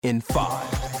in 5,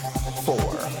 4,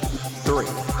 3,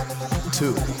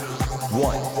 2,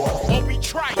 1. Obi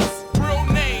Trice, real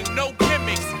name, no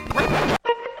gimmicks.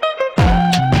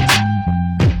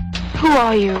 Who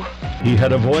are you? He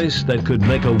had a voice that could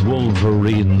make a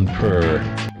wolverine purr.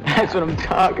 That's what I'm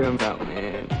talking about,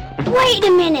 man. Wait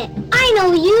a minute, I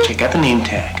know you. Check out the name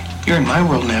tag. You're in my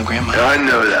world now, Grandma. I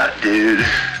know that, dude.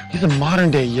 He's a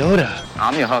modern-day Yoda.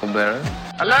 I'm your huckleberry.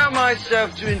 Allow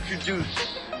myself to introduce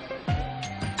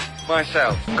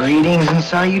myself. Greetings and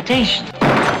salutations.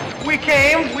 We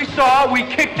came, we saw, we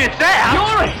kicked its ass.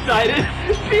 You're excited.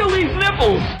 Feel these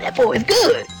nipples. That boy's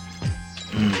good.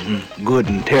 Mm-hmm. Good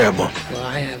and terrible. Well,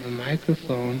 I have a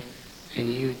microphone,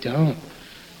 and you don't.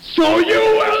 So you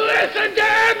will listen to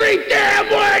every damn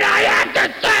word I have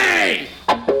to say!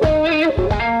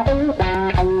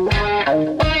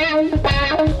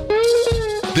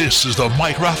 This is the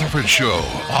Mike Rutherford Show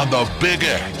on the Big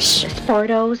X.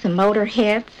 Sportos,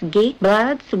 motorheads, geek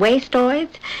bloods,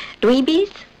 wastoids,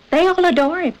 dweebies, they all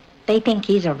adore him. They think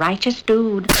he's a righteous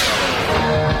dude.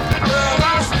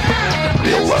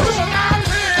 Real low.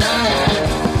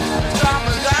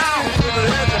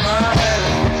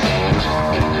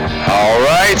 All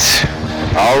right.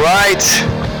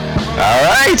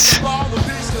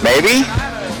 Maybe.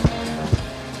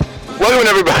 Welcome,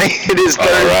 everybody. It is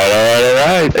Thursday. All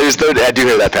right. It is Thursday. I do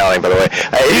hear that pounding, by the way.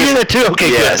 You hear that too? Okay,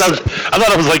 yes. good. I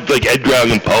thought it was like Edgar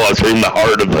Allan Poe. I was hearing the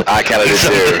heart of it. I kind of did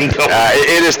too.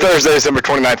 It is Thursday, December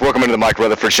 29th. Welcome into the Mike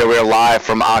Rutherford Show. We are live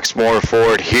from Oxmoor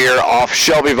Ford here off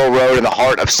Shelbyville Road in the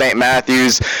heart of St.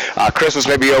 Matthews. Christmas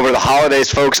may be over. The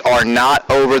holidays, folks, are not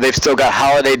over. They've still got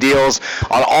holiday deals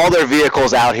on all their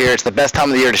vehicles out here. It's the best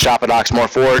time of the year to shop at Oxmoor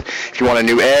Ford. If you want a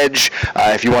new Edge,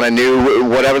 if you want a new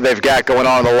whatever they've got going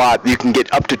on in the lot, you can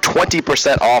get up to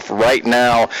 20% off right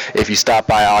now if you stop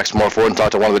by Oxmoor Ford and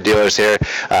talk to one of the dealers here.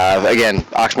 Again,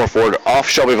 Oxmoor Ford off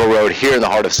Shelbyville Road here in the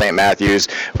heart of St. Matthews.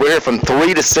 We're here from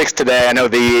 3 to 6 today. I know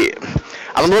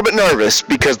I'm a little bit nervous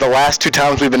because the last 2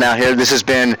 times we've been out here, this has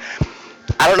been,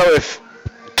 I don't know if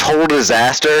total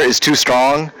disaster is too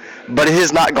strong, but it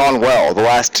has not gone well. The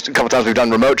last couple times we've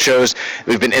done remote shows,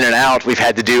 we've been in and out.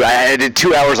 I did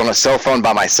 2 hours on a cell phone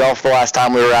by myself the last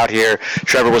time we were out here.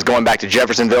 Trevor was going back to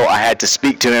Jeffersonville. I had to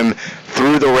speak to him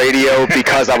through the radio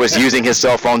because I was using his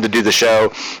cell phone to do the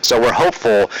show. So we're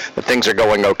hopeful that things are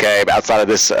going okay. But outside of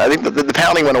this, I think the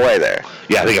pounding went away there.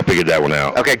 Yeah, I think I figured that one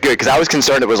out. Okay, good, because I was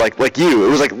concerned it was like you. It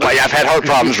was like I've had heart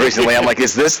problems recently. I'm like,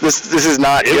 this is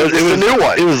not, this is a new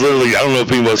one. It was literally, I don't know if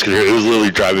anyone else could hear it. It was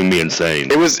literally driving me insane.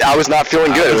 I was not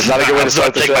feeling good. It was not a good way to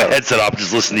start the show. I take my headset off,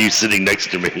 just listen to you sitting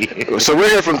next to me. So we're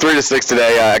here from 3 to 6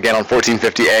 today, again on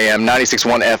 1450 AM,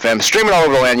 96.1 FM, streaming all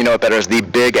over the land. You know it better as the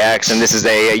Big X, and this is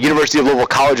a University of Louisville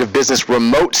College of Business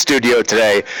remote studio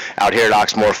today out here at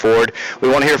Oxmoor Ford. We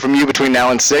want to hear from you between now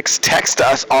and 6. Text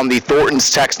us on the Thornton's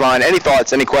text line. Any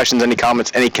thoughts, any questions, any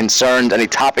comments, any concerns, any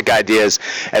topic ideas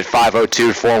at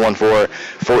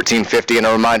 502-414-1450. And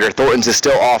a reminder, Thornton's is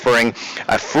still offering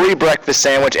a free breakfast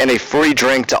sandwich and a free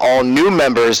drink to all new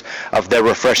members of their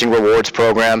Refreshing Rewards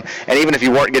program. And even if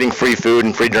you weren't getting free food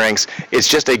and free drinks, it's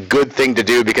just a good thing to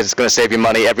do because it's going to save you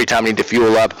money every time you need to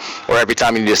fuel up or every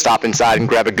time you need to stop inside and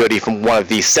grab a goodie from one of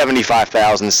the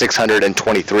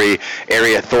 75,623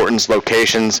 area Thornton's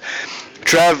locations.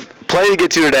 Trev, plenty to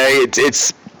get to today.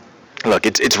 It's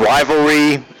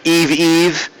rivalry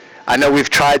eve. I know we've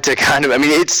tried to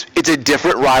it's a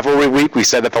different rivalry week. We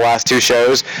said that the last 2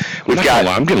 shows. I'm getting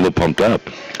a little pumped up.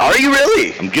 Are you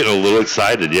really? I'm getting a little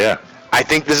excited, yeah. I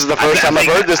think this is the first time I've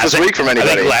heard this week from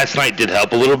anybody. I think last night did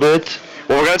help a little bit.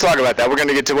 Well, we're going to talk about that. We're going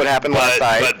to get to what happened last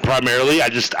night. But primarily, I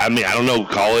don't know,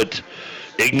 call it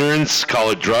ignorance,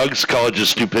 call it drugs, call it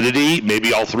just stupidity.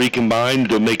 Maybe all 3 combined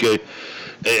to make a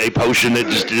potion that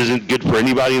just isn't good for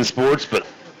anybody in sports. But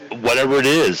whatever it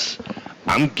is,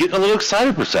 I'm getting a little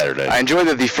excited for Saturday. I enjoy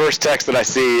that the first text that I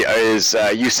see is,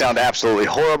 you sound absolutely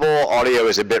horrible. Audio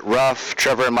is a bit rough.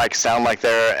 Trevor and Mike sound like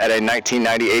they're at a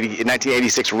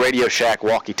 1986 Radio Shack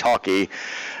walkie-talkie.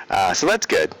 So that's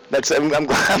good. I'm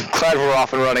glad we're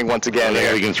off and running once again. What do they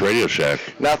got against Radio Shack?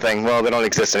 Nothing. Well, they don't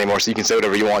exist anymore, so you can say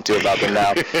whatever you want to about them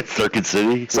now. Circuit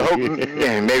City. So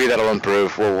maybe that'll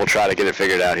improve. We'll try to get it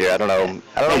figured out here. I don't know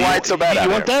why it's so bad out here.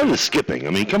 You want that or skipping?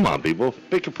 I mean, come on, people.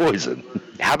 Pick your poison.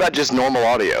 How about just normal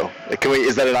audio?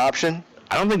 Is that an option?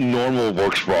 I don't think normal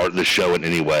works for the show in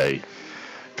any way.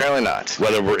 Apparently not.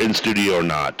 Whether we're in studio or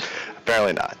not.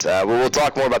 Apparently not. We'll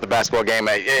talk more about the basketball game.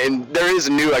 And there is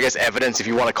new, I guess, evidence, if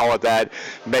you want to call it that,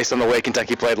 based on the way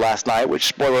Kentucky played last night, which,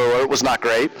 spoiler alert, was not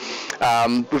great.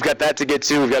 We've got that to get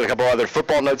to. We've got a couple other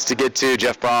football notes to get to.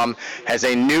 Jeff Brom has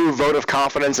a new vote of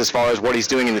confidence as far as what he's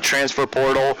doing in the transfer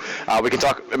portal. We can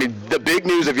talk, the big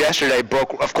news of yesterday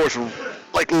broke, of course,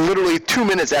 like literally 2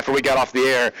 minutes after we got off the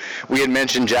air. We had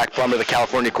mentioned Jack Plummer, the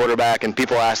California quarterback, and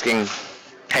people asking,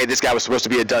 hey, this guy was supposed to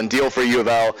be a done deal for U of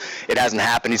L. It hasn't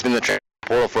happened. He's been in the transfer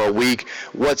portal for a week.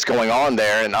 What's going on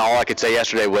there? And all I could say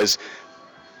yesterday was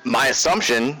my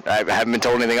assumption, I haven't been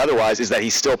told anything otherwise, is that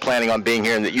he's still planning on being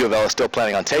here and that U of L is still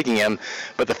planning on taking him.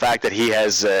 But the fact that he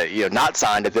has not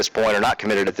signed at this point or not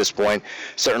committed at this point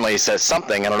certainly says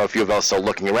something. I don't know if U of L is still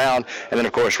looking around. And then,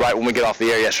 of course, right when we get off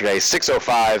the air yesterday,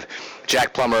 6:05,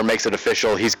 Jack Plummer makes it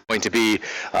official. He's going to be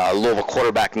Louisville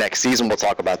quarterback next season. We'll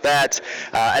talk about that.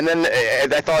 And then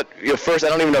I thought, first, I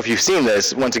don't even know if you've seen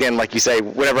this. Once again, like you say,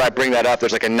 whenever I bring that up,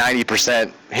 there's like a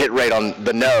 90% hit rate on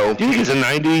the no. Do you think it's a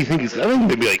 90? You think it's, I think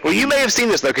maybe like... Well, you may have seen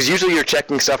this, though, because usually you're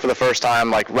checking stuff for the first time,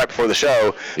 like right before the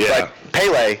show. Yeah. But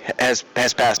Pele has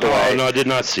passed away. Oh, no, I did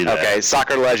not see that. Okay,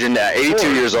 soccer legend,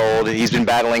 82 years old. He's been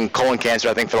battling colon cancer,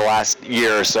 I think, for the last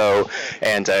year or so,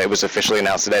 and it was officially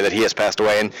announced today that he has passed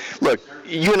away. And look,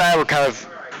 you and I were kind of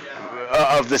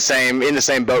in the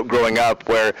same boat growing up,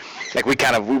 where like we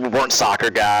weren't soccer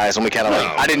guys, and we kind of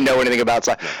I didn't know anything about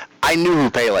soccer. I knew who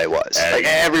Pele was. Like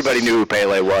everybody knew who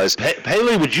Pele was.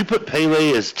 Pele, would you put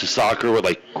Pele as to soccer, or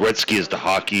like Gretzky as to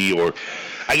hockey, or?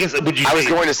 I guess would you? I was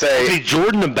going to say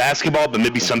Jordan in basketball, but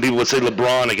maybe some people would say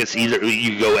LeBron. I guess either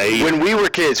you go A. When we were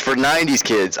kids, for '90s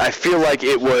kids, I feel like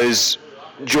it was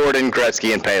Jordan,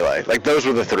 Gretzky, and Pele. Like, those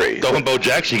were the three. Though in Bo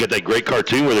Jackson, you got that great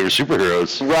cartoon where they were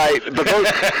superheroes. Right, but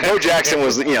Bo Jackson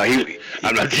was, he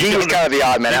was kind of the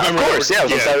odd man out. Of course, it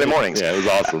was on Saturday mornings. Yeah, it was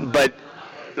awesome. But,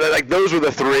 like, those were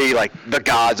the three, like, the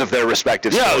gods of their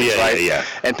respective sports, right? Yeah.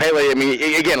 And Pele,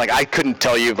 again, like, I couldn't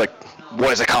tell you, like,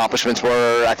 what his accomplishments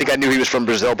were. I think I knew he was from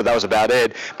Brazil, but that was about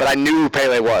it. But I knew who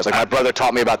Pele was. Like, my brother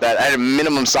taught me about that. I had a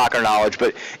minimum soccer knowledge,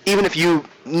 but even if you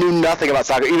knew nothing about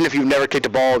soccer, even if you've never kicked a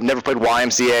ball, never played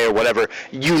YMCA or whatever,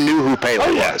 you knew who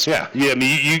Pele was. Yeah. You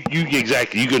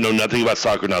exactly. You could know nothing about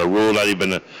soccer, not a rule, not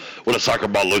even what a soccer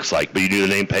ball looks like, but you knew the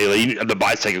name Pele. The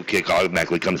bicycle kick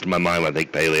automatically comes to my mind when I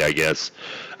think Pele, I guess.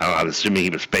 I'm assuming he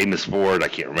was famous for it. I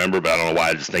can't remember, but I don't know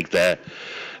why I just think that.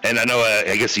 And I know,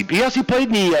 I guess he also played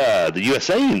in the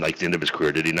USA in like the end of his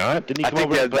career, did he not? Didn't he come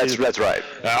over? That's right.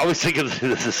 I always think of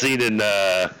the scene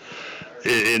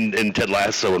in Ted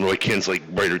Lasso when Roy Kent's like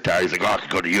ready to retire. He's like, I could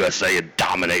go to USA and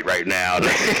dominate right now. And I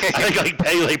think like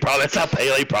Pele that's how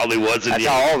Pele probably was. That's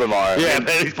how all of them are. Yeah,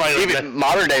 Pele's probably even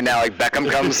modern day now, like Beckham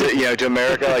comes to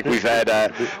America. Like we've had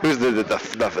who's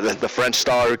the French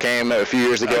star who came a few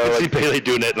years ago. I can see Pele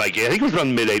doing it. Like I think it was around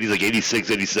the mid '80s, like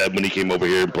 '86, '87 when he came over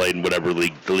here and played in whatever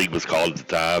league the league was called at the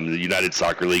time, the United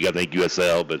Soccer League, I think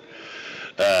USL. But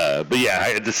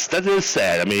yeah, that is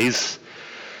sad. Is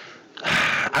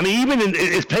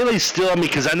Pele still?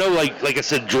 Because I know, like I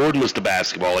said, Jordan was to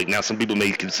basketball. Like now, some people may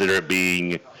consider it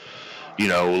being,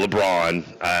 LeBron.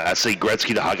 I say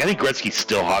Gretzky to hockey. I think Gretzky's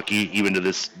still hockey, even to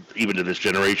this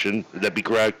generation. Would that be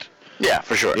correct? Yeah,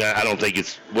 for sure. Yeah, I don't think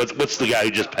it's what's the guy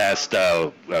who just passed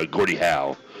Gordie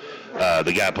Howe.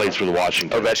 The guy who plays for the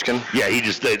Washington. Ovechkin? Yeah, he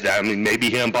just did. Maybe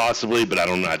him possibly, but I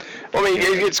don't know. Well,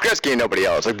 it's Gretzky and nobody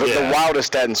else. Like the wildest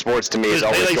stat in sports to me is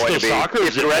always going to be soccer,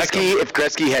 if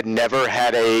Gretzky had never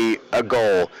had a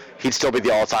goal, he'd still be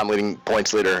the all-time leading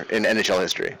points leader in NHL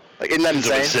history. Like, isn't that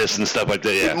insane? Assists and stuff like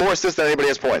that. Yeah, more assists than anybody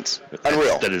has points.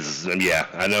 Unreal. That is, yeah.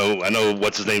 I know.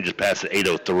 What's his name just passed at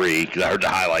 8:03 because I heard the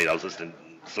highlight. I was listening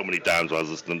so many times when I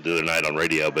was listening the other night on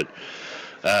radio, but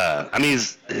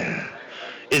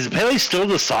is Pele still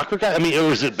the soccer guy?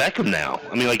 Or is it Beckham now?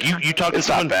 You talk to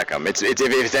someone. It's not Beckham. If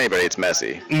it's anybody, it's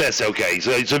Messi. Messi, okay.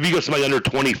 So if you go to somebody under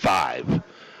 25, and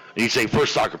you say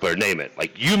first soccer player, name it.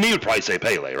 Like you and me would probably say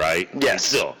Pele, right? Yes.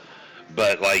 Still,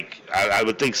 but like I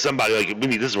would think somebody like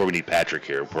this is where we need Patrick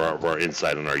here for our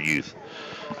insight on our youth.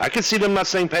 I could see them not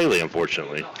saying Pele,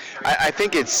 unfortunately. I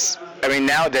think it's.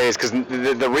 Nowadays, because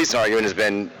the recent argument has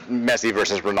been Messi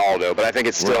versus Ronaldo, but I think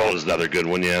it's still. Ronaldo's another good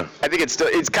one, yeah. I think it's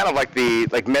kind of like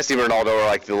Messi, Ronaldo, or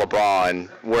like the LeBron,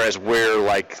 whereas we're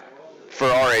like, for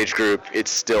our age group,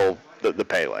 it's still the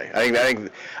Pele. I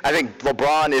think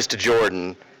LeBron is to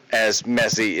Jordan as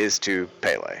Messi is to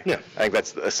Pele. Yeah. I think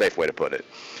that's a safe way to put it.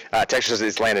 Texas says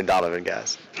it's Landon Donovan,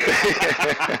 guys.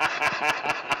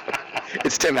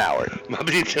 It's Tim Howard.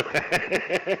 It's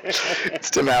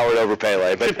Tim Howard over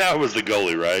Pele. But Tim Howard was the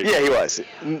goalie, right? Yeah, he was.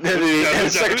 The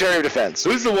Secretary of Defense.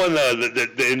 Who's the one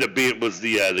that ended up being was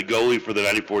the goalie for the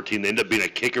 '94 team? They ended up being a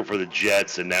kicker for the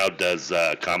Jets and now does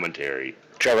commentary.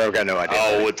 Trevor, I've got no idea.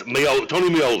 Oh, it's Tony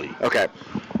Meoli. Okay.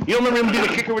 You don't remember him being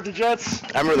a kicker with the Jets?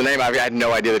 I remember the name. I had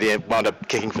no idea that he wound up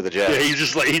kicking for the Jets. Yeah,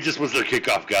 he just was their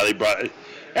kickoff guy. They brought.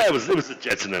 Yeah, it was the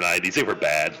Jets in the '90s. They were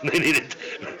bad. They needed.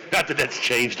 Not that that's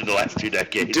changed in the last 2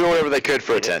 decades. Doing whatever they could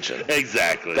for attention.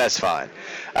 Exactly. That's fine.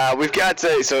 We've got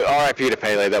so R.I.P. to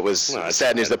Pele. That was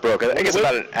sad news that broke. I think it's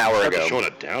about an hour ago. Showing a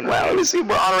downer. Well,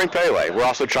 we're honoring Pele. We're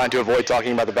also trying to avoid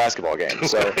talking about the basketball game.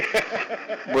 So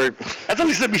we're. I thought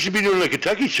we said we should be doing a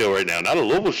Kentucky show right now, not a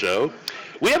Louisville show.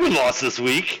 We haven't lost this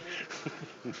week.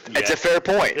 It's a fair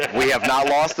point. We have not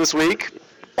lost this week.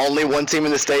 Only one team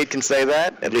in the state can say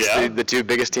that. At least the 2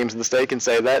 biggest teams in the state can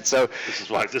say that. So this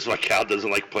is why Cal doesn't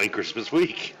like playing Christmas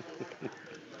week.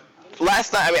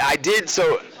 Last night, I did.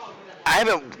 So I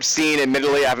haven't seen.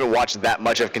 Admittedly, I haven't watched that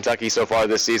much of Kentucky so far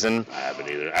this season. I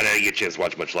haven't either. I didn't get a chance to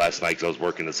watch much last night because I was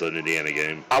working the Southern Indiana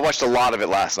game. I watched a lot of it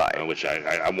last night, which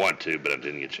I want to, but I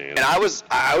didn't get a chance. And I was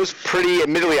pretty.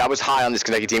 Admittedly, I was high on this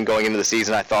Kentucky team going into the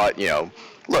season. I thought,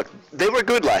 look, they were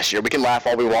good last year. We can laugh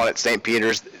all we want at St.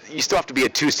 Peter's. You still have to be a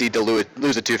 2 seed to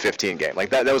lose a 2-15 game. Like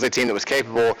that was a team that was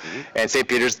capable. And St.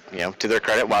 Peter's, to their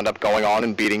credit, wound up going on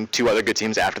and beating 2 other good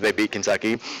teams after they beat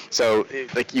Kentucky. So,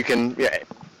 you can,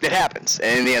 it happens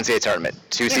in the NCAA tournament.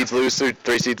 2 seeds lose,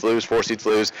 3 seeds lose, 4 seeds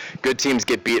lose. Good teams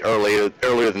get beat earlier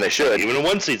than they should. Even a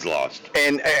 1 seed's lost.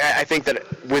 And I think that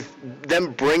with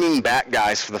them bringing back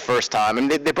guys for the first time, I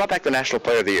mean, they brought back the National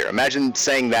Player of the Year. Imagine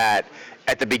saying that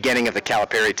at the beginning of the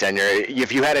Calipari tenure.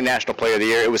 If you had a National Player of the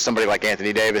Year, it was somebody like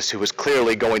Anthony Davis, who was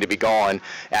clearly going to be gone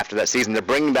after that season. They're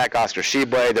bringing back Oscar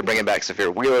Tshiebwe. They're bringing back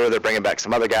Saphir Wheeler. They're bringing back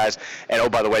some other guys. And, oh,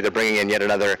 by the way, they're bringing in yet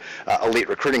another elite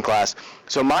recruiting class.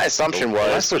 So my assumption was...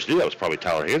 The last person to do that was probably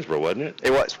Tyler Hansbrough, wasn't it?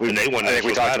 It was. And they won. I think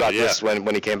we talked about this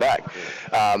when he came back.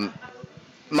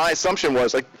 My assumption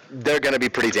was, they're going to be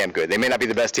pretty damn good. They may not be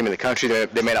the best team in the country.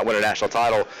 They may not win a national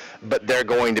title, but they're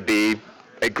going to be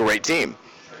a great team.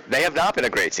 They have not been a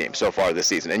great team so far this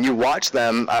season. And you watch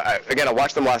them, I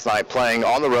watched them last night playing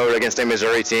on the road against a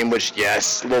Missouri team, which,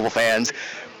 yes, Louisville fans,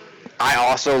 I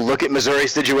also look at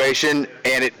Missouri's situation,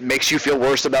 and it makes you feel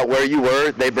worse about where you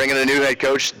were. They bring in a new head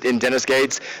coach in Dennis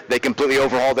Gates. They completely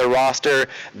overhaul their roster.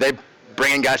 They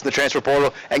bring in guys in the transfer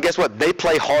portal. And guess what? They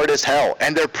play hard as hell,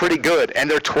 and they're pretty good, and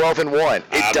they're 12-1.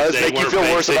 It does make you feel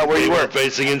worse about where you were.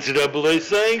 Facing NCAA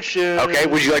sanction. Okay,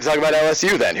 would you like to talk about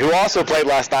LSU then, who also played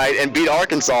last night and beat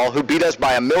Arkansas, who beat us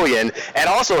by 1 million, and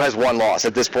also has 1 loss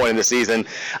at this point in the season.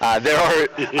 There are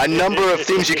a number of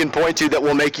teams you can point to that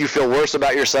will make you feel worse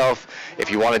about yourself.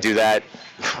 If you want to do that,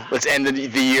 let's end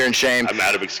the year in shame. I'm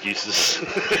out of excuses.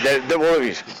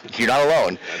 You're not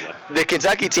alone. The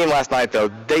Kentucky team last night, though,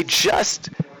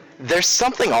 there's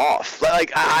something off.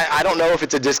 I don't know if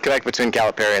it's a disconnect between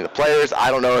Calipari and the players. I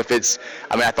don't know if it's,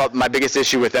 I thought my biggest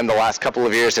issue with them the last couple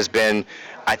of years has been,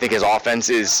 I think his offense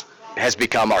has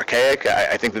become archaic.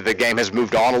 I think that the game has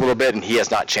moved on a little bit, and he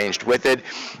has not changed with it.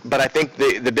 But I think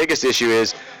the biggest issue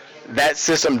is that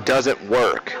system doesn't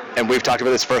work. And we've talked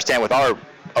about this firsthand with our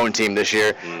own team this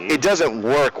year. It doesn't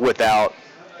work without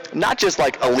not just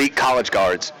elite college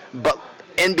guards, but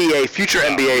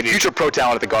future pro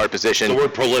talent at the guard position. The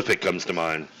word prolific comes to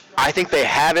mind. I think they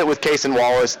have it with Cason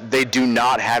Wallace. They do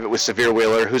not have it with Saphir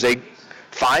Wheeler, who's a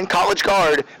fine college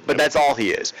guard, but that's all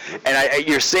he is. And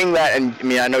you're seeing that, and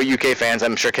I know UK fans,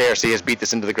 I'm sure KRC has beat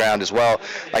this into the ground as well.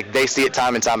 They see it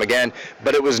time and time again.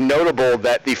 But it was notable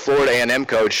that the Florida A&M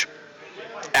coach,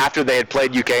 after they had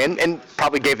played UK and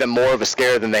probably gave them more of a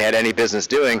scare than they had any business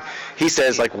doing, he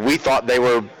says, we thought they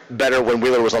were better when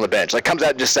Wheeler was on the bench. Comes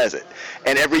out and just says it.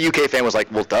 And every UK fan was like,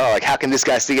 well, duh, how can this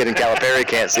guy see it and Calipari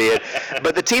can't see it?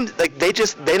 But the team,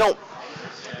 they don't,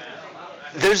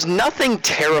 there's nothing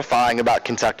terrifying about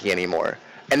Kentucky anymore.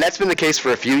 And that's been the case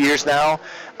for a few years now.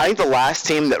 I think the last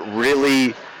team that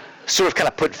really sort of kind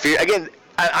of put fear, again,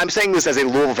 I'm saying this as a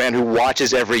Louisville fan who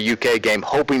watches every UK game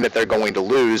hoping that they're going to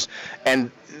lose, and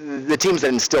the teams that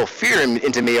instill fear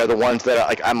into me are the ones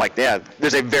that I'm like, yeah,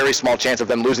 there's a very small chance of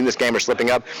them losing this game or slipping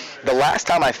up. The last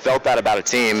time I felt that about a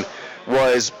team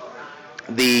was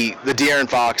the De'Aaron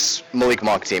Fox, Malik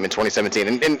Monk team in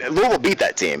 2017, and Louisville beat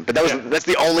that team, but that's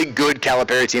the only good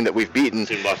Calipari team that we've beaten.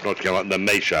 Team lost North Carolina, the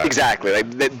May shot. Exactly,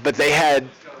 but they had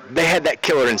they had that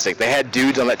killer instinct. They had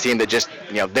dudes on that team that just,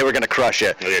 they were going to crush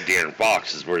it. Yeah, De'Aaron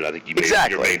Fox is where I think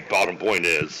your main bottom point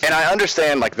is. And I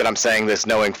understand that I'm saying this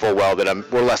knowing full well that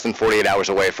we're less than 48 hours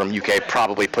away from UK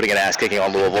probably putting an ass kicking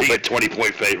on Louisville. But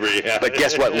 20-point favorite, yeah. But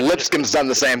guess what? Lipscomb's done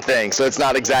the same thing, so it's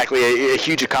not exactly a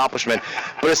huge accomplishment.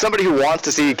 But as somebody who wants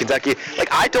to see Kentucky,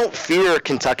 I don't fear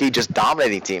Kentucky just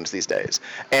dominating teams these days.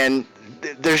 And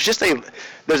there's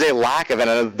a lack of, and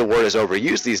I know the word is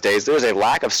overused these days, there's a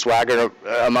lack of swagger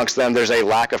amongst them. There's a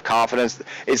lack of confidence.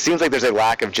 It seems like there's a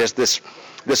lack of just this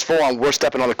full-on, we're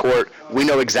stepping on the court, we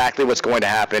know exactly what's going to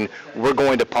happen, we're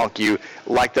going to punk you,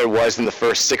 like there was in the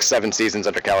first 6-7 seasons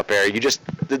under Calipari.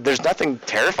 There's nothing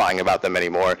terrifying about them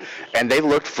anymore. And they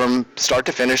looked from start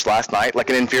to finish last night like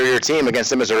an inferior team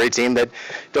against a Missouri team that,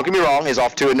 don't get me wrong, is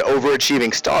off to an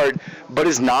overachieving start, but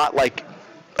is not like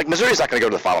Missouri's not going to go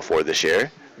to the Final Four this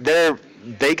year.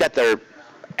 They got their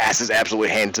asses absolutely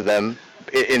handed to them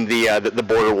in the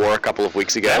border war a couple of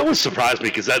weeks ago. That was surprised me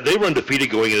because they were undefeated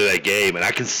going into that game, and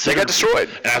they got destroyed.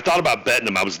 And I thought about betting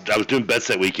them. I was doing bets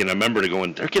that weekend. I remember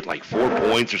going, they're getting like 4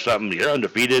 points or something. They're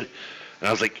undefeated, and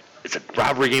I was like, it's a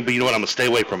rivalry game, but you know what? I'm gonna stay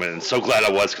away from it. And so glad I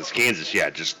was because Kansas,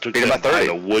 just took them by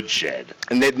the woodshed.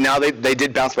 And they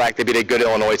did bounce back. They beat a good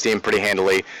Illinois team pretty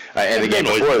handily. And the game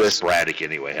before this, sporadic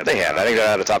anyway. They have. I think they're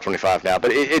out of the top 25 now.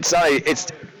 But it's not.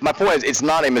 My point is, it's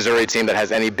not a Missouri team that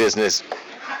has any business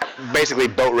basically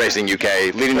boat racing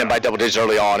UK, leading them by double digits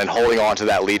early on and holding on to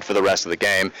that lead for the rest of the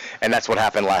game. And that's what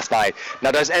happened last night.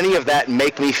 Now, does any of that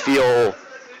make me feel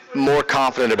more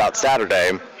confident about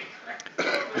Saturday?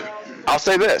 I'll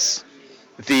say this.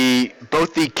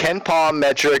 Both the KenPom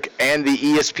metric and the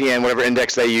ESPN, whatever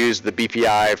index they use, the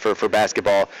BPI for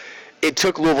basketball, it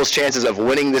took Louisville's chances of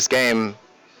winning this game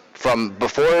from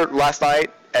before last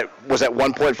night was at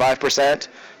 1.5%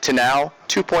 to now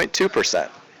 2.2%.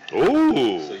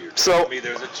 Ooh. So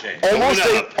there's a change.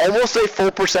 Almost a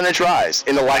full percentage rise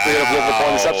in the likelihood of Louisville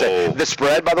pulling this upset. The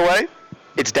spread, by the way,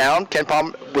 it's down.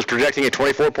 KenPom was projecting a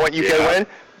 24-point UK win.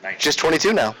 Just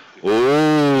 22 now.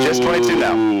 Ooh. Just 22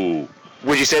 now.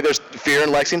 Would you say there's fear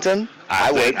in Lexington?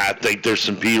 I would. I think there's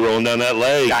some pee rolling down that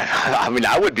leg.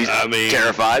 I would be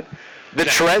terrified. The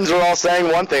trends are all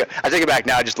saying one thing. I take it back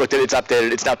now. I just looked at it. It's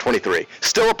updated. It's now 23.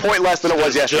 Still a point less than it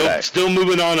was yesterday. Still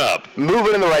moving on up.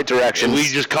 Moving in the right direction. And we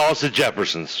just call us the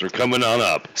Jeffersons. They're coming on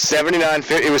up. 79.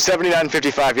 It was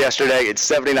 79-55 yesterday. It's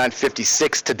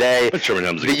 79-56 today. The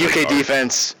UK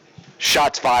defense.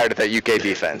 Shots fired at that UK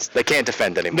defense. They can't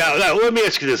defend anymore. Now let me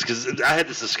ask you this, because I had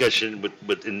this discussion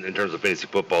in terms of fantasy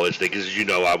football yesterday, because as you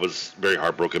know, I was very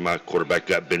heartbroken. My quarterback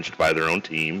got benched by their own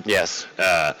team. Yes.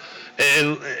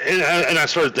 And I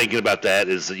started thinking about that.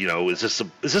 Is this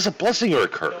a blessing or a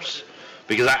curse?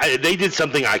 Because they did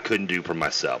something I couldn't do for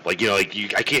myself. I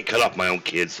can't cut off my own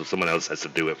kids, so someone else has to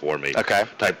do it for me. Okay.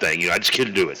 Type thing. I just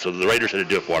couldn't do it. So the Raiders had to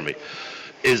do it for me.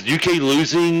 Is UK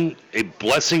losing a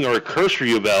blessing or a curse for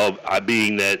you, Bell?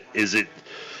 Being that,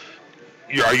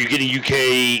 are you getting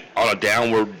UK on a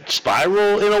downward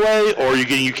spiral in a way, or are you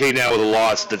getting UK now with a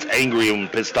loss that's angry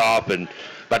and pissed off and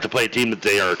about to play a team that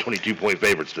they are 22-point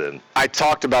favorites then? I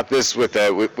talked about this with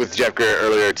Jeff Greer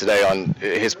earlier today on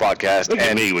his podcast. Look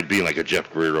at me with being like a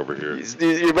Jeff Greer over here.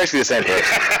 You're basically the same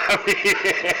person.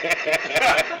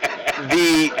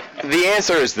 The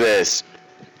answer is this.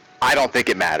 I don't think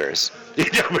it matters.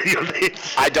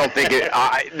 I don't think it.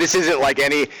 This is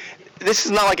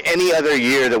not like any other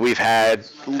year that we've had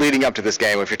leading up to this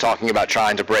game. If you're talking about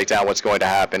trying to break down what's going to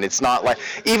happen, it's not like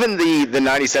even the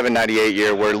 97-98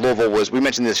 year where Louisville was. We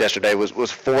mentioned this yesterday. Was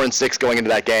 4-6 going into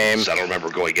that game. I don't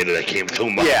remember going into that game too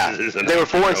much. Yeah, they were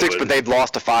 4-6, but they'd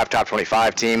lost to 5 top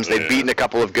 25 teams. They'd beaten a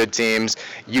couple of good teams.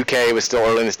 UK was still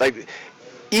early in this.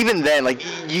 Even then,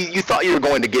 you thought you were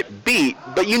going to get beat,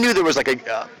 but you knew there was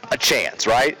a chance,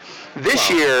 right? This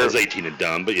year, it was 18 and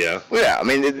done, but yeah. Yeah,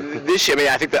 this year,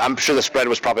 I think I'm sure the spread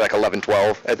was probably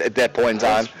 11-12 at that point in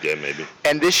time. Yeah, maybe.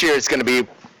 And this year it's going to be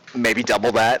maybe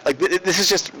double that. This is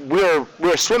just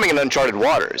we're swimming in uncharted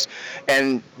waters,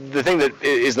 and the thing that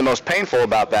is the most painful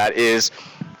about that is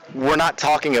we're not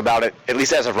talking about it, at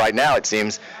least as of right now, it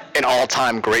seems, an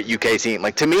all-time great UK team.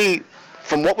 To me,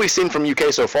 from what we've seen from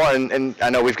UK so far, and I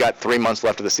know we've got 3 months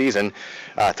left of the season,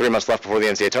 3 months left before the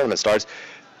NCAA tournament starts,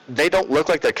 they don't look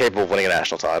like they're capable of winning a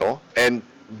national title. And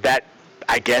that,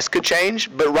 I guess, could change.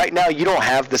 But right now, you don't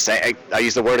have the same, I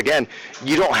use the word again,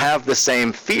 you don't have the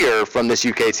same fear from this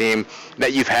UK team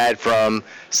that you've had from,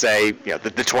 say, the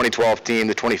 2012 team,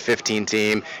 the 2015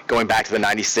 team, going back to the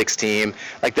 96 team.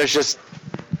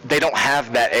 They don't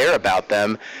have that air about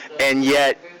them. And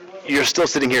yet, you're still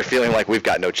sitting here feeling like we've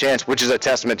got no chance, which is a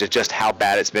testament to just how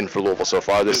bad it's been for Louisville so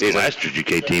far this season. Last year's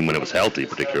UK team when it was healthy,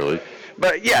 particularly.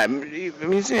 But yeah, I mean,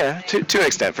 yeah, to an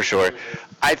extent for sure.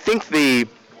 I think to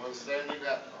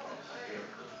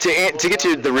get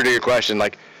to the root of your question,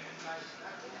 like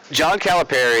John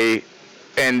Calipari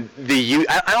and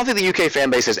I don't think the UK fan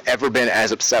base has ever been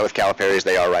as upset with Calipari as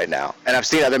they are right now. And I've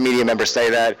seen other media members say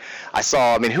that.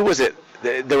 Who was it?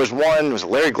 There was one, it was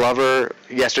Larry Glover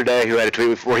yesterday who had a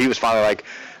tweet where he was finally like,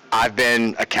 I've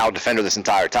been a Cal defender this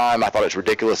entire time. I thought it was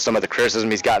ridiculous, some of the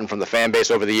criticism he's gotten from the fan base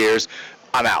over the years.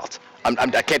 I'm out. I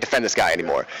can't defend this guy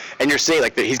anymore. And you're seeing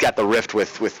like he's got the rift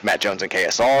with Matt Jones and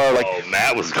KSR. Like,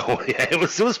 Matt was going. Yeah, it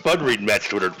was fun reading Matt's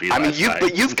Twitter feed.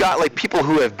 But you've got like people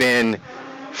who have been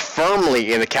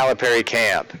firmly in the Calipari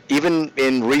camp, even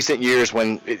in recent years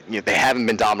when they haven't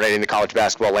been dominating the college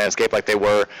basketball landscape like they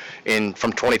were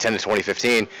from 2010 to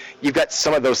 2015. You've got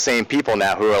some of those same people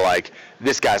now who are like,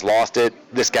 this guy's lost it.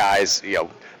 This guy's,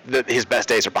 his best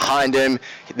days are behind him.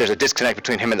 There's a disconnect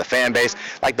between him and the fan base.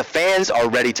 Like, the fans are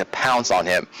ready to pounce on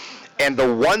him. And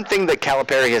the one thing that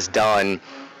Calipari has done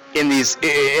in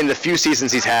the few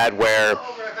seasons he's had where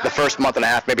the first month and a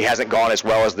half maybe hasn't gone as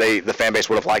well as the fan base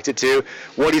would have liked it to,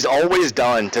 what he's always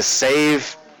done to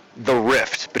save the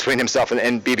rift between himself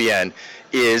and BBN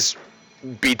is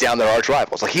beat down their arch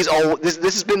rivals. Like, this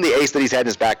has been the ace that he's had in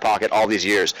his back pocket all these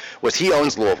years, was he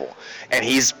owns Louisville. And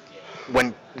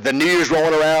when the New Year's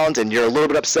rolling around and you're a little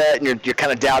bit upset and you're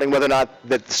kind of doubting whether or not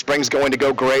that the spring's going to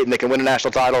go great and they can win a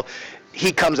national title,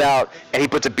 he comes out and he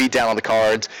puts a beat down on the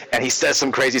Cards and he says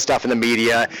some crazy stuff in the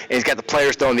media and he's got the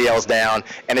players throwing the L's down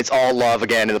and it's all love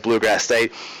again in the Bluegrass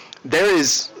State.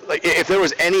 If there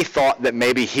was any thought that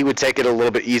maybe he would take it a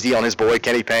little bit easy on his boy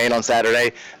Kenny Payne on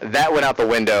Saturday, that went out the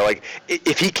window. Like,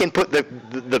 if he can put the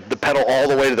pedal all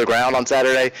the way to the ground on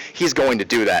Saturday, he's going to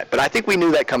do that. But I think we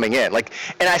knew that coming in.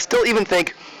 And I still even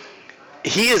think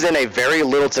he is in a very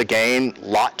little to gain,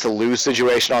 lot to lose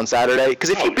situation on Saturday.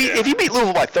 Because if you beat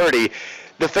Louisville by 30,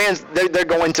 the fans, they're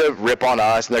going to rip on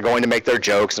us and they're going to make their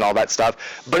jokes and all that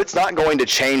stuff. But it's not going to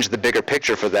change the bigger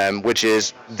picture for them, which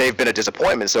is they've been a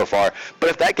disappointment so far. But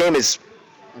if that game is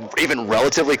even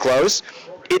relatively close,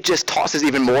 it just tosses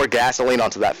even more gasoline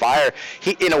onto that fire.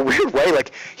 He, in a weird way,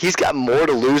 like, he's got more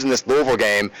to lose in this Louisville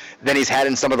game than he's had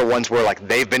in some of the ones where, like,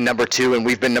 they've been number 2 and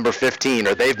we've been number 15,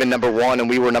 or they've been number 1 and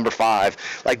we were number 5.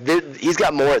 Like, he's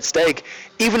got more at stake,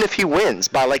 even if he wins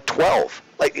by, like, 12.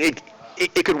 Like,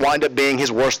 it could wind up being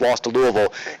his worst loss to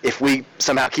Louisville if we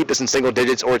somehow keep this in single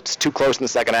digits or it's too close in the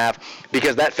second half,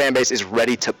 because that fan base is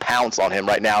ready to pounce on him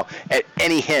right now at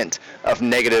any hint of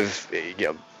negative,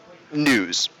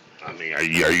 news. I mean, are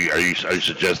you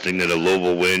suggesting that a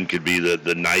Louisville win could be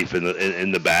the knife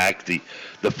in the back,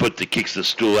 the foot that kicks the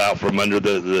stool out from under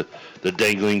the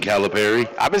dangling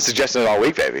Calipari? I've been suggesting it all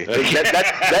week, baby.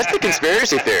 That's the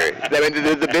conspiracy theory. I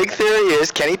mean, the big theory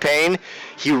is Kenny Payne.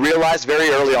 He realized very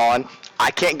early on, I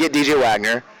can't get DJ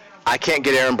Wagner, I can't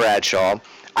get Aaron Bradshaw,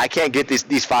 I can't get these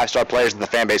 5-star players that the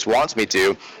fan base wants me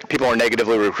to. People are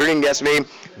negatively recruiting against me.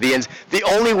 The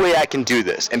only way I can do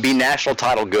this and be national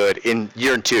title good in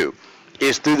year 2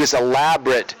 is through this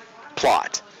elaborate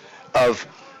plot of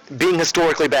being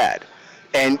historically bad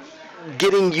and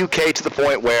getting UK to the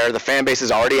point where the fan base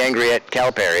is already angry at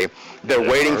Calipari. They're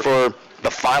waiting for the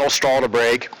final straw to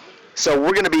break. So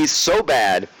we're going to be so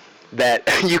bad that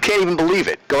you can't even believe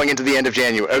it going into the end of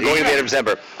January, or going into the end of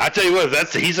December. I tell you what,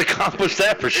 he's accomplished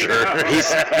that for sure.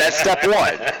 That's step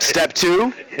 1. Step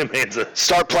 2,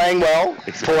 start playing well.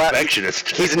 He's a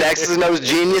perfectionist. He's an X's and O's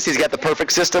genius. He's got the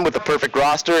perfect system with the perfect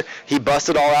roster. He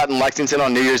busted all out in Lexington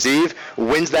on New Year's Eve,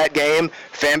 wins that game.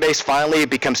 Fan base finally, it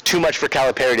becomes too much for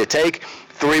Calipari to take.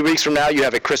 3 weeks from now, you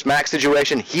have a Chris Mack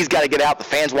situation. He's got to get out. The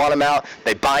fans want him out.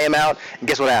 They buy him out. And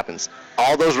guess what happens?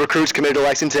 All those recruits committed to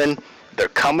Lexington, they're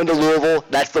coming to Louisville.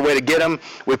 That's the way to get them.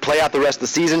 We play out the rest of the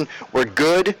season. We're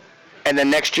good. And then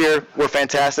next year, we're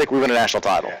fantastic. We win a national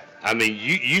title. I mean,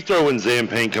 you throw in Zan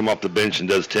Payne come off the bench and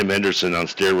does Tim Henderson on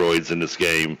steroids in this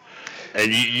game.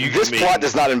 And this plot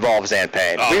does not involve Zan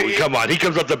Payne. Oh, come on. He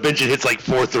comes off the bench and hits like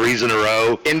 4 threes in a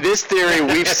row. In this theory,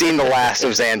 we've seen the last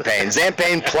of Zan Payne. Zan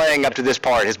Payne playing up to this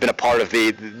part has been a part of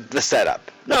the setup.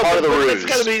 Part of the ruse.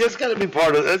 That's got to be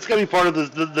part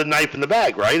of the knife in the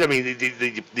bag, right? I mean,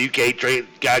 the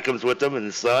UK guy comes with him and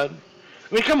his son.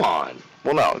 I mean, come on.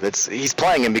 Well, no, he's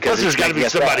playing him because there's got to be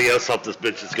somebody else off this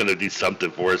bench that's going to do something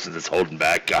for us and it's holding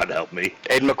back. God help me.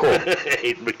 Aiden McCool.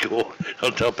 Aiden McCool.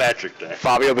 Don't tell Patrick that.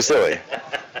 Fabio Basili.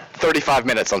 35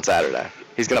 minutes on Saturday.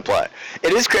 He's going to play.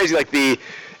 It is crazy.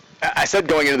 I said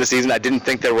going into the season, I didn't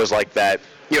think there was like that.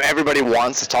 Everybody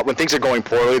wants to talk. When things are going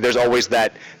poorly, there's always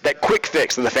that quick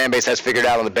fix that the fan base has figured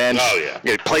out on the bench. Oh,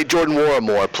 yeah. Play Jordan Wara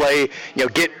more.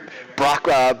 Get Brock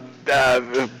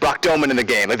Brock Doman in the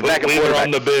game, like the backup quarterback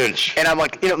on the bench. And I'm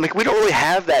like, we don't really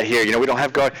have that here. We don't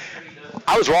have guard.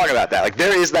 I was wrong about that. Like,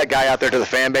 there is that guy out there to the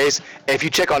fan base. And if you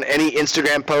check on any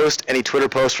Instagram post, any Twitter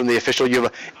post from the official U,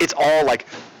 it's all like,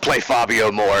 play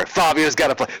Fabio more. Fabio's got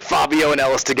to play. Fabio and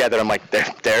Ellis together. I'm like,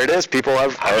 there it is. People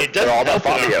they're all about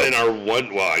Fabio. In our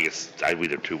one, well, I guess we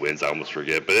did 2 wins. I almost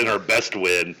forget. But in our best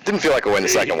win, didn't feel like a win the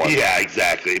second one. Yeah,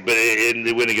 exactly. But in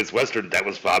the win against Western, that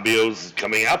was Fabio's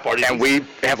coming out party. And we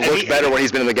have looked better when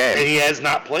he's been in the game. And he has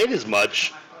not played as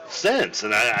much since,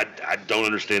 and I don't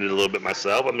understand it a little bit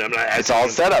myself. I mean, I'm not asking. It's all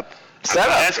setup. I'm not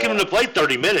asking him to play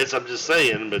 30 minutes. I'm just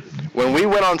saying. But when we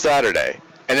went on Saturday,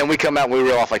 and then we come out and we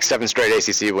reel off like 7 straight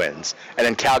ACC wins, and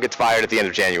then Cal gets fired at the end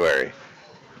of January,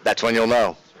 that's when you'll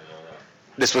know.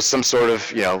 This was some sort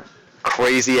of,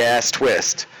 crazy ass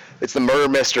twist. It's the murder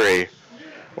mystery.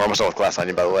 We're almost done with Glass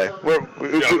Onion, by the way.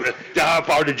 How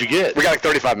far did you get? We got like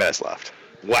 35 minutes left.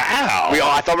 Wow.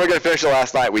 I thought we were going to finish it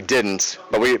last night. We didn't.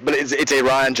 But it's a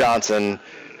Ryan Johnson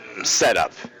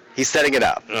setup. He's setting it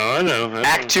up. Oh, I know.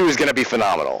 Act 2 is going to be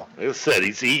phenomenal. Like I said,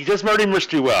 he does murder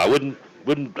mystery well.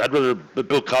 I'd rather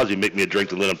Bill Cosby make me a drink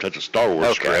than let him touch a Star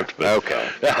Wars script. But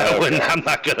I'm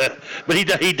not gonna. But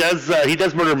he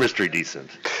does murder mystery decent.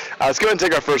 Let's go ahead and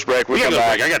take our first break. We'll come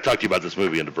back. I got to talk to you about this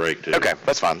movie in the break too. Okay,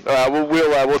 that's fine.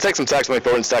 We'll take some text on the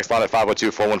Thornton's text line at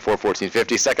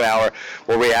 502-414-1450. Second hour,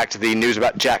 we'll react to the news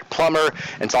about Jack Plummer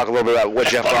and talk a little bit about what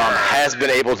Jeff Brohm has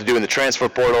been able to do in the transfer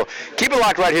portal. Keep it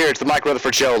locked right here. It's the Mike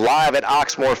Rutherford Show live at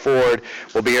Oxmoor Ford.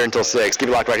 We'll be here until 6. Keep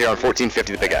it locked right here on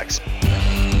 1450 The Big X.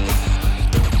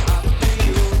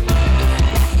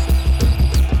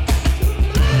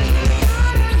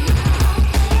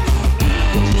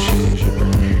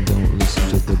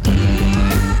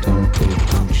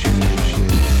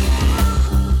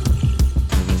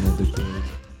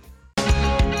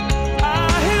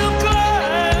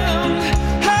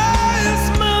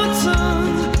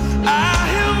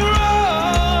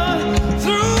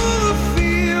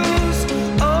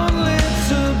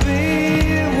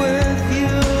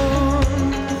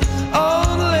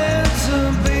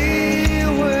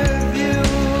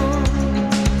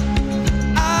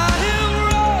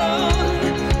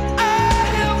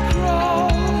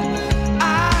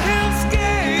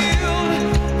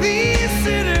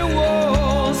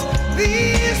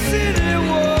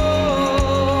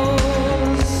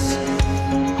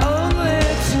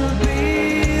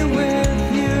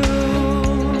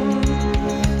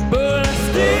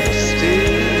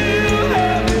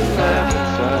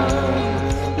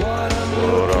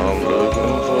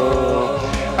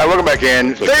 Welcome back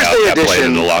in. Thursday edition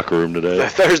in the locker room today.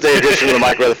 Thursday edition of the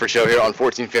Mike Rutherford Show here on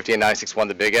 1450 and 96.1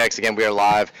 The Big X. Again, we are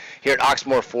live here at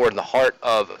Oxmoor Ford in the heart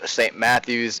of St.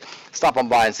 Matthews. Stop on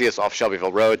by and see us off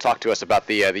Shelbyville Road. Talk to us about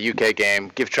the UK game.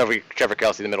 Give Trevor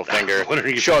Kelsey the middle finger.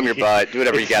 Show him your butt. Do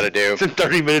whatever you got to do. It's in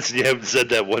 30 minutes and you haven't said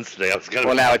that once today.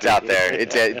 Well, now it's out there.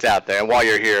 It's out there. And while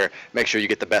you're here, make sure you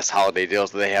get the best holiday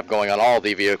deals that they have going on all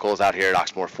the vehicles out here at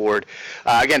Oxmoor Ford.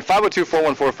 Again,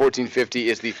 502-414-1450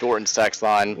 is the Thornton's text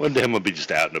line. One day I'm going to be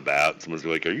just out and about. Someone's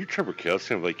like, are you Trevor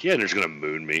Kelsey? I'm like, yeah, and they're just going to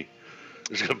moon me.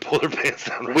 They're just going to pull their pants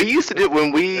down. Right? We used to do it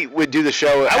when we would do the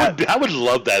show. I would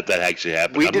love that if that actually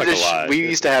happened. I'm not going to lie. We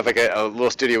used to have like a little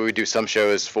studio where we would do some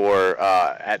shows for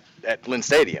at Lynn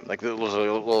Stadium. Like it was a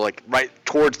little like right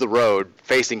towards the road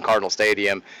facing Cardinal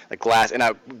Stadium, like glass. And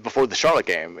before the Charlotte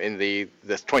game in the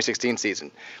 2016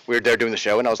 season, we were there doing the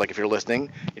show. And I was like, if you're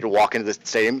listening, you walk into the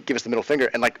stadium, give us the middle finger.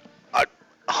 And like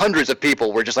hundreds of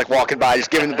people were just like walking by, just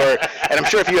giving the bird. And I'm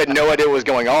sure if you had no idea what was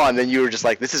going on, then you were just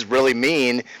like, this is really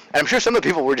mean. And I'm sure some of the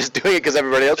people were just doing it because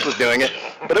everybody else was doing it.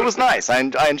 But it was nice. I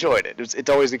enjoyed it. It's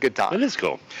always a good time. It is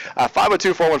cool.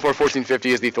 502-414-1450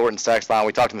 is the Thornton's text line.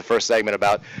 We talked in the first segment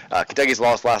about Kentucky's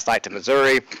loss last night to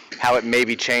Missouri, how it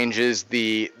maybe changes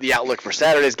the outlook for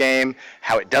Saturday's game,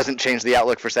 how it doesn't change the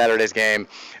outlook for Saturday's game,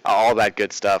 all that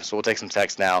good stuff. So we'll take some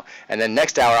text now. And then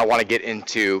next hour, I want to get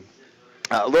into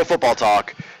a little football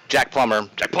talk. Jack Plummer.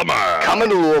 Coming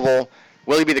to Louisville.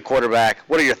 Will he be the quarterback?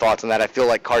 What are your thoughts on that? I feel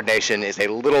like Card Nation is a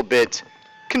little bit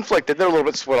conflicted. They're a little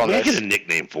bit split on this. Get a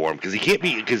nickname for him because he can't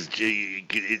be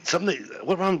it's something.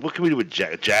 What can we do with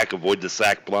Jack? Avoid the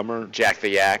sack Plummer. Jack the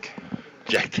Yak.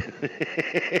 Jack.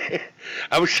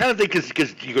 I was trying to think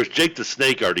because Jake the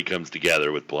Snake already comes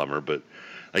together with Plummer, but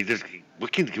like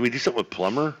can we do something with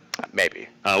Plummer? Maybe.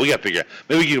 We got to figure out.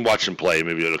 Maybe we can watch him play.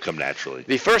 Maybe it'll come naturally.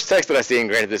 The first text that I see, and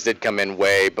granted this did come in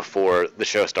way before the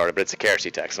show started, but it's a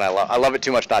KRC text, and I love it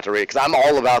too much not to read because I'm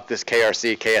all about this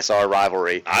KRC-KSR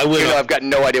rivalry. I've got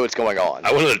no idea what's going on.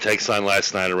 I went to the text line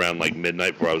last night around like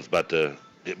midnight before I was about to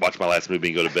watch my last movie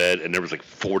and go to bed, and there was like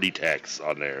 40 texts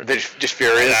on there. They're just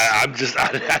furious.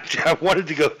 I wanted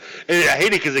to go, and I hate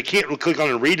it because I can't click on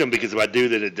and read them because if I do,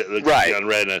 then it looks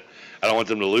unread, and I don't want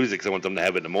them to lose it because I want them to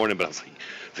have it in the morning. But I was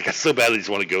like, I so badly just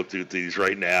want to go through these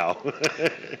right now.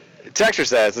 Texter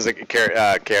says, this is a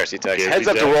KRC text. Heads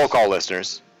up to roll call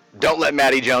listeners. Don't let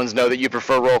Matty Jones know that you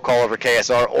prefer roll call over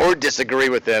KSR or disagree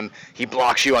with him. He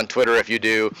blocks you on Twitter if you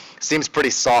do. Seems pretty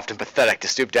soft and pathetic to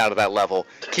stoop down to that level.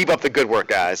 Keep up the good work,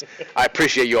 guys. I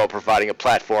appreciate you all providing a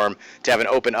platform to have an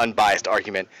open, unbiased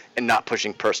argument and not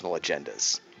pushing personal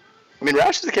agendas. I mean,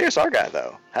 Roush is a KSR guy,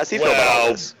 though. How's he feel about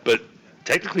all this? But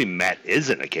technically Matt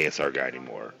isn't a KSR guy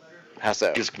anymore. How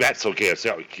so? Because Matt's still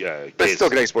KSR. But still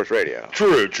Connecticut Sports Radio.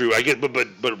 True. I get, but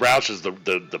Roush is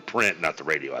the print, not the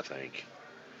radio, I think.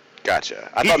 Gotcha.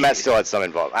 I thought Matt still had some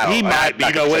involvement. He might, but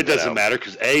you know what? It doesn't matter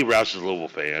because A, Roush is a Louisville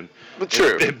fan. But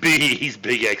true. And B, he's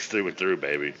Big X through and through,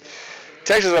 baby.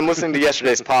 Texas, I'm listening to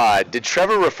yesterday's pod. Did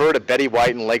Trevor refer to Betty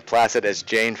White and Lake Placid as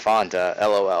Jane Fonda?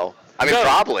 LOL. I mean,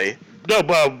 probably. No,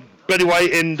 well, Betty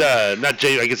White and not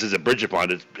Jane. I guess is it Bridget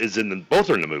Fonda? Is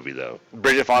both are in the movie though.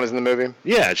 Bridget Fonda's in the movie.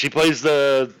 Yeah, she plays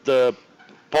the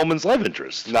Pullman's love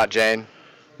interest. Not Jane.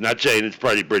 Not Jane. It's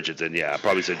probably Bridget. Then yeah, I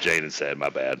probably said Jane instead. My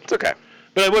bad. It's okay.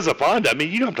 But it was a Fonda. I mean,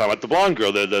 you know what I'm talking about, the blonde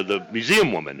girl, the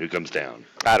museum woman who comes down.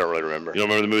 I don't really remember. You don't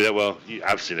remember the movie that well?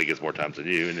 I've seen it, I guess, more times than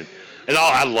you.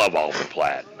 I love Oliver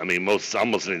Platt. I mean,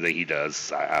 almost anything he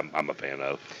does, I'm a fan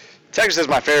of. Texas says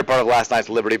my favorite part of last night's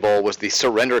Liberty Bowl was the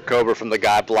surrender cobra from the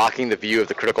guy blocking the view of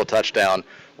the critical touchdown.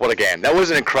 What a game. That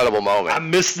was an incredible moment. I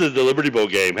missed the Liberty Bowl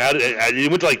game.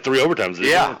 It went to like 3 overtimes.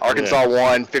 Yeah, Arkansas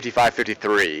won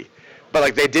 55-53. But,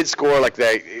 like, they did score, like,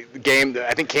 the game,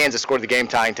 I think Kansas scored the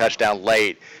game-tying touchdown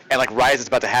late. And, like, right as it's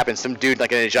about to happen, some dude,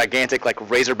 like, in a gigantic, like,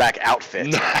 Razorback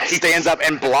outfit stands up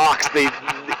and blocks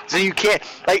so you can't,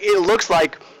 like, it looks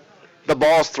like the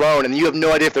ball's thrown, and you have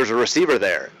no idea if there's a receiver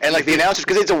there. And, like, the announcers,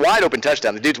 because it's a wide-open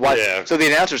touchdown. The dude's wide. Yeah. So the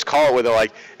announcers call it where they're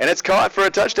like, and it's caught for a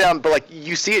touchdown. But, like,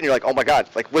 you see it, and you're like, oh, my God.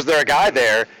 Like, was there a guy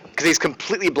there? Because he's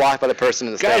completely blocked by the person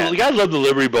in the stand. Guys love the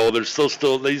Liberty Bowl. They still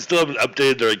haven't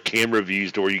updated their camera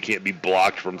views to where you can't be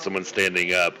blocked from someone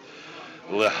standing up.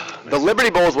 The Liberty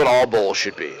Bowl is what all bowls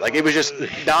should be. Like, it was just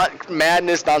not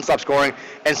madness, nonstop scoring.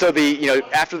 And so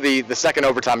after the second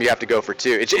overtime, you have to go for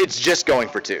 2. It's just going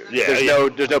for 2. Yeah,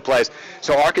 there's no plays.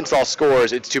 So Arkansas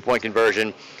scores its 2-point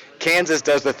conversion. Kansas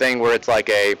does the thing where it's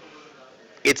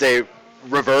a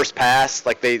reverse pass.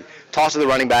 Like, they toss to the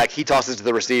running back, he tosses to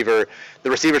the receiver. The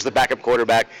receiver's the backup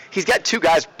quarterback. He's got 2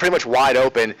 guys pretty much wide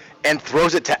open and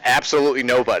throws it to absolutely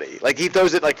nobody. Like, he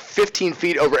throws it like 15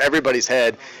 feet over everybody's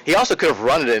head. He also could have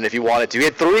run it in if he wanted to. He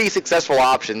had 3 successful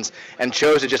options and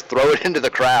chose to just throw it into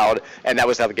the crowd, and that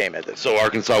was how the game ended. So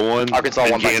Arkansas won? Arkansas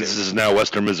won by 2. Kansas is now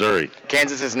Western Missouri.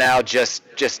 Kansas is now just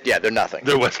they're nothing.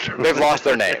 They're Western. They've lost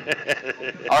their name.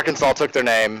 Arkansas took their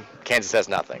name. Kansas has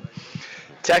nothing.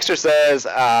 Texter says,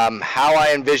 how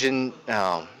I envision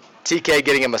TK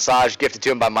getting a massage gifted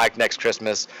to him by Mike next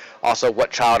Christmas. Also, what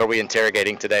child are we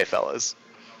interrogating today, fellas?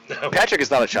 No. Patrick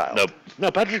is not a child. No,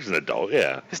 Patrick's an adult,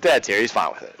 yeah. His dad's here. He's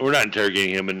fine with it. We're not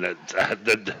interrogating him. And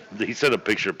he sent a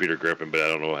picture of Peter Griffin, but I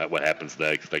don't know what happens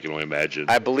next. I can only imagine.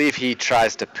 I believe he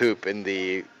tries to poop in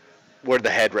where the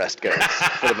headrest goes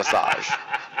for the massage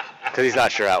because he's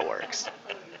not sure how it works.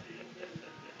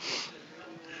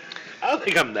 I don't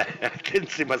think I'm that. I couldn't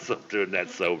see myself doing that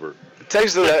sober.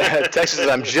 Texas says,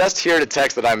 I'm just here to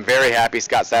text that I'm very happy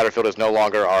Scott Satterfield is no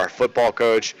longer our football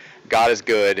coach. God is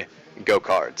good. Go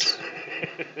Cards.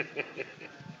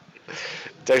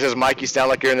 Texas says, Mike, you sound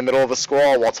like you're in the middle of a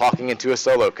squall while talking into a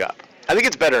solo cup. I think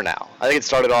it's better now. I think it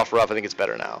started off rough. I think it's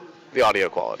better now. The audio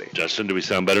quality. Justin, do we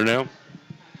sound better now?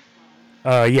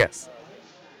 Yes.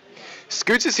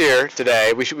 Scoots is here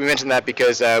today. We mentioned that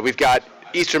because we've got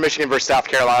Eastern Michigan versus South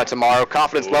Carolina tomorrow.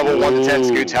 Confidence level 1 to 10.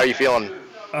 Scoots, how are you feeling?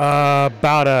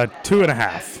 About a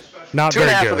 2.5. Not very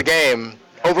good. 2.5 for the game.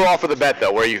 Overall for the bet,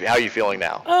 though, how are you feeling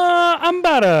now? I'm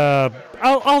about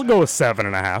I'll go with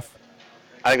 7.5.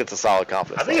 I think it's a solid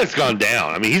confidence. I think it's gone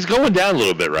down. I mean, he's going down a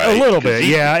little bit, right? A little bit,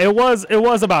 yeah. It was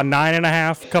about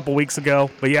 9.5 a couple weeks ago,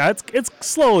 but yeah, it's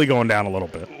slowly going down a little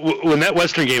bit. When that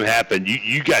Western game happened,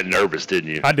 you got nervous,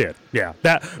 didn't you? I did, yeah.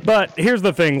 But here's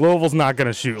the thing: Louisville's not going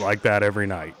to shoot like that every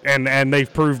night, and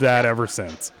they've proved that ever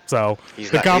since. So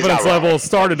the confidence level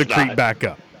started to creep back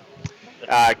up.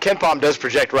 Ken Palm does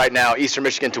project right now Eastern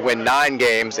Michigan to win 9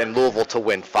 games and Louisville to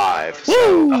win 5. So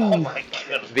oh my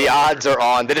God. The odds are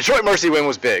on. The Detroit Mercy win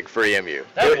was big for EMU.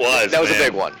 That was a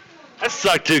big one. That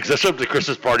sucked too, because I showed up to the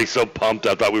Christmas party so pumped.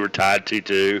 I thought we were tied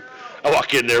 2-2. I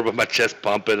walk in there with my chest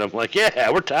pumping. I'm like,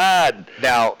 yeah, we're tied.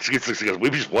 Now, she goes,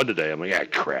 we just won today. I'm like, yeah,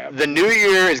 crap. The new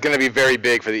year is going to be very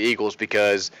big for the Eagles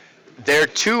because their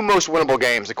two most winnable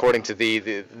games, according to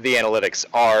the analytics,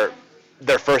 are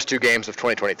their first two games of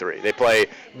 2023. They play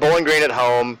Bowling Green at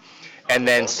home and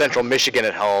then Central Michigan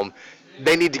at home.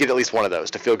 They need to get at least one of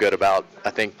those to feel good about, I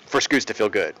think, for Scoots to feel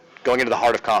good going into the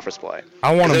heart of conference play.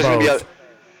 I want them both.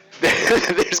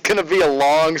 There's going to be a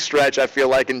long stretch, I feel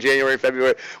like, in January and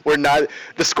February where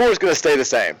the score is going to stay the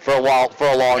same for a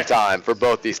long time for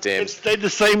both these teams. It stayed the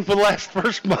same for the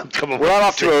first month. Come on, we're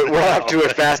off to a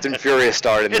fast and furious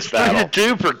start in this battle. It's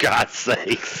 3-2 for God's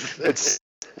sakes.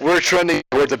 We're trending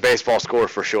towards a baseball score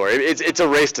for sure. It's a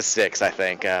race to 6, I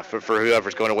think, for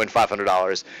whoever's going to win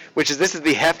 $500, this is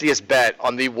the heftiest bet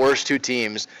on the worst two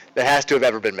teams that has to have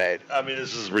ever been made. I mean,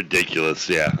 this is ridiculous.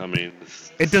 Yeah, I mean,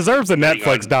 it deserves a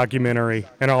Netflix documentary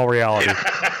in all reality.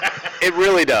 It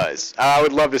really does. I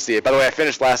would love to see it. By the way, I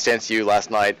finished Last Chance U last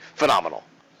night. Phenomenal,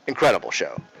 incredible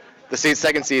show. The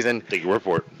second season. Take your word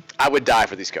for it. I would die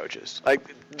for these coaches. Like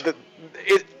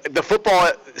the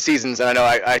football seasons, and I know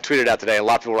I tweeted out today, a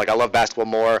lot of people were like, I love basketball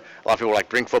more. A lot of people were like,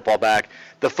 bring football back.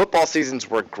 The football seasons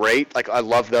were great. Like, I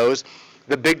love those.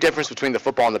 The big difference between the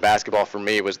football and the basketball for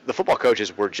me was the football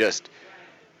coaches were just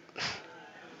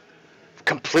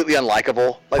completely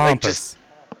unlikable. Pompous.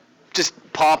 Just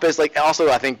pompous. Like, also,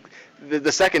 I think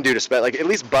the second dude, like at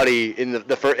least Buddy in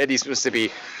the first at East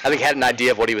Mississippi, I think had an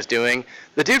idea of what he was doing.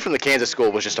 The dude from the Kansas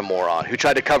school was just a moron who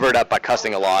tried to cover it up by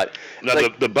cussing a lot. Now,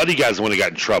 the Buddy guy's the one who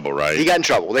got in trouble, right? He got in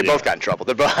trouble. They both got in trouble.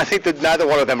 I think that neither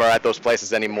one of them are at those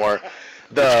places anymore.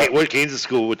 What Kansas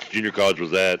school, which junior college was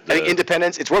that? I think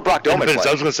Independence. It's where Brock Doman played.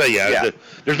 I was going to say, yeah.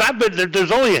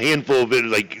 There's only a handful of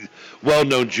like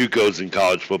well-known JUCOs in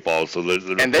college football, so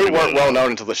and they weren't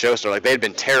well-known until the show started. Like, they had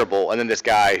been terrible, and then this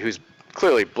guy who's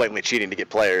clearly blatantly cheating to get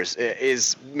players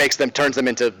turns them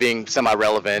into being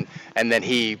semi-relevant, and then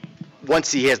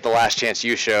once he has the Last Chance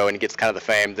U show and he gets kind of the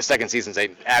fame, the second season's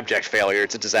an abject failure.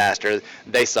 It's a disaster.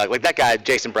 They suck. Like, that guy,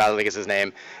 Jason Brown, I think is his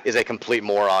name, is a complete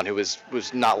moron who was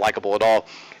not likable at all.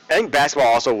 I think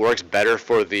basketball also works better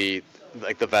for the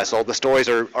vessel. The stories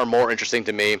are more interesting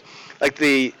to me. Like,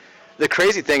 the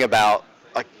crazy thing about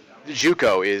like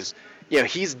JUCO is,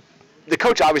 the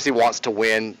coach obviously wants to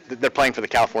win. They're playing for the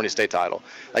California state title.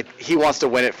 Like, he wants to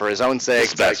win it for his own sake.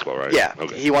 It's basketball, right? Yeah.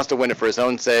 Okay. He wants to win it for his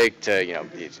own sake,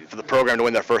 for the program to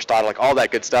win their first title, like all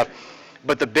that good stuff.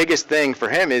 But the biggest thing for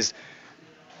him is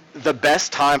the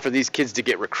best time for these kids to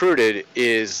get recruited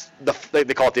is they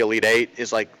call it the Elite Eight.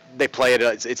 Is like they play it.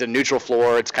 It's a neutral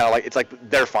floor. It's kind of like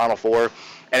their Final Four.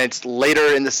 And it's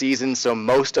later in the season, so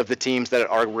most of the teams that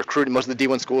are recruiting, most of the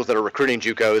D1 schools that are recruiting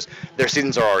JUCOs, their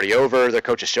seasons are already over. Their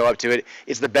coaches show up to it.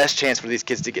 It's the best chance for these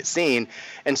kids to get seen.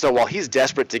 And so while he's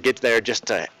desperate to get there just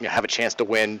to have a chance to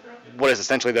win what is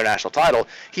essentially their national title,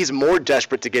 he's more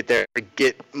desperate to get there to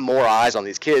get more eyes on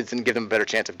these kids and give them a better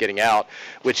chance of getting out,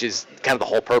 which is kind of the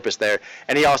whole purpose there.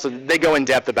 And they go in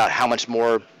depth about how much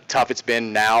more tough it's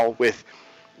been now with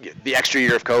the extra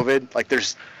year of COVID. Like,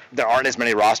 there aren't as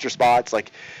many roster spots.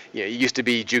 Like, it used to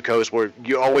be JUCOs where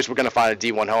you always were going to find a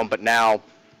D1 home, but now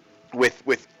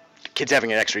with kids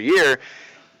having an extra year,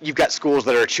 you've got schools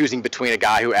that are choosing between a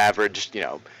guy who averaged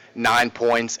 9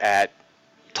 points at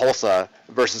Tulsa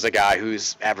versus a guy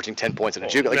who's averaging 10 points in a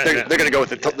JUCO. Like, they're going to go with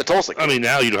the Tulsa kid. I mean,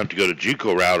 now you don't have to go to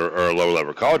JUCO route or a lower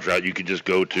level college route. You could just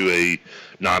go to a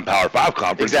non-Power 5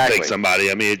 conference and take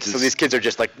somebody. I mean, it's just, so these kids are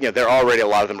just like, they're already, a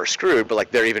lot of them are screwed, but like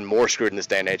they're even more screwed in this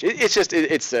day and age.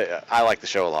 I like the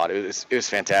show a lot. It was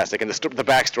fantastic, and the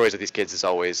backstories of these kids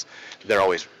they're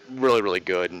always really, really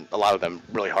good, and a lot of them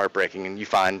really heartbreaking. And you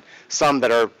find some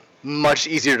that are much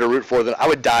easier to root for than I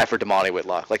would die for Damani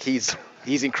Whitlock. Like, he's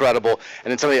incredible, and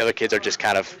then some of the other kids are just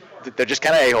kind of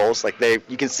a-holes. Like,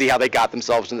 you can see how they got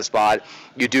themselves in the spot.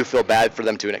 You do feel bad for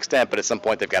them to an extent, but at some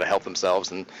point they've got to help themselves,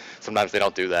 and sometimes they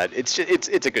don't do that. It's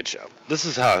a good show. This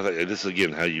is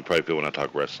again how you probably feel when I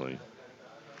talk wrestling.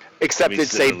 Except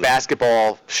it's a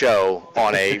basketball show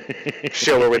on a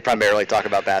show where we primarily talk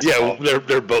about basketball. Yeah,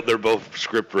 they're both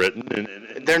script written,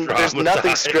 and there's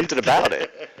nothing scripted about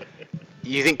it.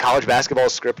 You think college basketball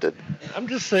is scripted? I'm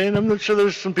just saying. I'm not sure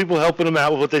there's some people helping them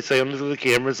out with what they say on the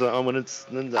cameras when it's.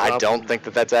 I don't think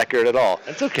that's accurate at all.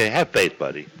 That's okay. Have faith,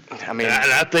 buddy. I mean,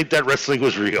 and I think that wrestling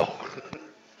was real.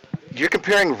 You're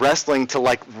comparing wrestling to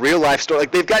like real life story.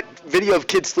 Like, they've got video of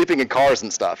kids sleeping in cars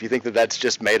and stuff. You think that's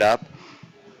just made up?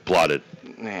 Plotted.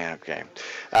 Yeah. Okay.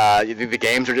 You think the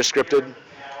games are just scripted?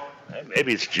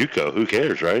 Maybe it's JUCO. Who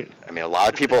cares, right? I mean, a lot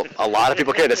of people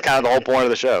care. That's kind of the whole point of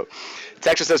the show.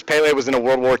 Texas says Pele was in a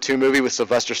World War II movie with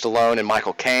Sylvester Stallone and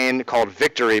Michael Caine called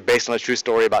Victory, based on a true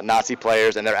story about Nazi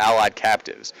players and their allied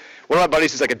captives. One of my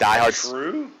buddies who's like a diehard...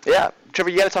 True? Yeah. Trevor,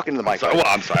 you got to talk into the mic. Well,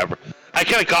 I'm sorry. I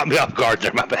kind of caught me off guard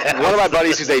there, my bad. One of my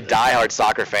buddies who's a diehard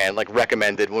soccer fan, like,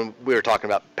 recommended when we were talking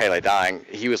about Pele dying,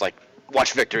 he was like,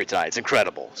 watch Victory tonight. It's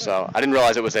incredible. So I didn't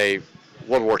realize it was a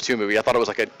World War II movie. I thought it was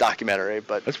like a documentary,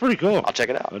 but... That's pretty cool. I'll check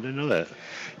it out. I didn't know that.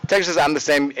 Texas says, I'm the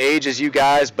same age as you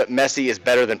guys, but Messi is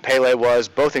better than Pele was.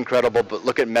 Both incredible, but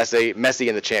look at Messi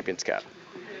in the Champions Cup.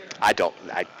 I don't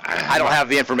have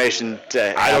the information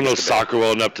to... I don't know soccer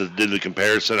well enough to do the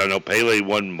comparison. I know Pele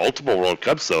won multiple World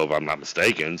Cups, though, if I'm not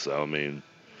mistaken. So, I mean,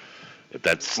 if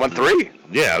that's... Won 3?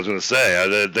 Yeah, I was going to say.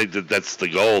 I think that that's the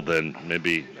goal, then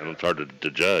maybe it's hard to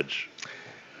judge.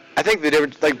 I think the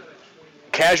difference... Like,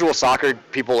 casual soccer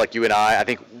people like you and I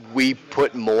think we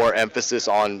put more emphasis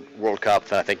on World Cup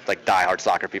than I think like diehard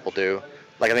soccer people do.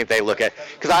 Like I think they look at,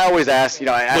 because I always ask,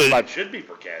 It should be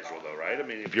for casual though, right? I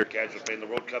mean, if you're a casual fan of the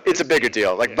World Cup, it's a bigger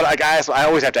deal. Like, but like I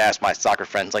always have to ask my soccer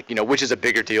friends, like, which is a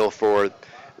bigger deal for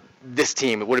this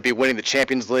team? Would it be winning the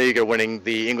Champions League or winning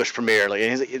the English Premier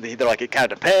League? And they're like, it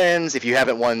kind of depends. If you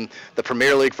haven't won the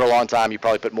Premier League for a long time, you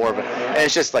probably put more of it. And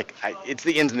it's just like, it's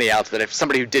the ins and the outs that if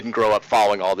somebody who didn't grow up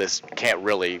following all this can't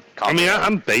really comprehend. I mean,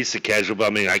 I'm basic casual, but I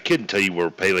mean, I couldn't tell you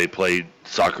where Pele played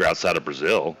soccer outside of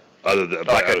Brazil. I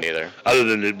couldn't either. Other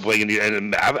than playing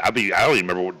and I don't even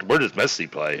remember where does Messi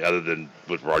play other than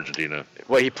for Argentina.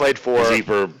 Well, he played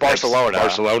for Barcelona.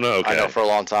 Barcelona, okay. I know for a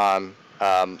long time.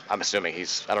 I'm assuming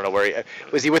I don't know where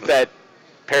he was. He with that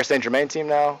Paris Saint-Germain team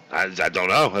now? I don't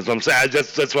know. That's what I'm saying.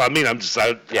 That's what I mean.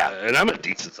 And I'm a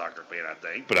decent soccer fan, I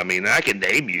think. But I mean, I can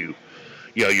name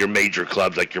your major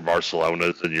clubs like your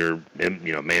Barcelonas and your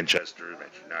Manchester,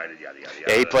 Manchester United, yada yada yada.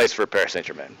 Yeah, he plays for Paris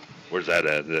Saint-Germain. Where's that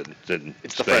at?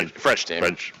 It's the French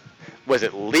team. Was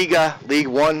it Ligue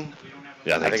 1?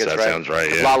 Yeah, I think that right. Sounds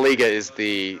right. Yeah. La Liga is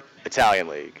the Italian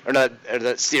league, or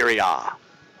the Serie A.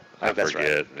 I think that's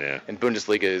forget, right. Yeah. And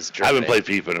Bundesliga is Germany. I haven't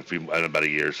played FIFA in about a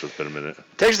year, so it's been a minute.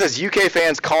 Texas says UK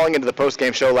fans calling into the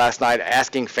post-game show last night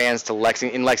asking fans in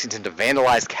Lexington to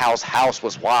vandalize Cal's house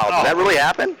was wild. Did that really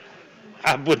happen?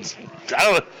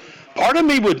 Part of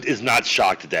me is not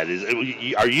shocked at that.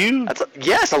 Are you?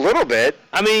 Yes, a little bit.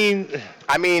 I mean,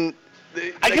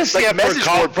 I guess like message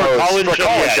for calling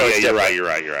show. You're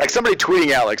right. Like somebody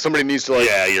tweeting out, like somebody needs to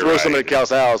throw somebody at Cal's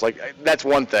house. Like that's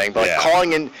one thing, but like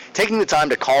calling in, taking the time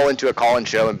to call into a call-in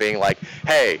show and being like,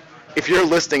 hey, if you're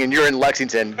listening and you're in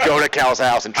Lexington, go to Cal's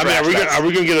house and trash. I mean, are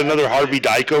we gonna get another Harvey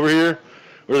Dyke over here?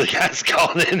 Where the guy's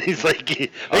calling in, he's like,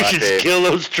 they should just kill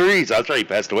those trees. That's right, he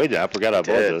passed away now. I forgot about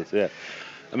those. Yeah.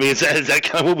 I mean, is that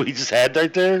kind of what we just had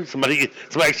right there? Somebody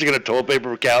actually going to toilet paper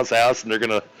for Cal's house, and they're going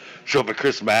to show up at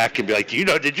Chris Mack and be like,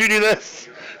 did you do this?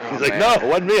 He's like, no, it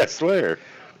wasn't me, I swear.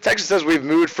 Texas says we've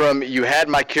moved from you had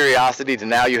my curiosity to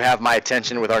now you have my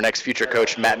attention with our next future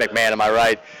coach, Matt McMahon. Am I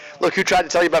right? Look, who tried to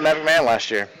tell you about Matt McMahon last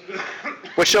year?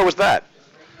 What show was that?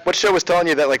 What show was telling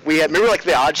you that, like, we had, remember, like,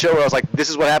 the Odd Show where I was like, this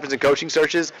is what happens in coaching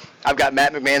searches? I've got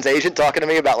Matt McMahon's agent talking to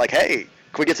me about, like, hey,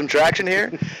 can we get some traction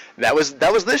here? That was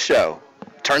this show.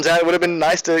 Turns out it would have been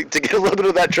nice to get a little bit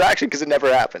of that traction because it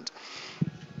never happened.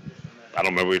 I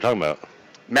don't remember what you're talking about.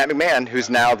 Matt McMahon, who's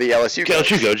now the LSU coach.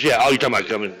 LSU coach, yeah. Oh, you're talking about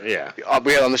coming, yeah.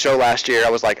 We had on the show last year. I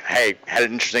was like, hey, had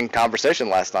an interesting conversation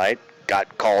last night.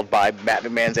 Got called by Matt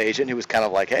McMahon's agent, who was kind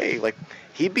of like, hey, like,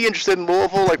 he'd be interested in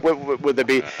Louisville. Like, would there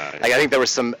be? Like, I think there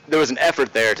was an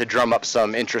effort there to drum up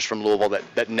some interest from Louisville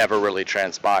that never really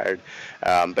transpired.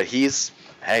 But he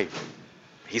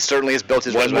certainly has built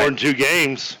his resume. More than 2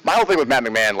 games. My whole thing with Matt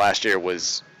McMahon last year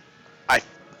was, I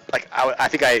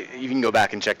think you can go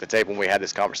back and check the tape when we had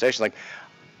this conversation. Like,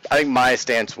 I think my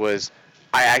stance was,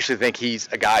 I actually think he's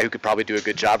a guy who could probably do a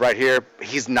good job right here.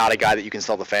 He's not a guy that you can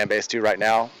sell the fan base to right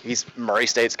now. He's Murray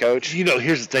State's coach.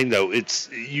 Here's the thing though. It's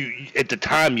you at the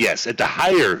time, yes. At the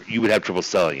hire, you would have trouble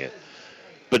selling it.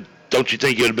 But don't you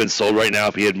think he would have been sold right now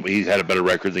if he had a better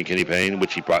record than Kenny Payne,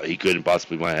 which he could and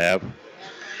possibly might have?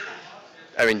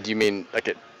 I mean, do you mean like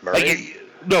at Murray?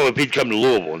 No, if he'd come to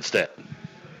Louisville instead.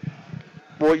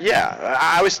 Well, yeah.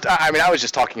 I was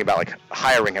just talking about like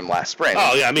hiring him last spring.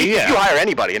 Oh yeah, I mean, yeah. If you hire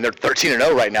anybody and they're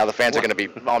 13-0 right now, the fans are going to be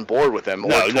on board with them.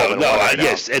 No.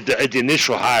 Yes, at the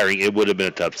initial hiring, it would have been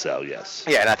a tough sell. Yes.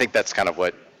 Yeah, and I think that's kind of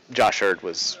what Josh Hurd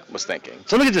was thinking.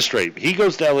 So let me get this straight. He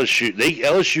goes to LSU.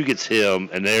 LSU gets him,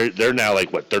 and they're now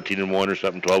like what 13-1 or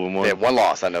something, 12-1. Yeah, 1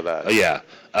 loss. I know that. Oh yeah.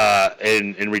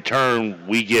 And in return,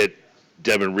 we get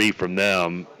Devin Reed from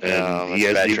them, and he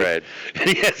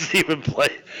hasn't even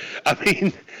played.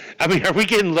 I mean, are we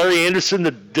getting Larry Anderson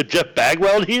to Jeff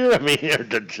Bagwell here? I mean,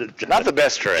 not the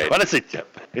best trade. Why did I say Jeff?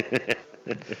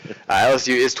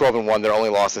 LSU is 12-1. Their only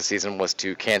loss this season was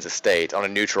to Kansas State on a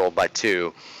neutral by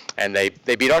 2, and they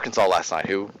beat Arkansas last night,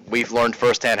 who we've learned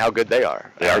firsthand how good they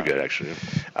are. They are good, actually.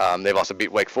 They've also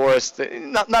beat Wake Forest.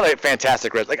 Not a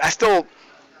fantastic record. Like, I still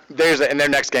and their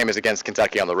next game is against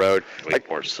Kentucky on the road. Wake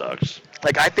Forest sucks.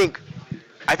 Like, I think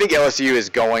LSU is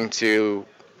going to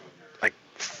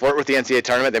flirt with the NCAA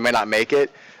tournament. They may not make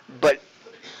it, but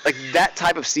like that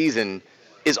type of season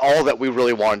is all that we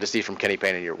really wanted to see from Kenny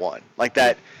Payne in year one. Like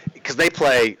that, because they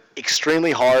play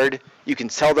extremely hard. You can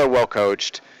tell they're well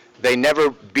coached. They never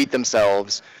beat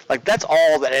themselves. Like, that's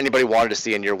all that anybody wanted to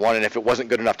see in year one. And if it wasn't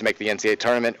good enough to make the NCAA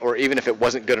tournament, or even if it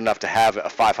wasn't good enough to have a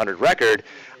 500 record,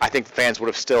 I think the fans would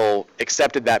have still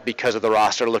accepted that because of the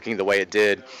roster looking the way it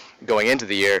did going into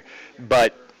the year.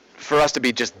 But for us to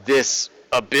be just this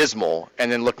abysmal and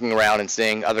then looking around and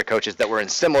seeing other coaches that were in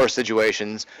similar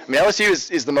situations, I mean,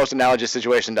 LSU is the most analogous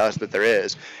situation to us that there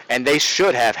is. And they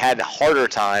should have had a harder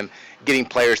time getting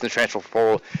players in the transfer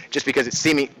portal just because it's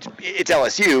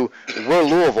LSU, we're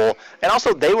Louisville, and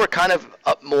also they were kind of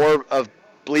up more of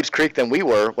Bleeps Creek than we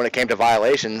were when it came to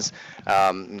violations.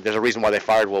 There's a reason why they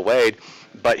fired Will Wade,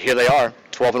 but here they are,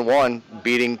 12-1,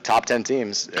 beating top 10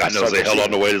 teams. God knows they held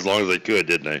on to Wade as long as they could,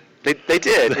 didn't they? They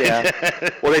did, yeah.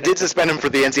 Well, they did suspend him for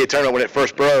the NCAA tournament when it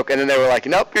first broke, and then they were like,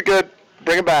 nope, you're good,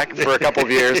 bring him back for a couple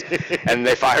of years, and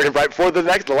they fired him right before the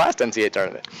last NCAA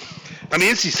tournament. I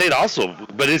mean, NC State also,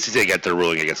 but NC State got their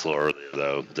ruling against a little earlier,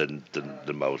 though, than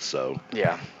most, so.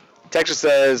 Yeah. Texas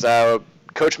says,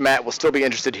 Coach Matt will still be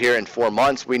interested here in 4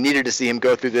 months. We needed to see him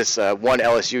go through this one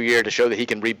LSU year to show that he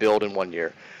can rebuild in 1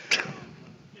 year.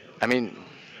 I mean,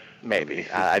 maybe.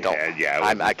 I don't. Yeah,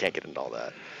 I can't get into all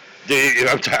that.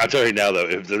 I'll tell you now, though,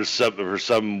 if for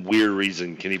some weird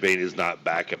reason Kenny Payne is not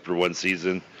back after one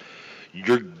season,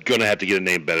 you're going to have to get a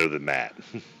name better than Matt.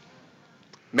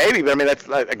 Maybe, but I mean,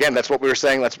 that's what we were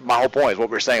saying. That's my whole point, is what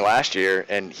we were saying last year,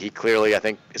 and he clearly, I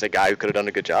think, is a guy who could have done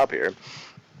a good job here.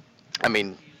 I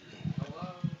mean,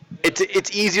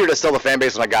 it's easier to sell the fan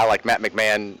base on a guy like Matt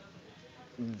McMahon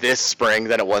this spring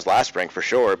than it was last spring, for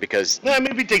sure, because... Yeah,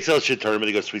 maybe he takes a shit tournament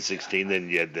and goes Sweet 16, then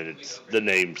the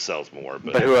name sells more.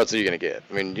 But who else are you going to get?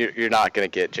 I mean, you're not going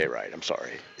to get Jay Wright. I'm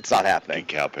sorry. It's not happening.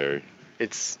 Cal Perry.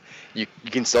 You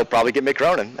can still probably get Mick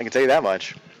Cronin. I can tell you that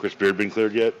much. Chris Beard been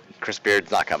cleared yet? Chris Beard's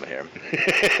not coming here.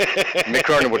 Mick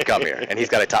Cronin would come here, and he's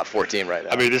got a top 4 team right now.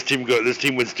 I mean, this team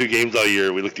wins 2 games all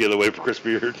year. We look the other way for Chris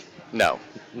Beard. No.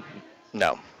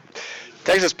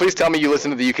 Texas, please tell me you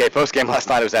listened to the UK postgame last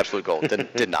night. It was absolute gold.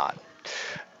 Did not.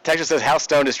 Texas says, how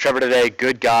stoned is Trevor today?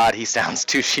 Good God, he sounds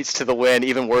 2 sheets to the wind,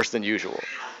 even worse than usual.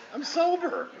 I'm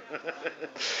sober.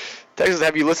 Texas,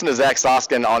 have you listened to Zach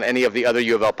Soskin on any of the other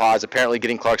U of L pods? Apparently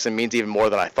getting Clarkson means even more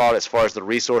than I thought as far as the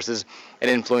resources and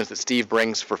influence that Steve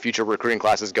brings for future recruiting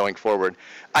classes going forward.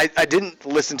 I didn't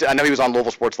listen to, I know he was on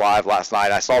Louisville Sports Live last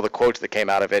night. I saw the quotes that came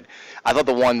out of it. I thought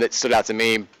the one that stood out to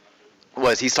me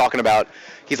was he's talking about,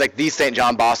 he's like, these St.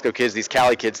 John Bosco kids, these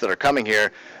Cali kids that are coming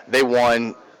here, they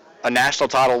won a national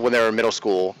title when they were in middle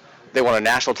school. They won a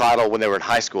national title when they were in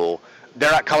high school.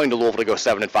 They're not coming to Louisville to go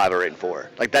 7-5 or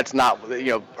 8-4. Like, that's not,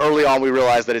 early on we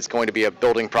realized that it's going to be a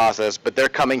building process, but they're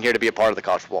coming here to be a part of the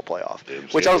college football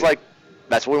playoff, which I was like,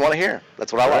 that's what we want to hear.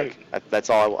 That's what I like. That's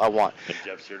all I want. And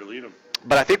Jeff's here to lead them.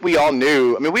 But I think we all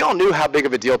knew how big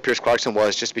of a deal Pierce Clarkson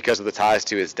was just because of the ties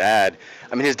to his dad.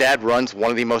 I mean, his dad runs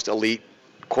one of the most elite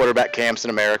quarterback camps in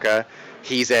America.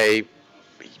 He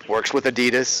works with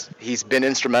Adidas. He's been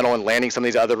instrumental in landing some of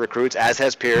these other recruits, as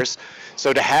has Pierce.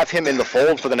 So to have him in the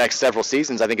fold for the next several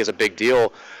seasons, I think is a big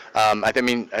deal. I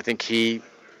think he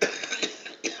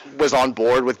was on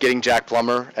board with getting Jack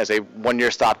Plummer as a 1-year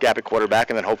stopgap at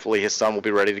quarterback, and then hopefully his son will be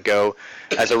ready to go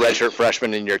as a redshirt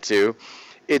freshman in year 2.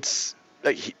 It's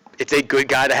a good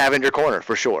guy to have in your corner,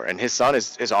 for sure. And his son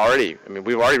is already,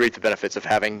 we've already reaped the benefits of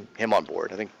having him on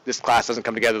board. I think this class doesn't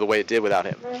come together the way it did without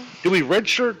him. Do we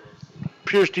redshirt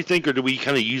Pierce, do you think, or do we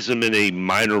kind of use him in a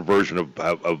minor version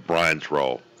of Brian's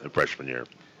role in freshman year?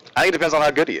 I think it depends on how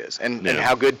good he is and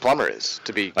how good Plummer is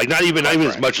to be. Like, not even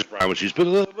as much as Brian was used, but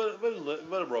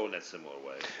a role in that similar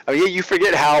way. I mean, you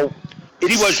forget how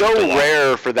it's so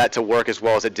rare for that to work as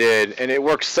well as it did, and it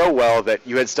worked so well that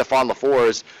you had Stephon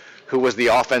LaForce, who was the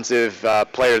offensive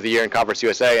player of the year in Conference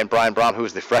USA, and Brian Brom, who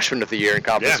was the freshman of the year in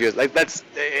Conference USA. Like, that's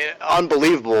an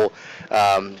unbelievable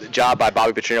job by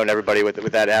Bobby Petrino and everybody with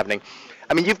that happening.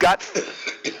 I mean, you've got,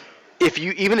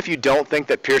 even if you don't think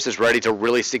that Pierce is ready to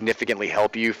really significantly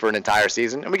help you for an entire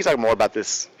season, and we can talk more about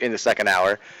this in the second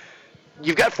hour,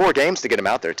 you've got 4 games to get him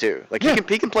out there too. Like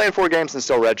he can play in 4 games and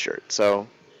still redshirt. So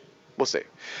we'll see.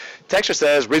 Texture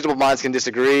says reasonable minds can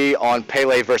disagree on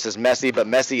Pele versus Messi, but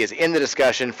Messi is in the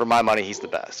discussion. For my money, he's the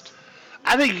best.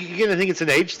 I think it's an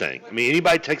age thing. I mean,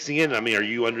 anybody texting in, are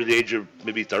you under the age of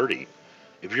maybe 30?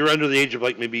 If you're under the age of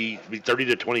like maybe 30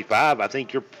 to 25, I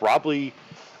think you're probably.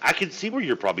 I can see where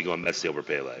you're probably going Messi over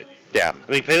Pele. Yeah.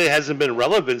 I mean, Pele hasn't been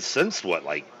relevant since what,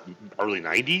 like early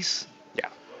 90s? Yeah.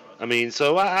 I mean,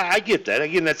 so I get that.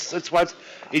 Again, that's why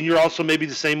and you're also maybe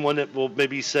the same one that will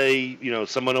maybe say,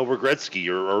 someone over Gretzky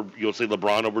or you'll say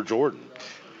LeBron over Jordan.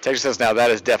 Texas says now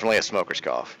that is definitely a smoker's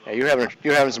cough. Yeah,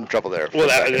 you're having some trouble there. Well,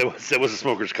 that was a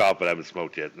smoker's cough, but I haven't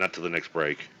smoked yet. Not till the next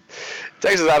break.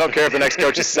 Texas, I don't care if the next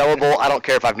coach is sellable. I don't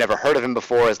care if I've never heard of him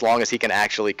before, as long as he can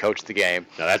actually coach the game.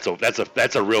 Now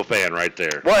that's a real fan right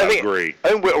there. Well, I agree. I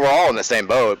think we're all in the same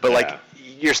boat, but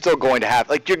you're still going to have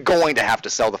to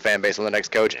sell the fan base on the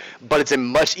next coach. But it's a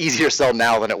much easier sell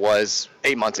now than it was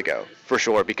 8 months ago, for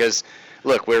sure. Because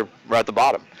look, we're at the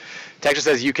bottom. Texas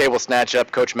says UK will snatch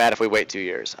up Coach Matt if we wait 2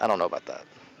 years. I don't know about that.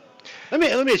 Let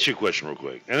me ask you a question real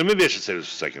quick, and maybe I should say this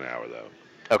for the second hour though.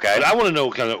 Okay. But I want to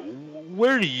know kind of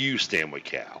where do you stand with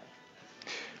Cal?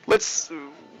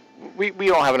 We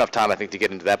don't have enough time, I think, to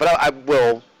get into that, but I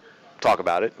will talk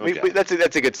about it. Okay. That's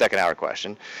a good second hour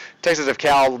question. Texas, if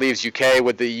Cal leaves UK,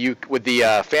 would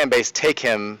the fan base take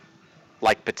him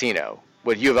like Patino?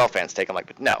 Would U of L fans take him like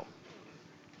Patino? No.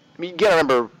 I mean, you gotta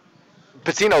remember,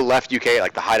 Patino left UK at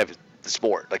like the height of the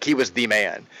sport. Like he was the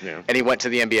man, and he went to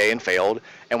the NBA and failed.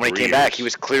 And when he came back, he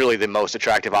was clearly the most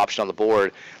attractive option on the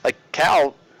board. Like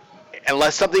Cal,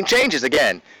 unless something changes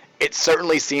again, it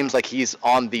certainly seems like he's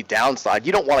on the downside.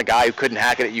 You don't want a guy who couldn't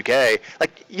hack it at UK.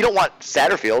 Like you don't want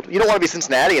Satterfield. You don't want to be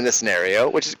Cincinnati in this scenario,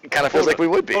 which kind of feels like we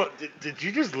would be. Did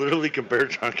you just literally compare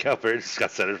John Calipari to Scott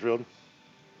Satterfield?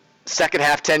 Second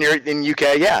half tenure in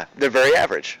UK, yeah, they're very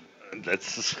average.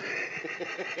 That's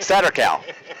Sattercal.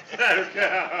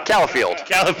 Califield.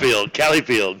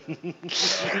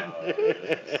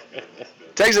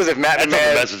 Texas says if Matt That's McMahon.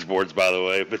 on the message boards, by the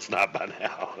way, if it's not by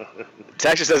now.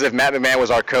 Texas says if Matt McMahon was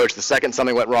our coach, the second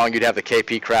something went wrong, you'd have the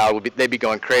KP crowd. They'd be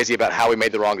going crazy about how we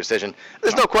made the wrong decision.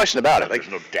 There's no question about it. Like,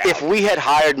 there's no doubt. If we had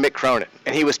hired Mick Cronin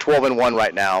and he was 12-1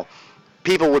 right now,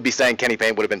 people would be saying Kenny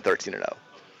Payne would have been 13-0.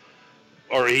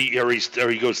 Or he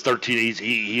goes 13.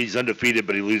 He's undefeated,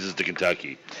 but he loses to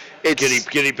Kentucky.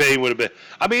 Kenny Payne would have been.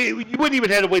 I mean, you wouldn't even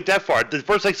have to wait that far. The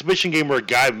first exhibition game where a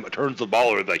guy turns the ball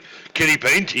over, like Kenny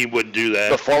Payne team wouldn't do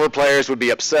that. The former players would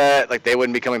be upset. Like they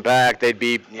wouldn't be coming back. They'd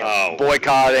be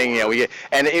boycotting.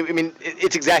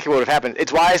 It's exactly what would have happened.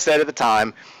 It's why I said at the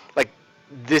time, like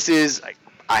this is.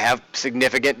 I have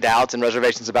significant doubts and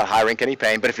reservations about hiring Kenny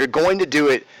Payne. But if you're going to do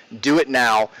it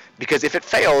now, because if it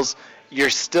fails, you're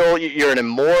in a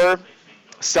more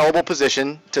sellable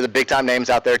position to the big-time names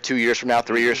out there 2 years from now,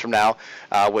 3 years from now,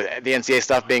 with the NCAA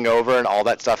stuff being over and all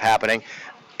that stuff happening.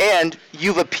 And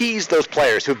you've appeased those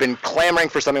players who've been clamoring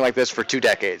for something like this for 2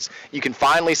 decades. You can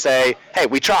finally say, hey,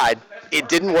 we tried. It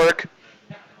didn't work.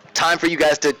 Time for you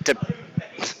guys to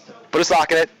put a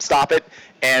sock in it, stop it,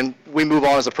 and we move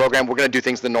on as a program. We're going to do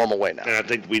things the normal way now. And I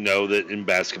think we know that in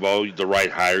basketball, the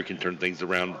right hire can turn things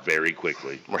around very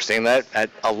quickly. We're seeing that at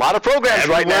a lot of programs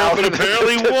right now. But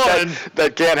apparently one.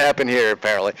 That can't happen here,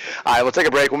 apparently. All right, we'll take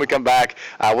a break. When we come back,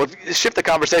 we'll shift the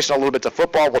conversation a little bit to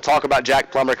football. We'll talk about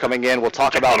Jack Plummer coming in. We'll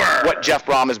talk about what Jeff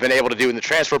Brom has been able to do in the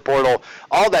transfer portal,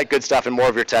 all that good stuff, and more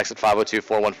of your text at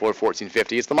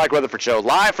 502-414-1450. It's the Mike Rutherford Show,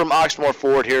 live from Oxmoor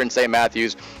Ford here in St.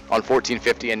 Matthews on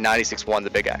 1450 and 96.1 The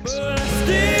Big X.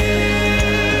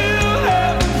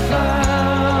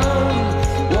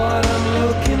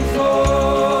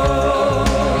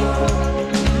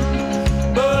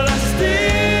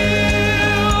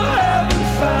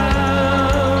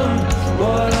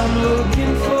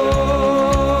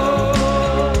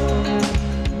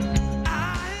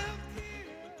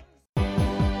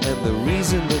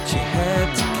 That you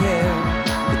had to care,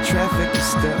 the traffic is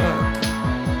stuck,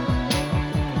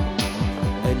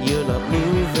 and you're not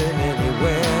moving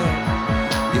anywhere.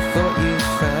 You thought you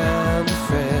found a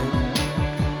friend.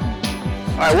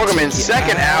 All right, welcome in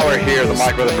second hour here, the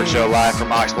Mike Rutherford Show, live from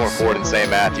Oxmoor Ford in St.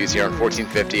 Matthews here on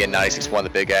 1450 and 96.1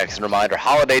 The Big X. And reminder,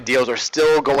 holiday deals are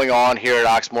still going on here at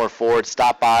Oxmoor Ford.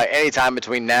 Stop by anytime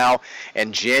between now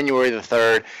and January the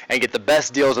 3rd and get the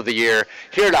best deals of the year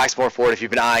here at Oxmoor Ford. If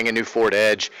you've been eyeing a new Ford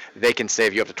Edge, they can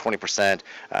save you up to 20%.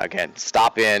 Again,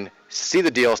 stop in, see the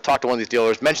deals, talk to one of these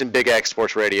dealers, mention Big X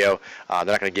Sports Radio. They're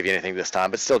not going to give you anything this time,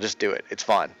 but still just do it. It's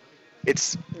fun.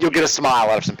 you'll get a smile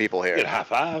out of some people here. You get a high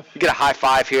five. You get a high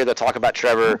five here. They'll talk about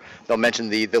Trevor. They'll mention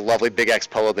the lovely Big X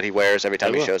polo that he wears every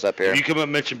time he shows up here. If you come up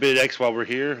and mention Big X while we're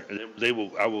here,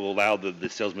 I will allow the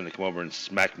salesman to come over and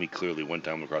smack me clearly one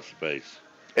time across the face.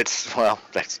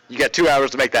 You got 2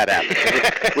 hours to make that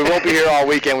happen. We won't be here all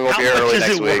weekend. We won't be here early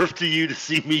next week. How much is it worth to you to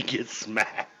see me get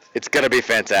smacked? It's going to be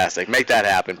fantastic. Make that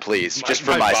happen, please, just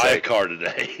for my sake. Buy a car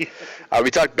today. We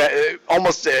talked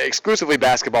almost exclusively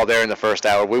basketball there in the first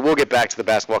hour. We will get back to the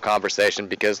basketball conversation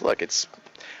because, look,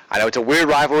 I know it's a weird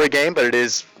rivalry game, but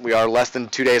we are less than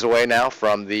 2 days away now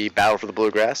from the battle for the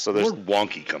Bluegrass. So the word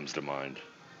wonky comes to mind.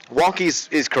 Wonky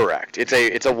is correct. It's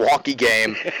a wonky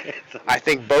game. I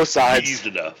think both sides. Used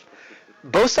enough.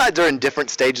 Both sides are in different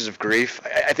stages of grief.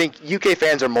 I think UK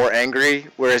fans are more angry,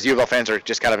 whereas U of L fans are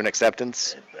just kind of an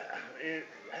acceptance.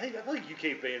 I feel like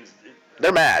UK fans.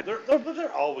 They're mad.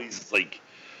 They're always like,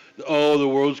 oh, the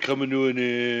world's coming to an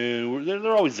end.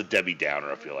 They're always a Debbie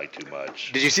Downer. I feel like too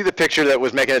much. Did you see the picture that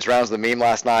was making its rounds, the meme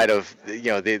last night of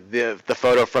the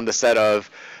photo from the set of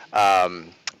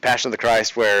Passion of the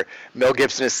Christ, where Mel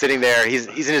Gibson is sitting there. He's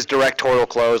in his directorial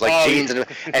clothes, like jeans,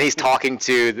 and he's talking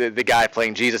to the guy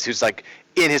playing Jesus, who's like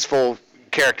in his full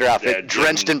character outfit,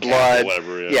 drenched in blood.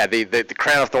 The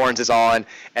crown of thorns is on,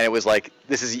 and it was like,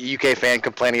 this is a UK fan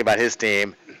complaining about his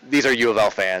team. These are U of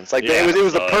L fans. Like it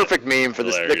was the perfect meme for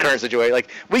the current situation. Like,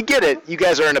 we get it. You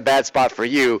guys are in a bad spot for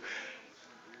you.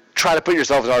 Try to put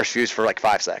yourselves in our shoes for like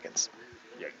 5 seconds.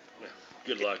 Yeah.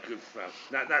 Good luck.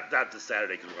 Not this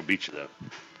Saturday because we're gonna beat you though.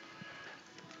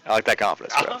 I like that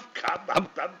confidence, bro.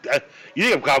 You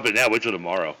think I'm confident now? Wait till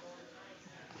tomorrow.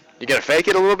 You gonna fake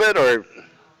it a little bit, or?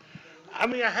 I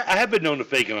mean, I have been known to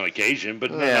fake it on occasion, but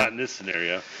not in this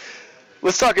scenario.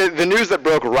 Let's talk the news that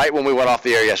broke right when we went off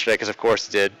the air yesterday, because of course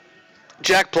it did.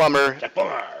 Jack Plummer,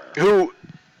 who,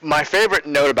 my favorite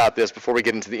note about this before we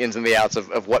get into the ins and the outs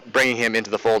of what bringing him into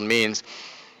the fold means,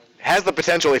 has the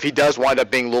potential, if he does wind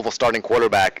up being Louisville starting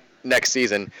quarterback next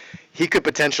season, he could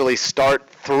potentially start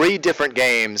 3 different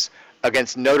games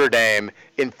against Notre Dame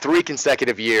in 3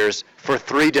 consecutive years for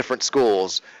 3 different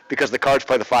schools, because the Cards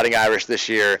play the Fighting Irish this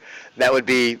year. That would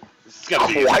be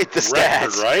quite the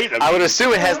stats, right? I would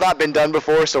assume it has not been done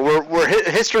before, so we're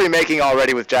history making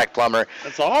already with Jack Plummer.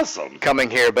 That's awesome. Coming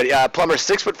here, but Plummer's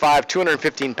 6'5",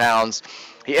 215 pounds.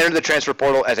 He entered the transfer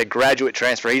portal as a graduate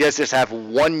transfer. He does just have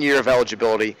 1 year of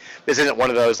eligibility. This isn't one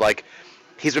of those like,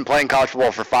 he's been playing college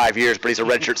football for 5 years, but he's a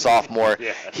redshirt sophomore.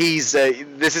 This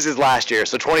is his last year,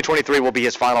 so 2023 will be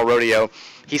his final rodeo.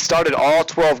 He started all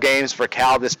 12 games for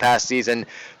Cal this past season,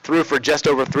 threw for just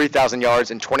over 3,000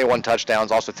 yards and 21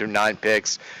 touchdowns, also threw 9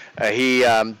 picks. He,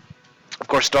 of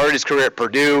course, started his career at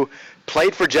Purdue,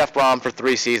 played for Jeff Brom for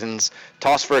 3 seasons,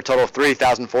 tossed for a total of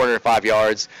 3,405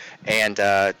 yards and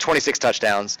 26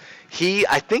 touchdowns.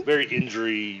 I think very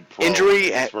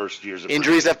his first years.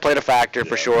 Injuries have played a factor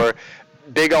for sure.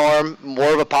 Big arm,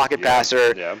 more of a pocket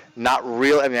passer. Yeah. Not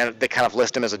real. I mean, they kind of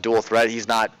list him as a dual threat.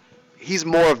 He's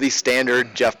more of the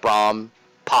standard Jeff Brom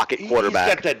pocket quarterback.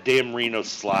 He's got that Dan Marino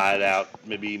slide out,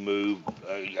 maybe move.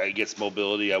 I guess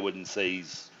mobility. I wouldn't say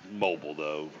he's mobile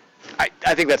though.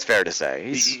 I think that's fair to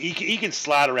say. He can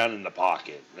slide around in the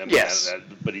pocket. I mean, yes,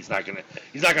 but he's not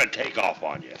gonna take off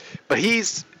on you. But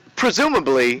he's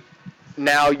presumably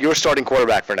now your starting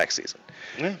quarterback for next season.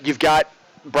 Yeah. You've got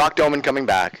Brock Doman coming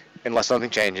back, unless something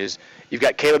changes. You've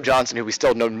got Caleb Johnson, who we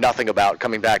still know nothing about,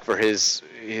 coming back for his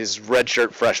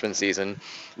redshirt freshman season.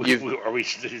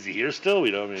 Is he here still?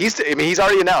 We don't. He's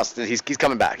already announced that he's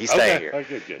coming back. He's staying here.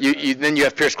 Good. Then you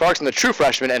have Pierce Clarkson, the true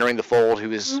freshman, entering the fold,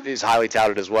 who is highly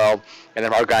touted as well. And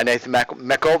then our guy Nathan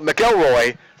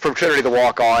McElroy from Trinity, the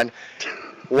walk-on.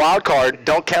 Wild card.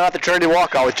 Don't count out the Trinity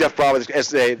walk-on with Jeff Brom as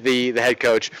the head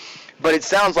coach. But it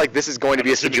sounds like this is going to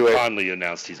be a situation. Conley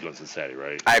announced he's going to Cincinnati,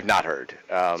 right? I have not heard.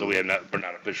 So we're not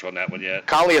official on that one yet?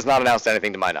 Conley has not announced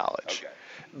anything to my knowledge. Okay.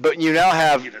 But you now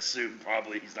have... You can assume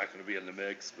probably he's not going to be in the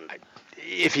mix. But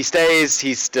if he stays,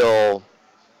 he's not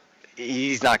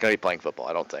going to be playing football,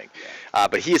 I don't think. Yeah.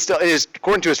 But he is still,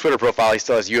 according to his Twitter profile, he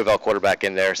still has U of L quarterback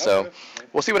in there. So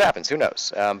we'll see what happens. Who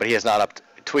knows? But he has not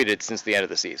tweeted since the end of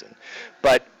the season.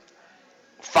 But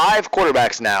 5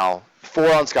 quarterbacks now,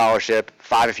 4 on scholarship,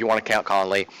 5 if you want to count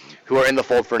Conley, who are in the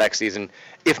fold for next season.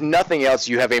 If nothing else,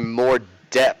 you have a more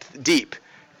deep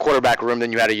quarterback room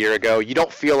than you had a year ago. You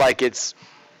don't feel like it's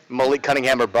Malik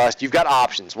Cunningham or bust. You've got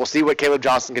options. We'll see what Caleb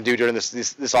Johnson can do during this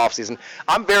offseason.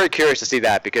 I'm very curious to see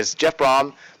that because Jeff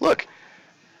Brom, look,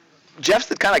 Jeff's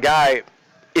the kind of guy,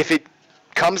 if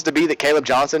comes to be that Caleb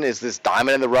Johnson is this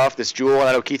diamond in the rough, this jewel, and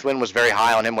I know Keith Wynn was very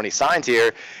high on him when he signed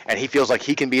here, and he feels like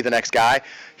he can be the next guy,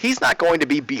 he's not going to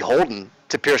be beholden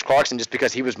to Pierce Clarkson just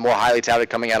because he was more highly touted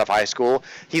coming out of high school.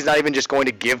 He's not even just going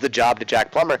to give the job to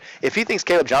Jack Plummer. If he thinks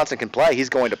Caleb Johnson can play, he's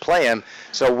going to play him,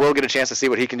 so we'll get a chance to see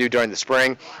what he can do during the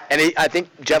spring. And I think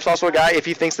Jeff's also a guy, if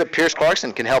he thinks that Pierce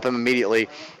Clarkson can help him immediately,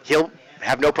 he'll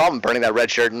have no problem burning that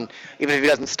red shirt, and even if he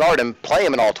doesn't start him, play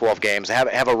him in all 12 games,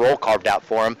 have a role carved out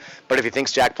for him. But if he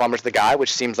thinks Jack Plummer's the guy,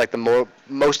 which seems like the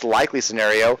most likely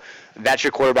scenario, that's your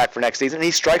quarterback for next season. And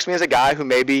he strikes me as a guy who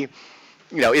maybe,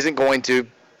 isn't going to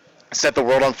set the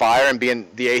world on fire and be in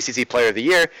the ACC Player of the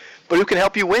Year, but who can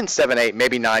help you win 7, 8,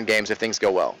 maybe 9 games if things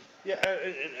go well. Yeah,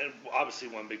 and obviously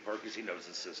one big perk is he knows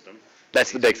the system.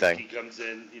 That's the big thing. He comes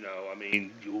in,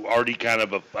 you already kind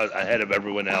of ahead of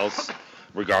everyone else,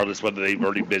 regardless whether they've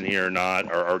already been here or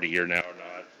not, or already here now or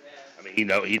not. I mean, he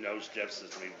knows Jeff's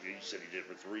system. He said he did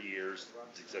it for 3 years,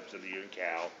 except for the year in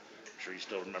Cal. I'm sure he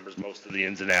still remembers most of the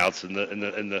ins and outs and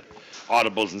the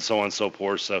audibles and so on and so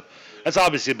forth. So that's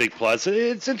obviously a big plus.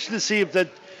 It's interesting to see if that,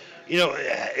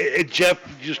 Jeff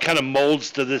just kind of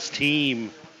molds to this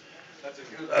team,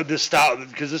 this style,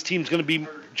 because this team's going to be,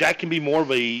 Jack can be more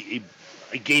of a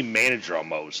game manager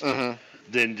almost. Mm-hmm.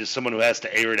 Than just someone who has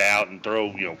to air it out and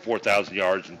throw, 4,000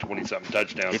 yards and 20-something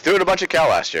touchdowns. He threw it a bunch of Cal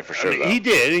last year for sure. He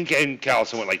did, and Cal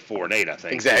also went like 4-8, I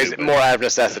think. Exactly, more out of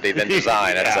necessity than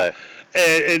design. Yeah.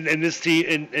 And this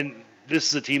team, and this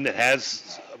is a team that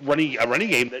has a running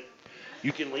game that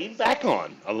you can lean back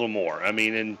on a little more. I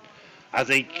mean, and I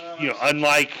think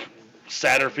unlike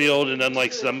Satterfield and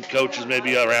unlike some coaches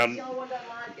maybe around,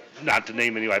 not to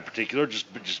name anybody particular, just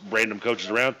random coaches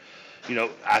around,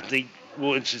 I think.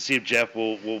 We'll interested to see if Jeff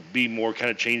will be more kind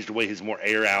of changed away his more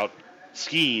air out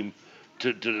scheme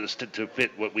to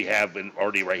fit what we have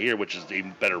already right here, which is a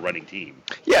better running team.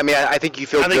 Yeah, I mean, I think you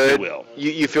feel good. I think they will.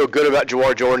 You feel good about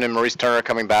Jawar Jordan and Maurice Turner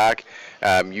coming back.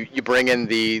 You bring in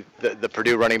the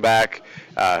Purdue running back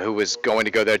who was going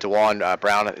to go there, DeJuan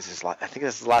Brown. I think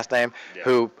that's his last name. Yeah.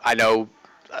 Who I know.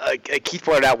 Keith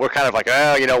pointed out, we're kind of like,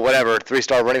 whatever,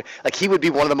 3-star running. Like, he would be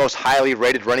one of the most highly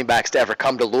rated running backs to ever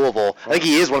come to Louisville. I think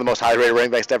he is one of the most highly rated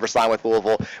running backs to ever sign with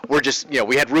Louisville. We're just,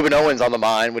 we had Reuben Owens on the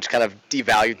mind, which kind of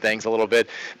devalued things a little bit.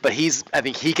 But I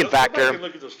think he can factor. Go back and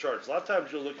look at those charts. A lot of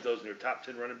times you'll look at those in your top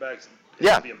 10 running backs.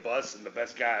 It'll be a bust, and the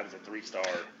best guy was a 3-star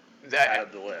out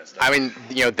of the list. I mean,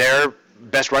 their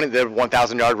best running, their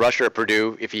 1,000-yard rusher at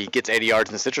Purdue, if he gets 80 yards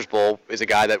in the Citrus Bowl, is a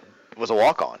guy that was a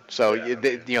walk-on. So,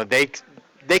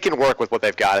 they can work with what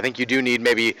they've got. I think you do need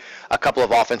maybe a couple of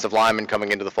offensive linemen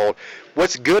coming into the fold.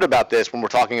 What's good about this when we're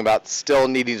talking about still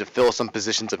needing to fill some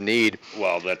positions of need?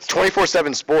 Well, that's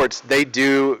 24/7 Sports. They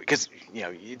do, because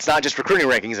it's not just recruiting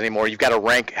rankings anymore. You've got to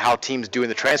rank how teams do in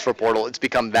the transfer portal. It's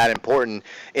become that important.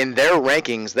 In their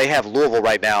rankings, they have Louisville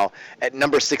right now at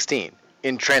number 16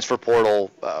 in transfer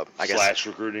portal. I guess /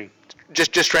 recruiting.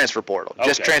 Just transfer portal. Okay.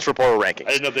 Just transfer portal rankings.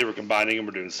 I didn't know if they were combining them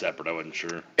or doing separate. I wasn't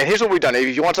sure. And here's what we've done.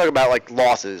 If you want to talk about like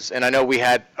losses, and I know we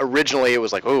had originally it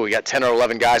was like, we got 10 or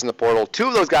 11 guys in the portal. 2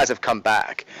 of those guys have come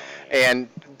back. And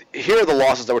here are the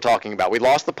losses that we're talking about. We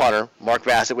lost the punter, Mark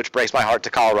Vassett, which breaks my heart, to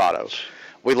Colorado.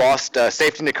 We lost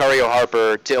safety Nicario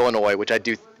Harper to Illinois, which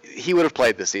he would have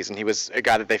played this season. He was a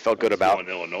guy that they felt good about. In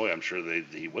Illinois, I'm sure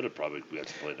he would have probably got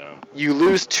to play down. You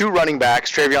lose 2 running backs.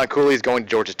 Travion Cooley is going to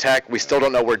Georgia Tech. We still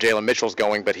don't know where Jalen Mitchell's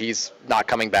going, but he's not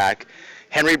coming back.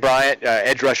 Henry Bryant,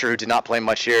 edge rusher who did not play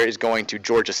much here, is going to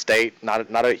Georgia State.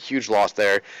 Not a huge loss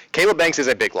there. Caleb Banks is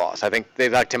a big loss. I think they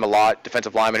liked him a lot.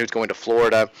 Defensive lineman who's going to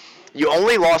Florida. You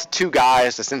only lost 2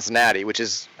 guys to Cincinnati, which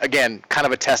is, again, kind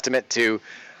of a testament to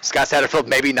Scott Satterfield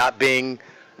maybe not being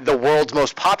the world's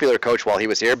most popular coach while he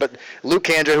was here, but Luke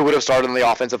Kandra, who would have started on the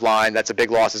offensive line, that's a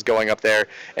big loss, is going up there,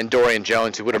 and Dorian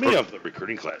Jones, who would have... How many of the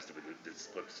recruiting class did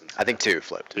flip since? I think 2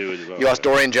 flipped. 2 as well. You lost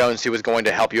Dorian Jones, who was going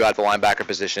to help you out at the linebacker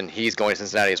position. He's going to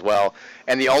Cincinnati as well.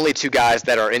 And the only 2 guys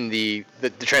that are in the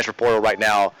transfer portal right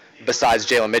now, besides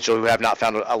Jalen Mitchell, who have not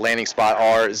found a landing spot,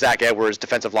 are Zach Edwards,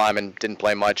 defensive lineman, didn't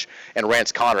play much, and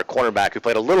Rance Connor, cornerback, who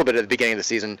played a little bit at the beginning of the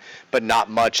season, but not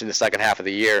much in the second half of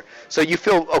the year. So you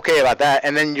feel okay about that.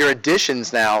 And then your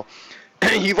additions now,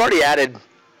 you've already added,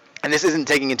 and this isn't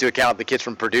taking into account the kids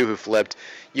from Purdue who flipped.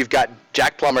 You've got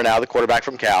Jack Plummer now, the quarterback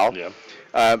from Cal.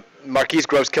 Yeah. Marquise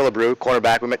Groves-Killebrew,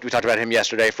 cornerback. We talked about him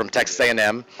yesterday from Texas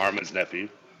A&M. Harmon's nephew.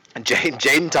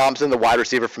 Jaden Thompson, the wide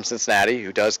receiver from Cincinnati,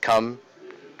 who does come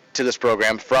to this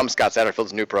program from Scott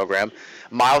Satterfield's new program.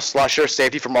 Miles Slusher,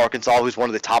 safety from Arkansas, who's one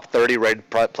of the top 30 rated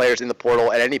players in the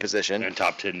portal at any position. And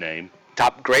top 10 name.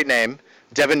 Great name.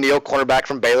 Devin Neal, cornerback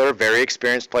from Baylor, very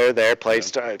experienced player there.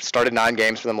 Started 9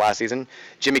 games for them last season.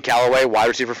 Jimmy Callaway, wide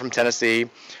receiver from Tennessee.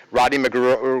 Rodney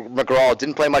McGraw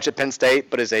didn't play much at Penn State,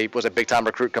 but was a big-time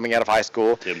recruit coming out of high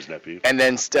school. Tim's nephew. And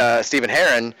then Stephen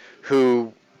Herron,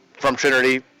 who from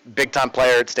Trinity, big-time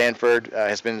player at Stanford,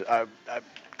 has been a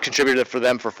contributor for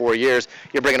them for 4 years.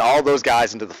 You're bringing all those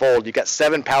guys into the fold. You've got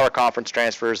 7 power conference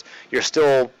transfers. You're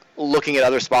still looking at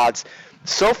other spots.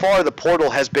 So far, the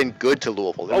portal has been good to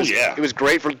Louisville. It was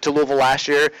great to Louisville last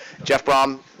year. Jeff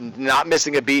Brom not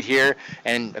missing a beat here,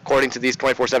 and according to these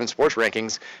 24/7 Sports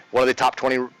rankings, one of the top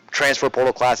 20 transfer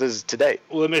portal classes to date.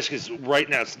 Well, let me ask you this. Right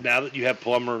now that you have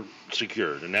Plummer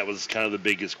secured, and that was kind of the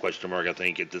biggest question mark, I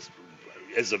think,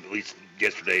 as of at least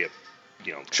yesterday at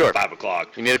 5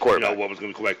 o'clock. You need a quarterback. What was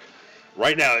going to come back.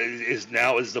 Right now is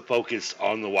the focus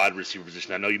on the wide receiver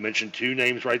position. I know you mentioned 2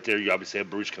 names right there. You obviously have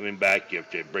Bruce coming back. You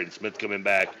have Braden Smith coming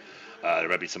back. There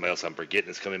might be somebody else I'm forgetting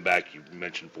that's coming back. You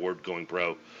mentioned Ford going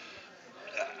pro.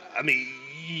 I mean,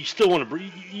 you still want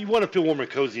to feel warm and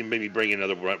cozy and maybe bring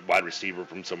another wide receiver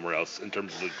from somewhere else in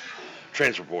terms of the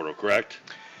transfer portal, correct?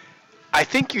 I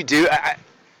think you do.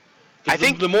 I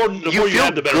think the more you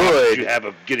have, the better odds you have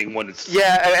of getting one that's...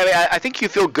 Yeah, I think you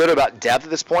feel good about depth at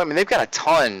this point. I mean, they've got a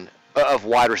ton of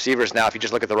wide receivers now if you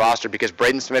just look at the roster because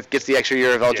Braden Smith gets the extra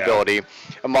year of eligibility. Yeah.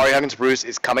 Amari Huggins-Bruce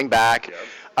is coming back.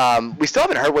 Yeah. We still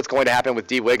haven't heard what's going to happen with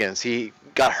D. Wiggins. He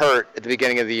got hurt at the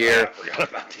beginning of the year. I forgot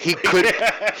about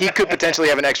he could potentially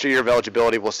have an extra year of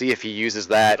eligibility. We'll see if he uses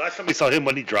that. Last time we saw him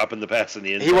when he dropping the pass in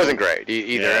the end zone. He wasn't great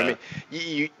either. Yeah. I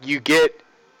mean, you get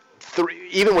 3,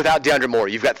 even without DeAndre Moore,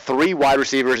 you've got 3 wide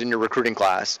receivers in your recruiting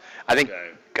class. I think. Okay.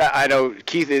 I know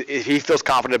Keith, he feels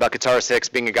confident about Kataris Hicks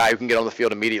being a guy who can get on the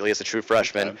field immediately as a true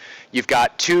freshman. Okay. You've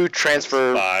got 2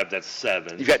 transfers. That's 5, that's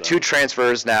 7. You've got 2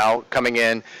 transfers now coming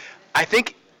in. I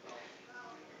think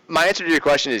my answer to your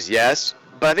question is yes,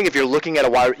 but I think if you're looking at a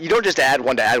wide, you don't just add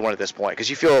one to add one at this point because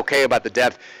you feel okay about the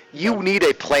depth. You need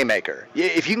a playmaker.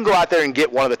 If you can go out there and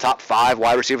get one of the top 5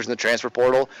 wide receivers in the transfer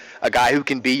portal, a guy who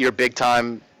can be your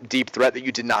big-time deep threat that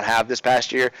you did not have this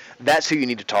past year, that's who you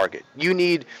need to target.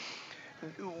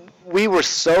 We were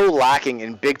so lacking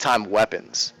in big-time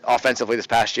weapons offensively this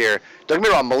past year. Don't get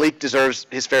me wrong, Malik deserves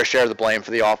his fair share of the blame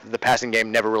for the passing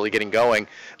game never really getting going,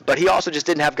 but he also just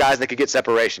didn't have guys that could get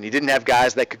separation. He didn't have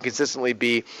guys that could consistently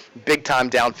be big-time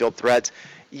downfield threats.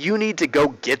 You need to go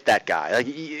get that guy. Like,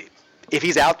 if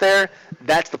he's out there,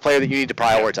 that's the player that you need to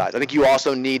prioritize. I think you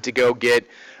also need to go get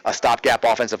a stopgap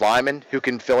offensive lineman who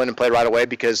can fill in and play right away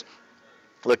because,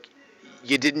 look,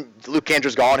 Luke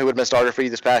Kandra's gone, who would have been a starter for you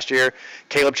this past year.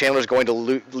 Caleb Chandler's going to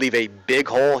leave a big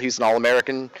hole. He's an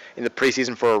All-American in the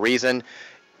preseason for a reason.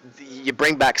 You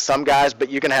bring back some guys, but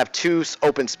you're going to have 2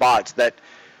 open spots that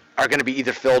are going to be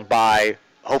either filled by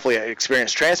hopefully an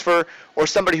experienced transfer or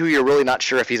somebody who you're really not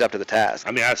sure if he's up to the task.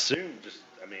 I mean, I assume it's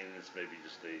maybe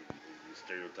just a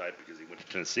stereotype because he went to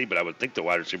Tennessee, but I would think the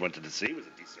wide receiver went to Tennessee was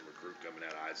a decent recruit coming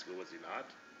out of high school, was he not?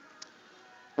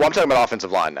 Well, I'm talking about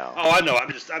offensive line now. Oh, I know. I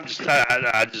was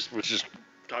just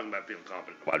talking about feeling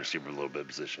confident in the wide receiver a little bit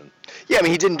position. Yeah, I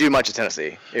mean, he didn't do much at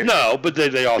Tennessee. No, but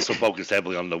they also focused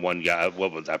heavily on the one guy.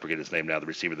 I forget his name now, the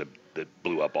receiver that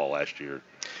blew up all last year.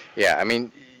 Yeah, I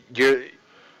mean,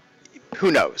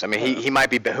 who knows? I mean, he might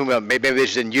be. Maybe they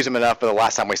just didn't use him enough. But the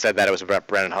last time we said that, it was about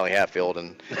Brandon Holly Hatfield.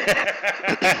 And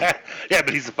yeah,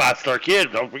 but he's a 5-star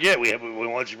kid. Don't forget, we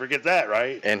want you to forget that,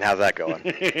 right? And how's that going?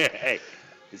 Hey.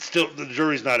 It's still, the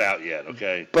jury's not out yet,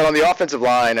 okay? But on the offensive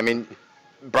line, I mean,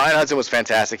 Brian Hudson was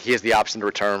fantastic. He has the option to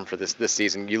return for this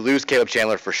season. You lose Caleb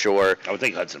Chandler for sure. I would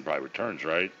think Hudson probably returns,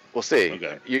 right? We'll see.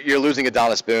 Okay. You're losing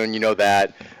Adonis Boone. You know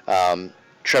that.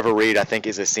 Trevor Reed, I think,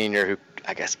 is a senior who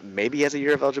I guess maybe has a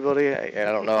year of eligibility. I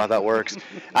don't know how that works.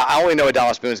 I only know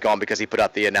Adonis Boone's gone because he put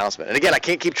out the announcement. And again, I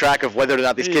can't keep track of whether or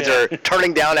not these kids are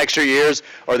turning down extra years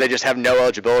or they just have no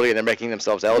eligibility and they're making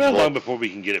themselves eligible. Well, long before we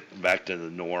can get it back to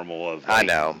the normal of I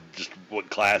know. Just what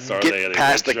class are get they? Are they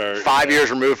past the 5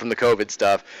 years removed from the COVID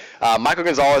stuff. Michael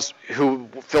Gonzalez, who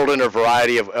filled in a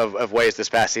variety of ways this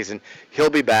past season,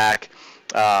 he'll be back.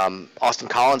 Austin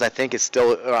Collins, I think, is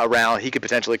still around. He could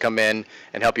potentially come in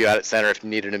and help you out at center if you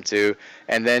needed him to.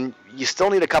 And then you still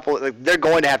need a couple. They're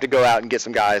going to have to go out and get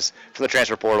some guys from the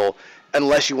transfer portal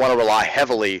unless you want to rely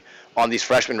heavily on these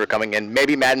freshmen who are coming in.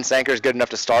 Maybe Madden Sanker is good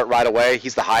enough to start right away.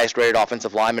 He's the highest-rated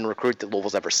offensive lineman recruit that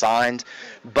Louisville's ever signed.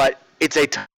 But it's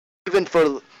even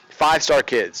for 5-star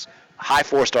kids, high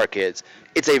 4-star kids,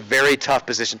 it's a very tough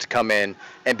position to come in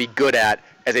and be good at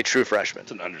as a true freshman.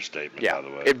 It's an understatement, yeah, by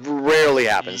the way. It rarely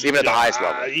happens, even at the highest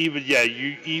level.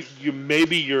 You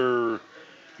maybe your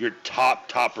your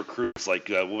top recruits, like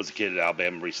what was the kid at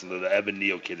Alabama recently, the Evan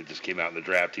Neal kid that just came out in the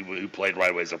draft, who played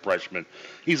right away as a freshman.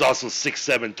 He's also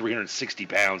 6'7", 360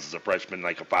 pounds as a freshman,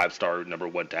 like a 5-star number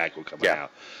 1 tackle coming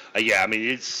out. I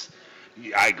mean,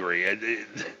 I agree.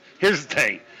 Here's the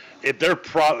thing. If they're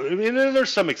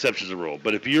there's some exceptions to the rule,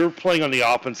 but if you're playing on the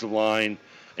offensive line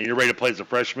and you're ready to play as a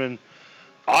freshman,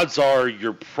 odds are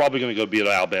you're probably going to go be at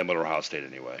Alabama or Ohio State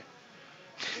anyway.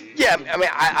 Yeah, I mean,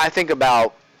 I think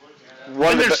about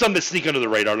and there's some that sneak under the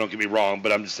radar, don't get me wrong,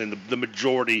 but I'm just saying the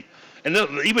majority, and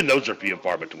even those are few and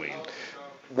far between.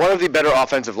 One of the better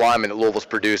offensive linemen that Louisville's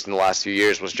produced in the last few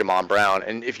years was Jamon Brown,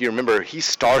 and if you remember, he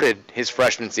started his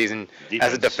freshman season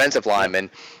as a defensive lineman,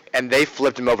 and they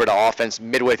flipped him over to offense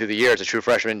midway through the year as a true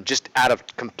freshman just out of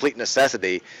complete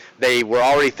necessity. They were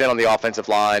already thin on the offensive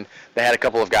line. They had a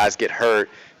couple of guys get hurt,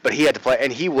 but he had to play,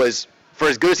 and he was, for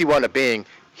as good as he wound up being,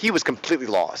 he was completely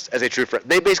lost as a true freshman.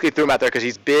 They basically threw him out there because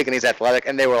he's big and he's athletic,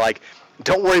 and they were like,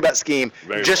 don't worry about scheme.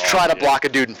 Just try to block a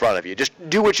dude in front of you. Just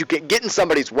do what you can. Get in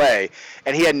somebody's way.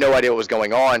 And he had no idea what was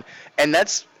going on. And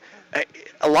that's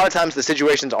a lot of times the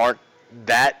situations aren't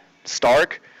that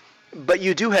stark, but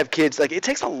you do have kids. Like, it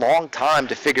takes a long time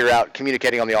to figure out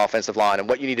communicating on the offensive line and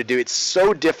what you need to do. It's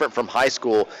so different from high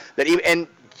school that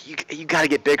you got to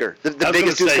get bigger. The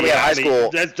biggest dudes coming out of high school.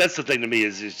 That's the thing to me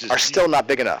is just are still not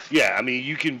big enough. Yeah, I mean,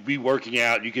 you can be working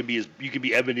out. You can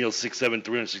be Evan Neal, 6'7",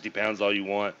 360 pounds, all you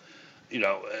want. You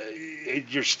know,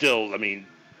 you're still. I mean,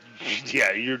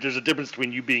 yeah, there's a difference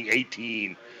between you being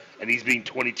 18 and he's being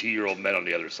 22-year-old men on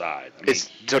the other side. I mean, it's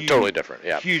totally different.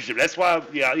 Yeah, huge. That's why.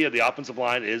 Yeah, the offensive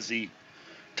line is the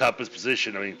toughest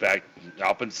position. I mean, in fact,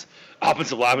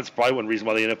 offensive lineman's probably one reason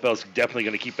why the NFL is definitely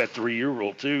going to keep that 3-year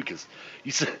rule too, because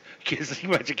you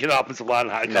imagine get an offensive line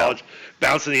in high college,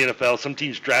 bounce in the NFL. Some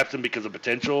teams draft him because of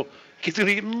potential. He's going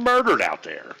to get murdered out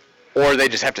there. Or they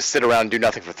just have to sit around and do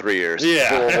nothing for 3 years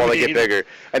while they get bigger.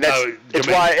 And it's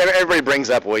why everybody brings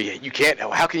up, well, you can't.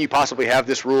 How can you possibly have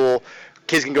this rule?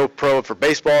 Kids can go pro for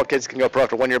baseball. Kids can go pro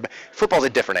after 1 year. Football's a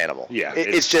different animal. Yeah,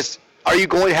 it's just. Are you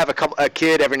going to have a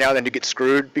kid every now and then who gets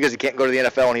screwed because he can't go to the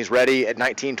NFL and he's ready at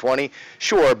 19, 20?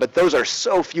 Sure, but those are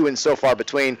so few and so far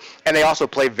between, and they also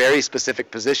play very specific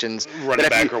positions. Running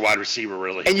back or wide receiver,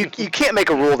 really. And you can't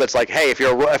make a rule that's like, hey, if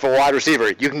you're a wide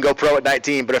receiver, you can go pro at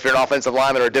 19, but if you're an offensive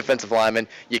lineman or a defensive lineman,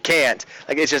 you can't.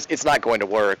 Like, it's not going to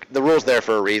work. The rule's there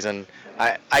for a reason.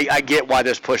 I get why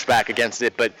there's pushback against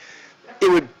it, but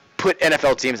it would put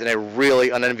NFL teams in a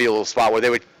really unenviable spot where they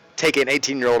would take an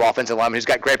 18-year-old offensive lineman who's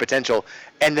got great potential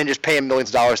and then just pay him millions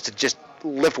of dollars to just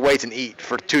lift weights and eat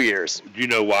for 2 years. Do you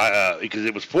know why? Because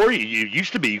it was for you. It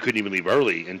used to be you couldn't even leave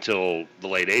early until the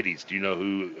late 80s. Do you know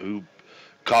who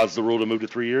caused the rule to move to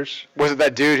 3 years? Was it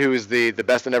that dude who was the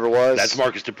best that never was? That's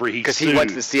Marcus Dupree. Because he went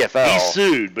to the CFL. He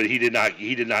sued, but he did not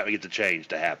get the change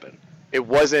to happen. It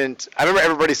wasn't. I remember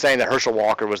everybody saying that Herschel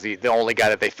Walker was the only guy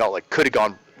that they felt like could have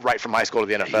gone right from high school to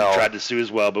the NFL. He tried to sue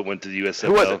as well, but went to the USFL.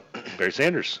 Who was it? Barry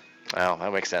Sanders. Oh,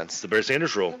 that makes sense. The Barry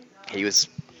Sanders rule. He was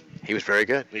very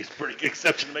good. He's a pretty good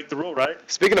exception to make the rule, right?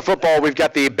 Speaking of football, we've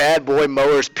got the Bad Boy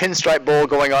Mowers Pinstripe Bowl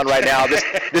going on right now.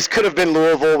 This could have been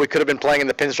Louisville. We could have been playing in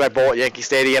the Pinstripe Bowl at Yankee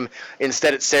Stadium.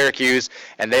 Instead, it's Syracuse,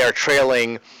 and they are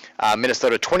trailing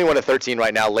Minnesota 21-13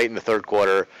 right now, late in the third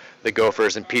quarter. The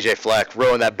Gophers and PJ Fleck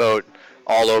rowing that boat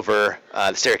all over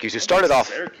the Syracuse, who started off.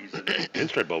 Syracuse, the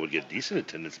Pinstripe Bowl would get decent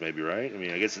attendance, maybe, right? I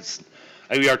mean, I guess it's.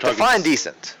 We are talking. Define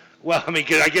decent. Well, I mean,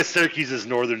 I guess Syracuse is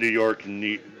northern New York, and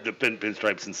the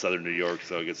Pinstripes in southern New York.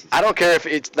 So I guess. I don't care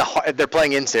if they're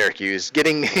playing in Syracuse.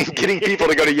 Getting people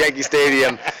to go to Yankee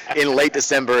Stadium in late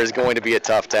December is going to be a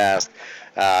tough task.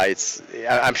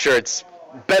 I'm sure it's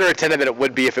better attended than it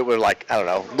would be if it were like, I don't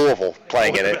know, Louisville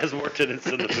playing in it. It has more attendance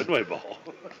than the Fenway Bowl.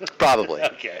 Probably.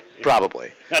 Okay.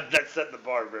 Probably. That's setting the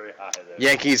bar very high there.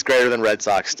 Yankees greater than Red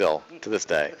Sox still to this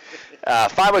day.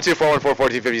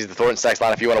 502-414-1450 is the Thornton text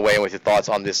line if you want to weigh in with your thoughts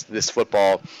on this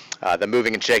football, the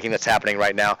moving and shaking that's happening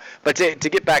right now. But to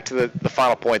get back to the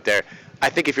final point there, I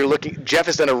think if you're looking, Jeff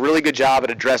has done a really good job at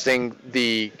addressing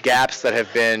the gaps that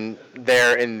have been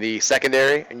there in the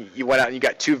secondary. And you went out and you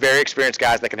got two very experienced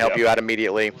guys that can help you out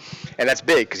immediately. And that's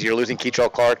big because you're losing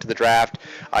Keitrell Clark to the draft.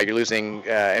 You're losing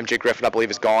MJ Griffin, I believe,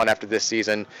 is gone after this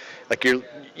season. Like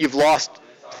you've lost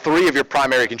three of your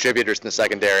primary contributors in the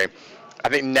secondary. I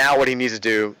think now what he needs to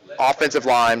do, offensive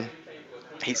line,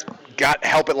 he's got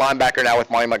help at linebacker now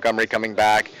with Monty Montgomery coming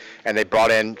back. And they brought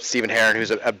in Stephen Herron,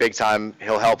 who's a big time.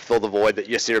 He'll help fill the void that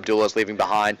Yasir Abdullah is leaving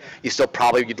behind.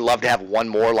 You'd love to have one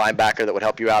more linebacker that would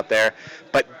help you out there.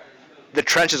 But the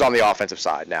trench is on the offensive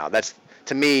side now.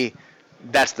 To me,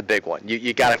 that's the big one.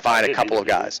 You got to find a couple of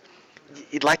guys.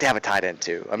 you'd like to have a tight end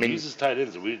too. I mean, he uses tight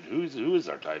ends. Who is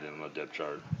our tight end on the depth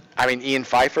chart? I mean, Ian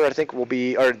Pfeiffer, I think, will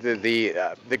be, or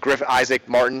the Griffin Isaac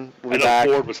Martin will be I know back.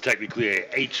 Ford was technically a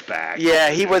H-back. Yeah,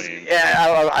 he was.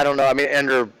 I don't know. I mean,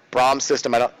 under Brom's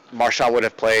system, Marshawn would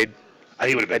have played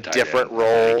he would have been a different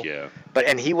role. Yeah.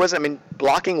 But he was. I mean,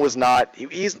 blocking was not.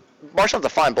 Marshawn's a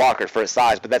fine blocker for his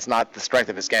size, but that's not the strength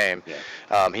of his game.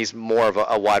 Yeah. He's more of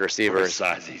a wide receiver. For his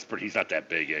size, he's not that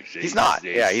big actually. He's not.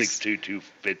 He's 6'2",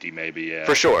 250 maybe. Yeah.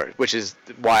 For sure, which is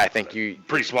why I think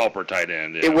pretty small for a tight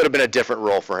end. Yeah. It would have been a different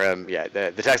role for him. Yeah.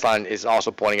 The text line is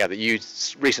also pointing out that you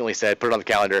recently said, put it on the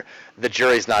calendar, the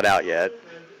jury's not out yet.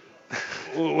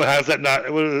 Well, how's that not?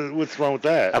 What's wrong with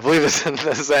that? I believe the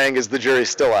saying is the jury's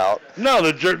still out. No,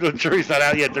 the jury's not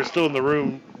out yet. They're still in the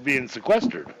room being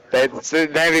sequestered. They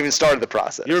haven't even started the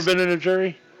process. You ever been in a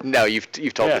jury? No, you've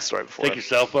told this story before. Take your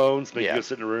cell phones, make you go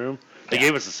sit in a room. They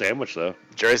gave us a sandwich though.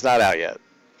 Jury's not out yet.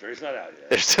 Jury's not out yet.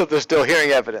 They're still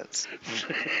hearing evidence.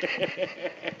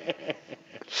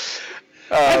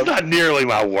 That's not nearly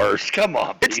my worst. Come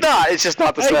on. It's not. It's just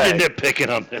not the same. I'm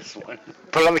nitpicking on this one.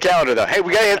 Put it on the calendar, though. Hey,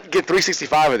 we got to get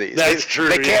 365 of these. That's true.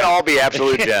 They can't all be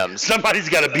absolute gems. Somebody's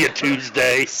got to be a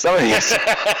Tuesday.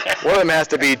 One of them has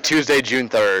to be Tuesday, June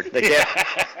 3rd.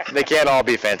 They can't all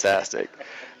be fantastic.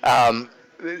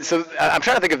 So I'm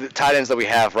trying to think of the tight ends that we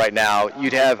have right now.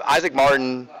 You'd have Isaac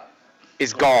Martin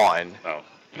is gone. Oh,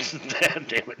 damn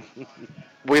it.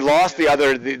 We lost the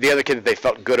other kid that they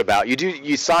felt good about.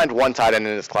 You signed one tight end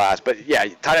in this class, but yeah,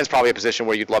 tight end's probably a position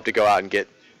where you'd love to go out and get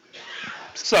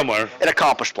somewhere an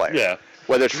accomplished player. Yeah,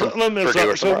 whether it's from Purdue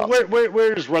or somewhere else.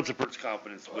 Where's Rutherford's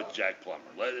confidence with Jack Plummer?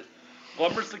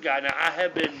 Plummer's the guy. Now I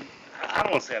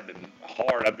don't want to say I've been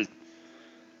hard.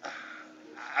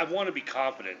 I want to be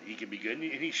confident he can be good, and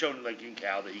he's shown like in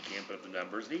Cal that he can put up the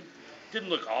numbers. He didn't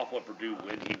look awful at Purdue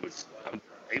when he was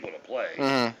able to play.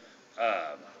 Mm-hmm.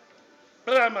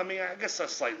 But I guess I'm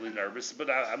slightly nervous, but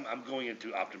I'm going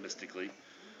into optimistically,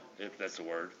 if that's a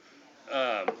word.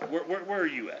 Where are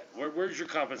you at? Where's your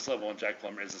confidence level on Jack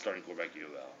Plummer as a starting quarterback at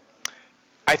UL?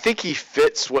 I think he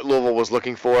fits what Louisville was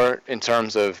looking for in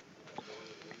terms of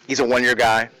he's a one-year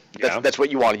guy. That's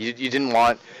what you wanted. You didn't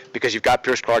want, because you've got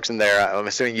Pierce Clarkson there, I'm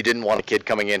assuming you didn't want a kid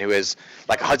coming in who is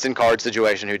like a Hudson Card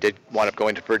situation who did wind up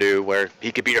going to Purdue where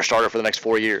he could be your starter for the next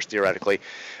 4 years, theoretically.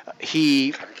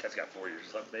 He's got 4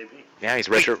 years left, maybe. Yeah, he's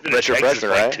redshirt freshman,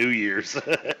 right? 2 years.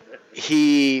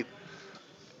 He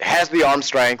has the arm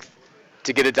strength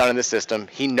to get it done in the system.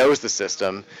 He knows the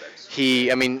system.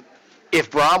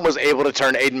 If Brom was able to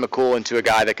turn Aiden McCool into a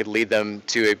guy that could lead them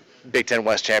to a Big Ten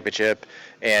West championship,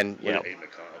 and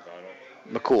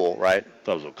McCool, right? I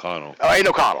thought it was O'Connell. Oh, Aiden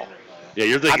O'Connell. Yeah,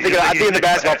 you're thinking. I'm thinking the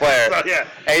basketball player. Yeah.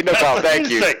 Aiden O'Connell. Thank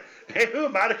you. Hey, who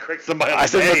am I to correct somebody? I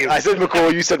said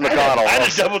McCool. You said McConnell. I had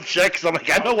to double check because I'm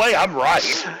like, no way, I'm right.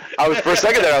 For a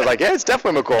second there, I was like, yeah, it's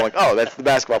definitely McCool. Like, oh, that's the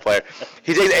basketball player.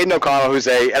 He takes Aiden O'Connell, who's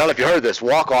I don't know if you heard this,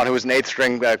 walk-on, who was an 8th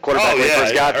string quarterback when he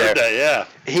first got there. That, yeah.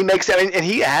 He makes and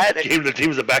he had. The team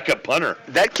was a backup punter.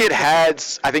 That kid had,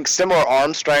 I think, similar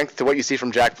arm strength to what you see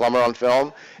from Jack Plummer on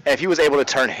film, and if he was able to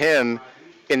turn him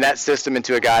in that system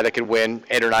into a guy that could win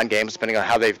 8 or 9 games, depending on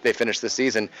how they finish this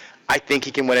season, I think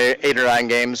he can win 8 or 9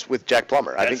 games with Jack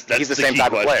Plummer. I think he's the same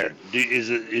type of player.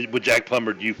 With Jack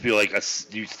Plummer, do you feel like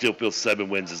you still feel 7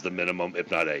 wins is the minimum,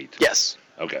 if not 8? Yes.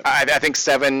 Okay. I think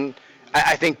 7.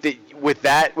 I think that with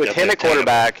him at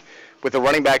quarterback, with the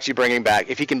running backs you bringing back,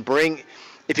 if he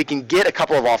can get a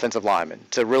couple of offensive linemen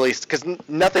to really, because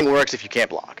nothing works if you can't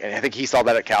block, and I think he saw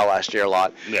that at Cal last year a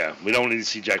lot. Yeah, we don't need to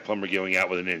see Jack Plummer going out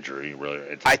with an injury, really.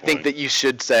 I think that you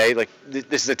should say, like,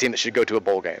 this is a team that should go to a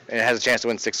bowl game, and it has a chance to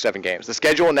win 6 or 7 games. The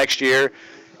schedule next year,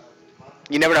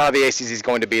 you never know how the ACC is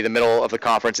going to be. The middle of the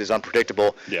conference is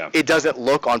unpredictable. Yeah. It doesn't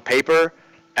look on paper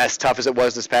as tough as it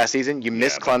was this past season. You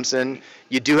miss Clemson.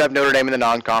 You do have Notre Dame in the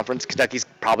non-conference. Kentucky's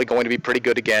probably going to be pretty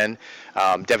good again.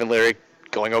 Devin Leary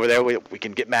going over there, we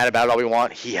can get mad about it all we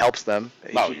want. He helps them.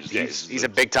 He's a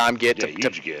big-time get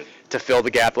to fill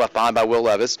the gap left behind by Will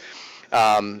Levis.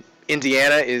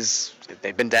 Indiana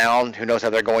they've been down. Who knows how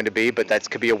they're going to be, but that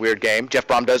could be a weird game. Jeff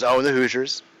Brom does own the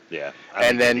Hoosiers. Yeah.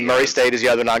 And then Murray State is the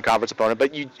other non-conference opponent.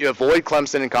 But you avoid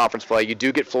Clemson in conference play. You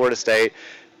do get Florida State.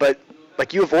 But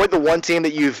like you avoid the one team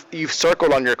that you've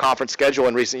circled on your conference schedule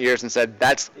in recent years and said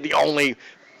that's the only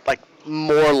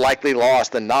more likely loss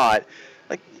than not.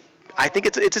 I think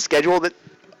it's a schedule that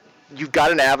you've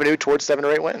got an avenue towards 7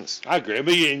 or 8 wins. I agree.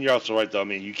 And you're also right, though.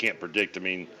 You can't predict.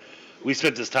 We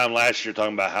spent this time last year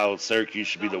talking about how Syracuse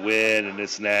should be the win and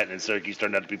this and that, and Syracuse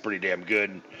turned out to be pretty damn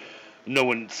good. no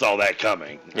one saw that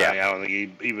coming. Yeah. I don't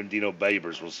think even Dino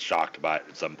Babers was shocked by it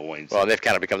at some points. Well, they've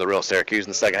kind of become the real Syracuse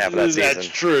in the second half of that season. That's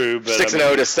true. But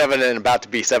 6-0 to 7 and about to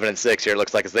be 7-6 here. It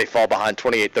looks like as they fall behind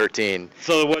 28-13.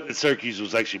 So what Syracuse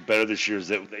was actually better this year is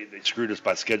that they screwed us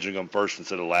by scheduling them first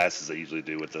instead of last, as they usually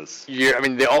do with us. I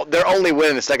mean, their only win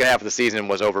in the second half of the season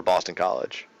was over Boston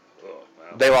College. Oh,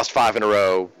 wow. They lost 5 in a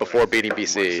row before beating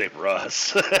BC. Save for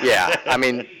us. Yeah, I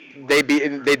mean, they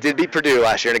did beat Purdue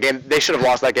last year in a game. They should have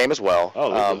lost that game as well.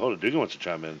 Oh, hold on. Dugan wants to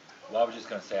chime in. Well, I was just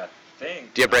going to say, I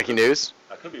think. Do you have breaking news?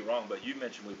 I could be wrong, but you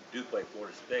mentioned we do play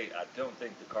Florida State. I don't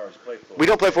think the Cars play Florida State. We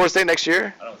don't play Florida State next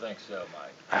year? I don't think so,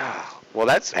 Mike. Well,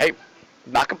 hey,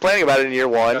 not complaining about it in year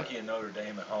one. Kentucky and Notre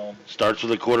Dame at home. Starts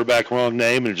with a quarterback wrong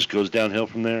name and it just goes downhill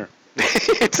from there.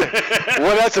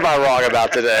 What else am I wrong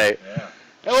about today? Yeah.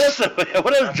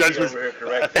 What else judgments?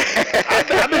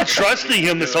 I've been trusting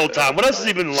him this whole time. What else has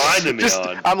he been lying to me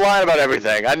on? I'm lying about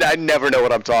everything. I never know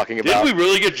what I'm talking about. Did we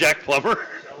really get Jack Plummer?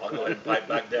 I'll go ahead and pipe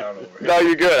back down over here. No,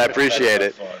 you're good. I appreciate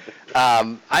it.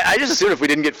 I just assumed if we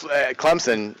didn't get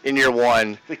Clemson in year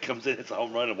one. He comes in, hits a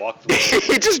home run, and walks away.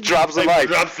 He just drops the mic.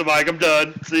 Drops the mic. I'm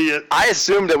done. See ya. I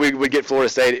assumed that we would get Florida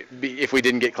State if we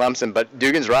didn't get Clemson, but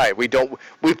Dugan's right. We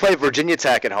play Virginia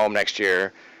Tech at home next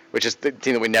year, which is the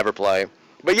team that we never play.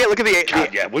 But yeah, look at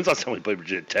yeah. When's the last time we played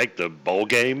Virginia Tech? The bowl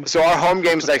game. So our home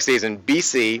games next season,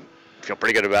 BC. Feel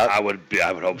pretty good about. I would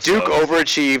hope Duke so.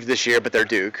 overachieved this year, but they're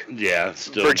Duke. Yeah,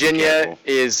 still. Virginia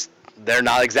they're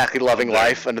not exactly loving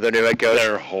life under their new head coach.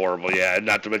 They're horrible, yeah.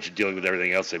 Not to mention dealing with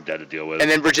everything else they've had to deal with. And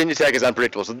then Virginia Tech is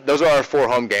unpredictable. So those are our 4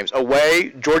 home games.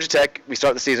 Away, Georgia Tech. We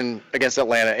start the season against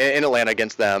Atlanta in Atlanta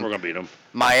against them. We're gonna beat them.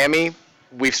 Miami,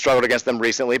 we've struggled against them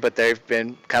recently, but they've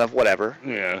been kind of whatever.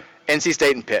 Yeah. NC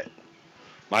State and Pitt.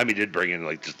 Miami did bring in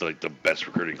the best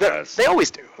recruiting class. They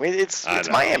always do. I mean, it's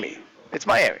Miami. It's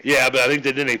Miami. Yeah, but I think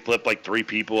they flipped 3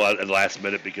 people at the last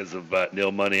minute because of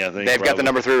Neil Money, I think. They've got the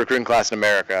number 3 recruiting class in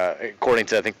America, according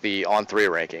to, I think, the On3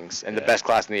 rankings, and the best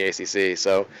class in the ACC.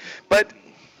 So, but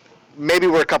maybe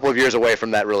we're a couple of years away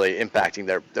from that really impacting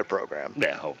their program.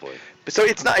 Yeah, hopefully. So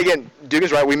it's not, again,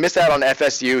 Dugan's right. We miss out on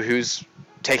FSU, who's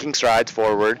taking strides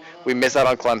forward. We miss out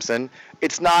on Clemson.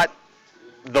 It's not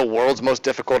the world's most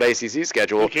difficult ACC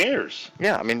schedule. Who cares?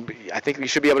 Yeah, I mean, I think we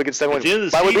should be able to get 7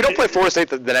 wins. By the way, we don't play Florida State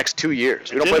the next 2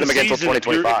 years. We don't play them again until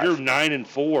 2025. If you're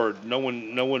 9-4, no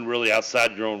one really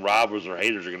outside your own rivals or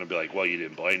haters are going to be like, well, you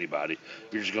didn't play anybody.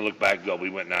 You're just going to look back and go, we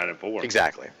went 9-4.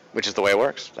 Exactly, which is the way it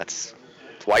works. That's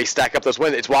why you stack up those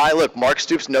wins. It's why, look, Mark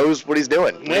Stoops knows what he's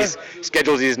doing. Yeah. He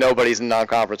schedules these nobodies in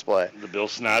non-conference play. The Bill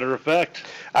Snyder effect.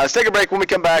 Let's take a break. When we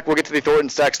come back, we'll get to the Thornton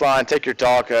text line, take your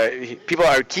talk. People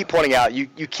keep pointing out, you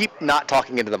keep not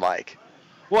talking into the mic.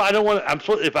 Well, I don't want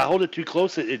to. If I hold it too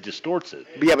close, it distorts it.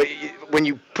 But yeah, but when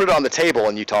you put it on the table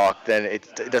and you talk, then it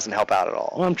doesn't help out at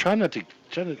all. Well, I'm trying to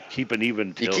keep an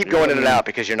even tilt. You keep going in and out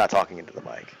because you're not talking into the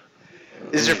mic.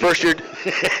 This is your first year.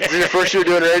 Is this your first year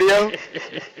doing radio?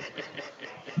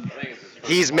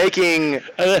 He's making.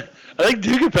 I think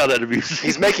Dugan found that abusive.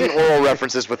 He's making oral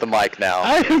references with the mic now.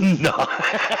 I am not.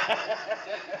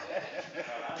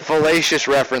 Fallacious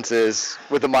references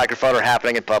with the microphone are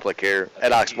happening in public here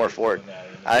at Oxmoor Ford.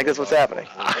 I think that's what's happening.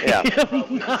 Yeah.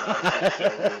 am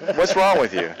not. What's wrong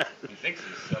with you? He thinks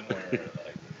he's somewhere,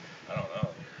 I don't know.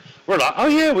 We're not. Oh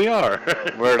yeah, we are.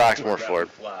 We're at Oxmoor Ford.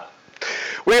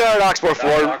 We are at Oxmoor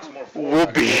Ford.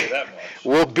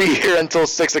 We'll be here until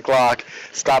 6 o'clock.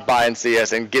 Stop by and see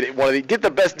us and get the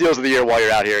best deals of the year while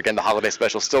you're out here. Again, the holiday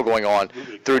special still going on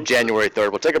through January 3rd.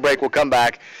 We'll take a break. We'll come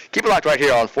back. Keep it locked right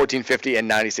here on 1450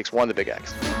 and 96.1 The Big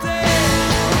X.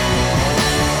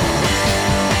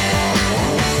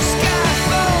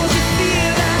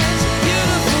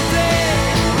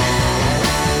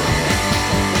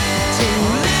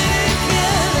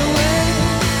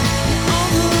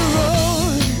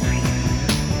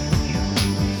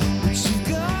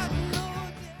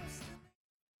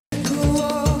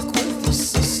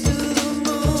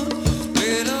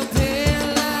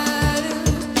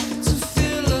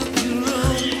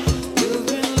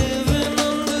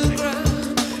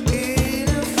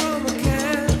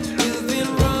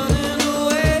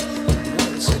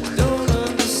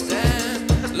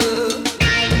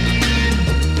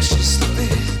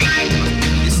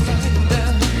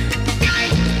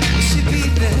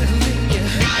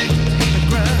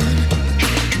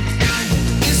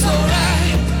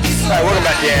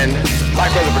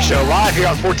 Live here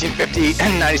on 1450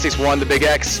 and 96.1 The Big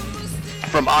X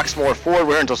from Oxmoor Ford.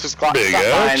 We're here until 6 o'clock. Stop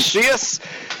by and see us.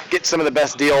 Get some of the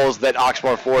best deals that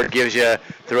Oxmoor Ford gives you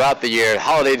throughout the year.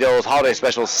 Holiday deals, holiday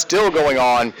specials still going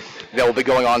on that will be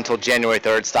going on until January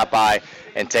 3rd. Stop by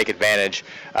and take advantage.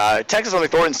 Texas on the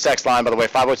Thornton's text line, by the way,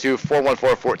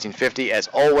 502-414-1450. As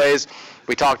always,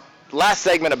 we talked last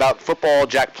segment about football,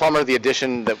 Jack Plummer, the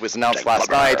addition that was announced last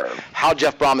night, how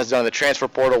Jeff Brom has done in the transfer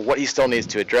portal, what he still needs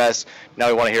to address. Now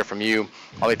we want to hear from you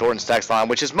on the Thornton's text line,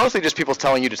 which is mostly just people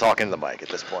telling you to talk into the mic at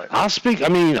this point. I'll speak. I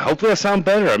mean, hopefully I sound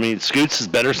better. I mean, Scoots is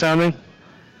better sounding.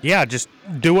 Yeah, just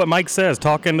do what Mike says.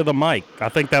 Talk into the mic. I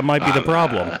think that might be the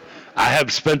problem. I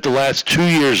have spent the last 2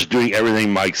 years doing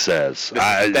everything Mike says.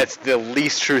 That's the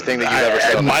least true thing that you've ever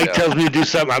said. Mike tells me to do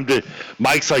something.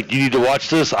 Mike's like, you need to watch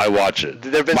this. I watch it.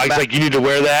 Mike's like, you need to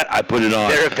wear that. I put it on.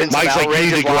 Mike's like, you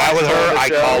need to go out with her. I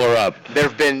call her up.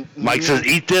 Mike says,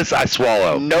 eat this. I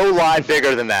swallow. No lie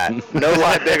bigger than that. No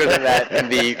lie bigger than that in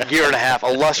the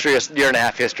illustrious year and a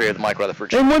half history of the Mike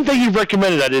Rutherford Show. And one thing you've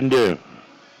recommended I didn't do.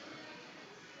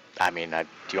 I mean, do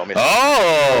you want me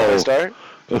to start?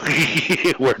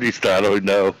 Where do you start? I don't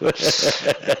know.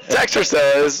 Texter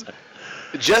says,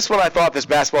 just when I thought this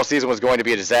basketball season was going to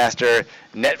be a disaster,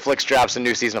 Netflix drops a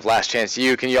new season of Last Chance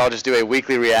U. Can you all just do a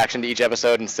weekly reaction to each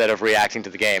episode instead of reacting to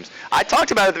the games? I talked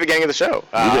about it at the beginning of the show.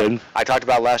 You did. I talked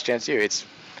about Last Chance U.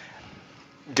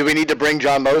 Do we need to bring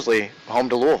John Mosley home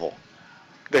to Louisville,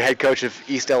 the head coach of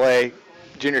East LA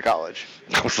Junior College?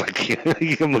 I was like,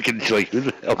 I'm looking at you like, who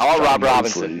the hell? I want Rob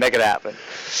Robinson. Make it happen.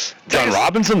 John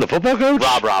Robinson, the football coach?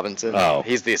 Rob Robinson. Oh.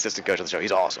 He's the assistant coach of the show.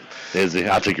 He's awesome. Is he?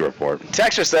 I'll take your report.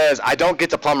 Texter says, I don't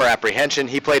get the Plummer apprehension.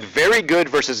 He played very good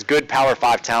versus good Power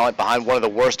 5 talent behind one of the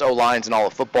worst O-lines in all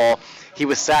of football. He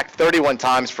was sacked 31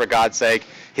 times, for God's sake.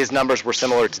 His numbers were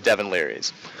similar to Devin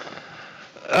Leary's.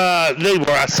 They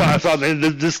were. I saw this.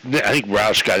 I think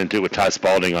Roush got into it with Ty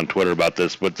Spalding on Twitter about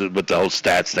this, with the whole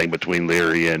stats thing between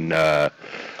Leary and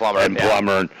Plummer.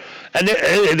 And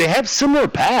they have similar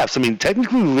paths. I mean,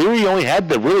 technically, Leary only had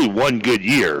the really one good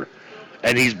year,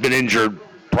 and he's been injured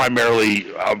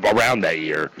primarily around that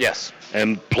year. Yes.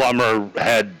 And Plummer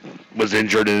was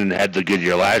injured and had the good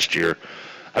year last year.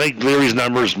 I think Leary's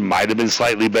numbers might have been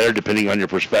slightly better, depending on your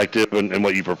perspective and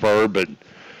what you prefer, but.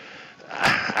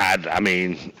 I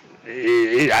mean,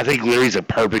 I think Leary's a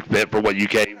perfect fit for what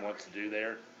UK wants to do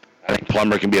there. I think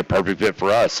Plummer can be a perfect fit for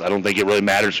us. I don't think it really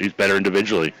matters who's better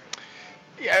individually.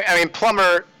 Yeah, I mean,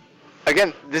 Plummer,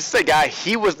 again, this is a guy,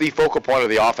 he was the focal point of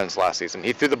the offense last season.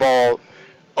 He threw the ball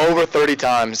over 30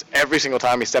 times every single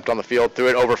time he stepped on the field, threw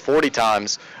it over 40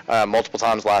 times, multiple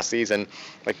times last season.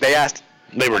 Like,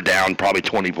 they were down probably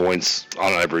 20 points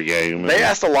on every game. They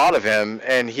asked a lot of him,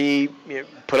 and he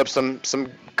put up some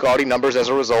gaudy numbers as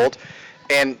a result.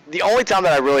 And the only time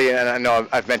that I really, and I know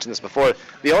I've mentioned this before,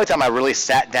 the only time I really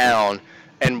sat down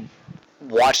and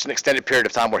watched an extended period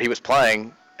of time where he was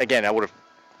playing, again, I would have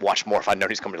watched more if I'd known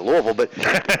he's coming to Louisville, but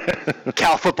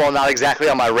Cal football not exactly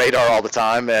on my radar all the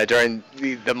time during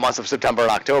the months of September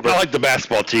and October. Not like the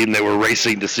basketball team, they were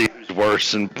racing to see who's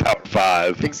worse in Power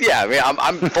 5. Yeah, I mean,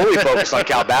 I'm fully focused on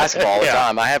Cal basketball all the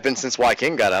time. I have been since Y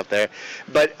King got up there.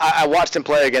 But I watched him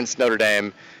play against Notre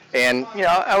Dame, and,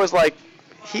 I was like,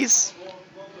 he's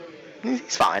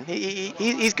fine.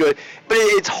 He's good. But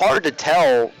it's hard to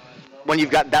tell when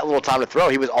you've got that little time to throw.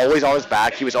 He was always on his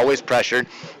back. He was always pressured.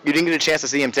 You didn't get a chance to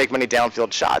see him take many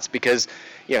downfield shots because,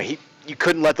 you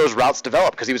couldn't let those routes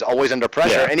develop because he was always under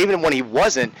pressure. Yeah. And even when he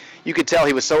wasn't, you could tell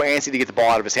he was so antsy to get the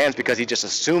ball out of his hands because he just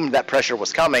assumed that pressure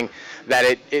was coming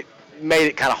that it made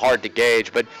it kind of hard to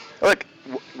gauge. But, look,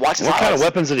 watch his highlights. What kind of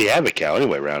weapons did he have at Cal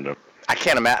anyway around him? I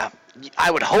can't imagine.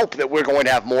 I would hope that we're going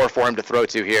to have more for him to throw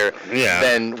to here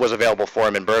than was available for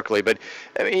him in Berkeley. But,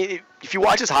 I mean, if you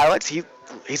watch his highlights,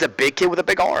 he's a big kid with a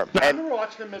big arm. I remember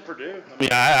watching him at Purdue.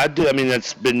 I do. I mean,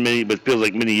 that's been it feels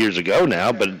like many years ago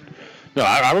now. But, no,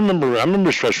 I remember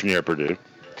his freshman year at Purdue.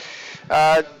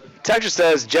 Texas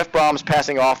says, with Jeff Brom's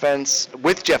passing offense,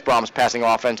 would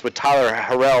Tyler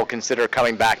Harrell consider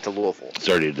coming back to Louisville? It's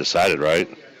already decided, right?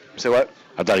 Say what?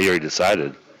 I thought he already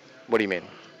decided. What do you mean?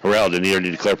 Harrell, didn't he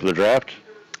already declare for the draft?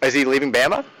 Is he leaving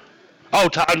Bama? Oh,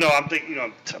 no, I'm thinking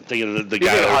of the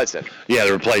guy. Hudson. Yeah,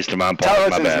 they replaced him. My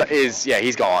bad.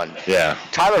 He's gone. Yeah.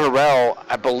 Tyler Harrell,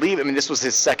 I believe, this was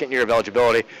his second year of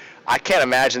eligibility. I can't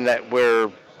imagine that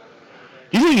we're.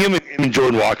 You think him and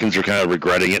Jordan Watkins are kind of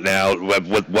regretting it now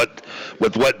with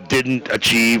what didn't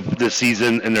achieve this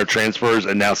season in their transfers,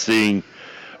 and now seeing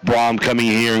Brom coming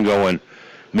here and going,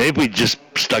 maybe if we just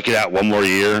stuck it out one more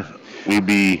year, we'd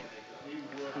be.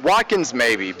 Watkins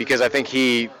maybe, because I think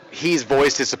he's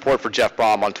voiced his support for Jeff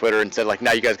Brom on Twitter and said, like,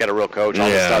 now you guys got a real coach, all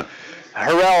this stuff.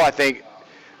 Harrell, I think,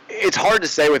 it's hard to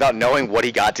say without knowing what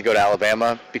he got to go to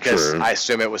Alabama, because I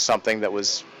assume it was something that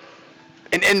was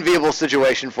an enviable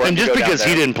situation for him. And to just go down because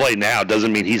he there. didn't play now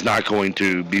doesn't mean he's not going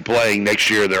to be playing next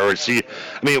year.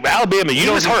 Alabama. He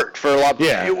was hurt for a lot.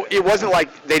 Yeah. It wasn't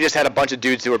like they just had a bunch of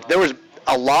dudes who were. There was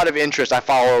a lot of interest. I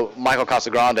follow Michael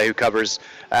Casagrande, who covers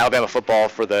Alabama football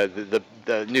for the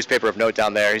newspaper of note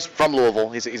down there. He's from Louisville.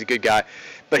 He's a good guy,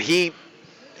 but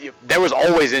there was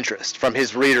always interest from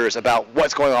his readers about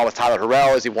what's going on with Tyler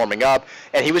Harrell. Is he warming up?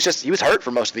 And he was by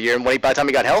the time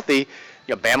he got healthy,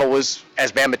 Bama was,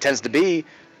 as Bama tends to be,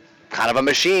 kind of a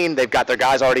machine. They've got their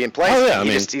guys already in place. Oh, yeah,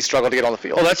 he struggled to get on the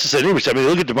field. Well, that's just it. I mean,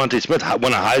 look at Devontae Smith.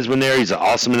 Won a Heisman there. He's an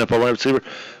awesome NFL wide receiver.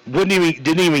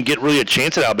 Didn't even get really a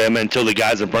chance at Alabama until the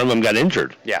guys in front of him got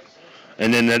injured. Yeah.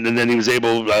 And then he was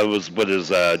able.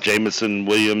 Jamison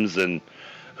Williams and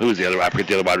who was the other? I forget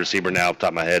the other wide receiver now off the top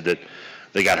of my head that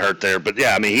they got hurt there. But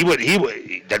yeah, I mean,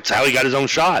 he that's how he got his own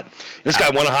shot. This guy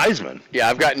won a Heisman. Yeah,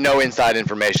 I've got no inside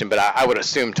information, but I would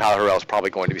assume Tyler Harrell is probably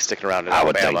going to be sticking around at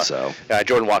Alabama. I would think so.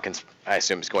 Jordan Watkins, I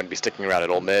assume, is going to be sticking around at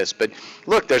Ole Miss. But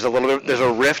look, there's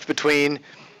a rift between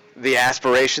the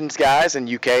aspirations guys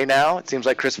in UK now. It seems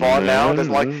like Chris Vaughn now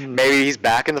doesn't like. Maybe he's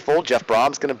back in the fold. Jeff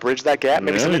Brom's going to bridge that gap.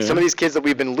 Maybe some of these kids that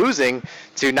we've been losing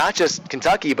to not just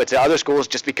Kentucky but to other schools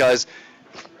just because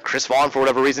Chris Vaughn, for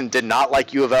whatever reason, did not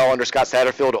like U of L under Scott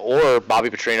Satterfield or Bobby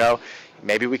Petrino.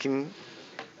 Maybe we can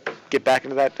get back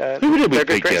into that. Who did we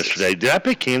pick yesterday? Did I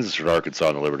pick Kansas or Arkansas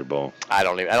in the Liberty Bowl? I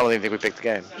don't even think we picked the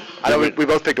game. I know we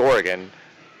both picked Oregon.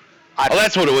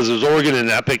 That's what it was. It was Oregon,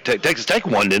 and I picked Texas Tech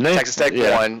won, didn't they? Texas Tech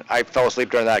won. I fell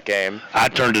asleep during that game. I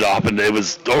turned it off, and it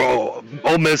was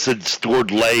Ole Miss had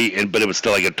scored late, but it was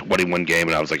still like a 21 game,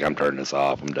 and I was like, I'm turning this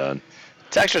off. I'm done.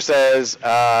 Texture says.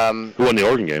 Who won the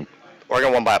Oregon game?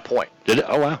 Oregon won by a point. Did it?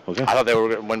 Oh, wow. Okay. I thought they were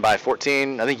going to win by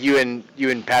 14. I think you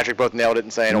and Patrick both nailed it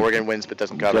in saying Oregon wins but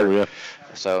doesn't cover. Yeah.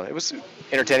 So it was an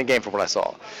entertaining game from what I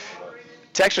saw.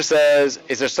 Texture says,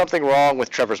 is there something wrong with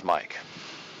Trevor's mic?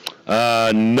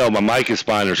 No, my mic is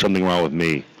fine. There's something wrong with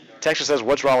me. Texture says,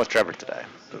 what's wrong with Trevor today?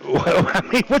 Well, I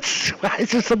mean, why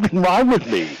is there something wrong with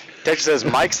me? Texture says,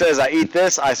 Mike says, I eat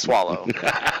this, I swallow.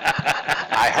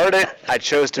 I heard it. I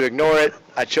chose to ignore it.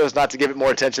 I chose not to give it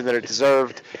more attention than it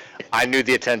deserved. I knew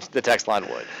the text line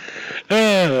would.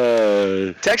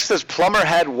 Text says Plummer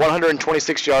had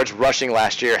 126 yards rushing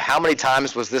last year. How many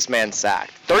times was this man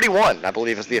sacked? 31, I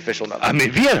believe, is the official number. I mean,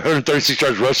 if he had 136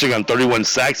 yards rushing on 31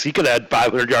 sacks, he could have had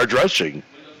 500 yards rushing.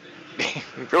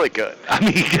 Really good. I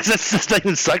mean, because that's the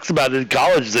thing that sucks about it in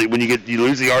college is that when you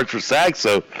lose the yards for sacks.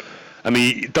 So, I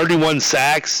mean, 31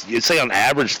 sacks. You'd say on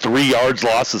average 3 yards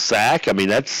lost a sack. I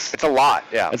mean, it's a lot.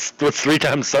 Yeah. What's 3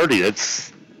 times 30? That's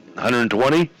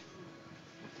 120.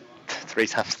 3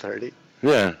 times 30.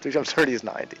 Yeah. 3 times 30 is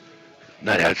 90.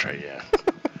 No, that's right. Yeah.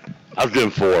 I was doing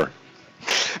 4.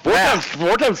 4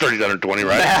 times 30 is 120,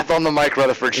 right? Math on the Mike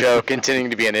Rutherford Show continuing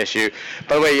to be an issue.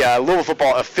 By the way, Louisville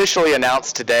football officially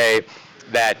announced today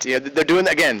that they're doing,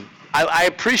 again, I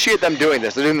appreciate them doing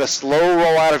this. They're doing the slow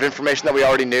rollout of information that we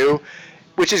already knew,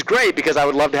 which is great because I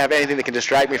would love to have anything that can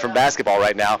distract me from basketball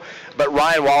right now. But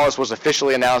Ryan Wallace was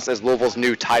officially announced as Louisville's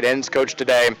new tight ends coach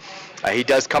today. He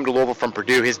does come to Louisville from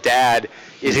Purdue. His dad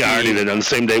is on the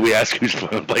same day we asked who's going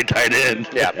to play tight end.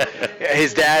 Yeah.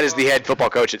 His dad is the head football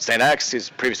coach at St. X. He's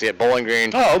previously at Bowling Green.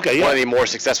 Oh, okay, yeah. One of the more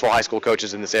successful high school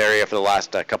coaches in this area for the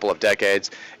last couple of decades.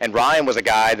 And Ryan was a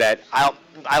guy that, I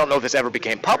don't know if this ever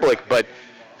became public, but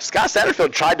Scott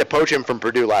Satterfield tried to poach him from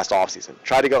Purdue last offseason.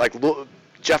 Tried to go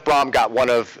Jeff Brom got one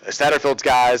of Satterfield's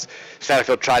guys.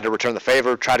 Satterfield tried to return the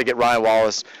favor, tried to get Ryan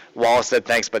Wallace. Wallace said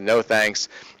thanks, but no thanks.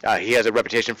 He has a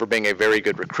reputation for being a very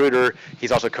good recruiter.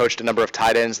 He's also coached a number of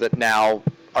tight ends that now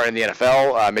are in the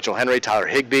NFL. Mitchell Henry, Tyler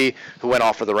Higbee, who went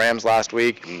off for the Rams last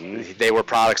week. Mm-hmm. They were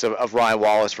products of Ryan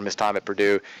Wallace from his time at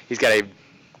Purdue. He's got a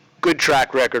good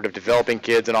track record of developing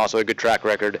kids and also a good track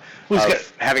record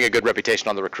of having a good reputation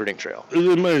on the recruiting trail.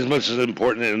 As much as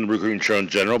important in the recruiting trail in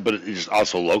general, but it's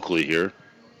also locally here.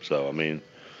 So, I mean,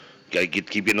 got to keep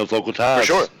getting those local ties.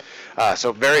 For sure.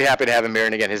 So very happy to have him here.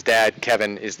 And again, his dad,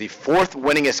 Kevin, is the 4th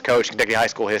winningest coach in Kentucky high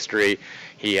school history.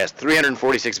 He has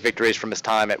 346 victories from his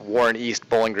time at Warren East,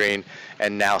 Bowling Green,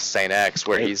 and now St. X,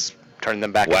 where he's turning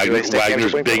them back into a state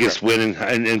Wagner's biggest win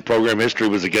in program history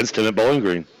was against him at Bowling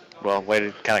Green. Well, way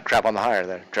to kind of crap on the hire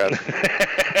there, Trev.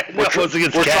 We're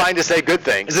trying to say good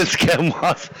things. Is this Ken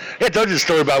Wallace? Yeah, I told you the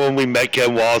story about when we met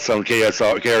Ken Wallace on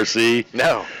KRC.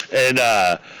 No.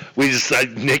 And we just,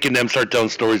 Nick and them started telling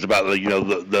stories about,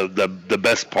 the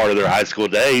best part of their high school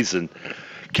days. And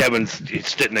Kevin's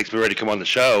sitting next to me ready to come on the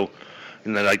show.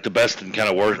 And then, the best and kind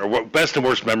of worst, or best and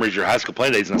worst memories of your high school play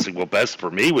days. And I said, well, best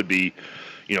for me would be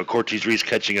Cortez Reese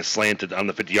catching a slant on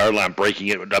the 50-yard line, breaking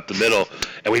it up the middle,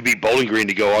 and we beat Bowling Green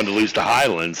to go on to lose to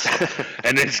Highlands.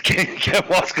 And then Ken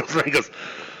Walsh goes around and goes,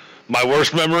 my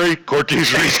worst memory,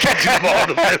 Cortez Reese catching the ball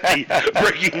to 50,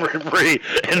 breaking free,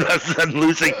 and then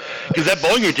losing. Because that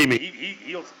Bowling Green team,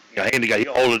 he'll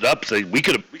hold it up, say we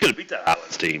could have beat that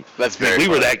Highlands team. That's very we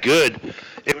funny. were that good.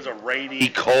 It was a rainy,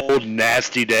 cold,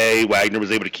 nasty day. Wagner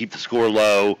was able to keep the score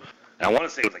low. And I want to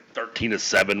say it was like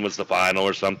 13-7 was the final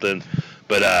or something.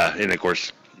 But and of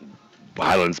course,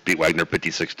 Highlands beat Wagner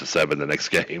 56-7 the next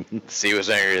game. C was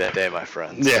angry that day, my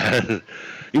friends. Yeah.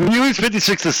 When you lose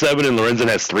 56-7 and Lorenzen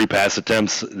has 3 pass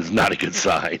attempts, it's not a good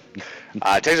sign.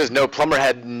 Texas Plummer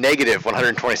had negative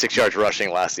 126 yards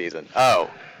rushing last season.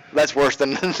 Oh, that's worse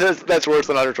than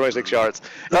 126 yards.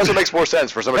 That also makes more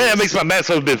sense for somebody. Hey, that makes my math.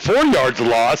 So it's been 4 yards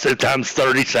lost at times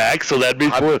 30 sacks, so that'd be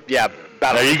 4. Yeah.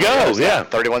 There you go. Yeah.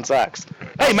 31 sacks.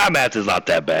 Hey, my math is not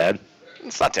that bad.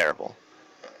 It's not terrible.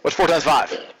 What's 4 times 5?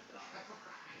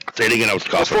 Say it again. I was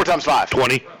coughing. What's 4 times 5?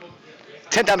 20.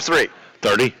 10 times 3?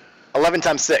 30. 11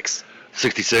 times 6?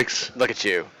 66. Look at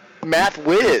you. Math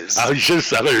whiz. Oh, you should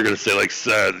have. I thought you were going to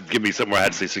say, give me somewhere I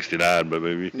had to say 69, but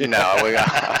maybe. No,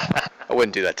 I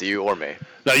wouldn't do that to you or me.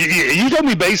 No, you told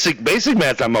me basic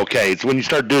math, I'm okay. It's when you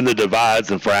start doing the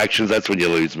divides and fractions, that's when you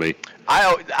lose me.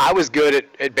 I was good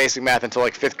at basic math until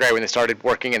like 5th grade when they started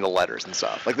working in the letters and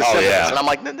stuff, like the symbols. Yeah. And I'm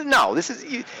like, no, this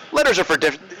is letters are for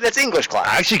different. That's English class.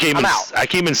 I actually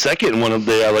came in second in one of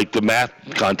the the math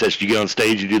contests. You get on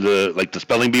stage, you do the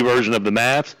spelling bee version of the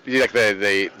math. You do like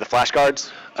the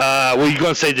flashcards. Well, you go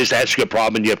on stage, just ask you a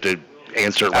problem, and you have to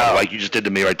answer it like you just did to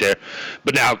me right there.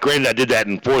 But now, granted, I did that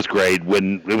in 4th grade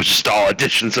when it was just all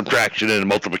addition, subtraction, and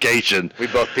multiplication. We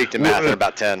both peaked in math at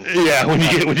about 10. Yeah, when you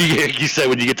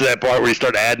get to that part where you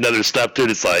start adding other stuff to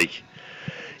it, it's like,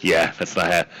 yeah, that's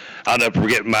not. I'll never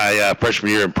forget my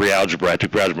freshman year in pre-algebra. I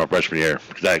took pre-algebra my freshman year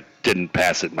because I didn't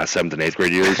pass it in my 7th and 8th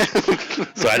grade years,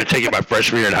 so I had to take it my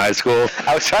freshman year in high school.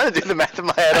 I was trying to do the math in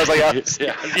my head. I was like,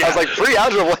 I was like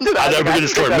pre-algebra. When did I? I'll never forget the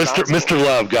story. Mr.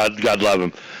 Love, God love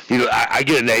him. I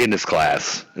get an A in this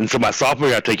class, and so my sophomore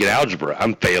year I take an algebra.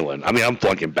 I'm failing. I mean, I'm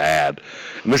flunking bad.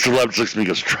 And Mr. Love just looks at me and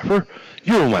goes, Trevor,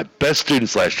 you were one of my best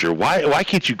students last year. Why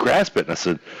can't you grasp it? And I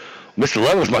said, Mr.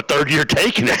 Love was my 3rd year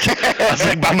taking it. I was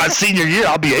like, by my senior year,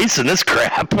 I'll be acing this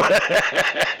crap.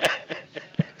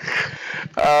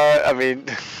 I mean,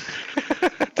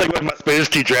 it's like when my Spanish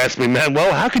teacher asked me, man,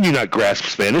 well, how can you not grasp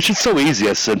Spanish? It's so easy.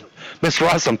 I said, Mr.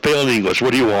 Ross, I'm failing English.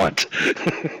 What do you want?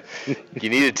 You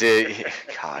needed to.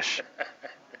 Gosh,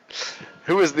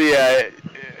 who was the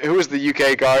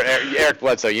UK guard? Eric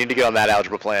Bledsoe. You need to get on that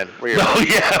algebra plan. Where you're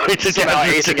somehow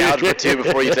acing algebra 2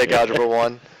 before you take algebra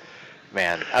 1.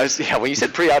 Man, when you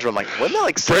said pre-algebra, I'm like, wasn't that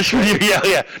like freshman year?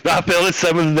 Yeah. No, I failed it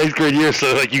 7th and 8th grade year,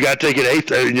 so like you got to take it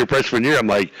 8th in your freshman year. I'm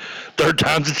like, 3rd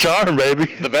time's a charm,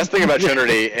 baby. The best thing about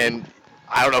Trinity, and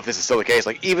I don't know if this is still the case,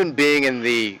 like even being in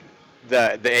the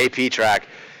AP track,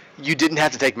 you didn't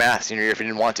have to take math senior year if you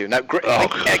didn't want to. Now,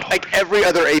 like every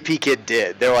other AP kid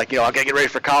did. They were like, I gotta get ready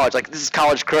for college. Like this is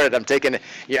college credit. I'm taking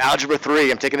algebra 3.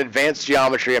 I'm taking advanced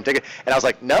geometry. And I was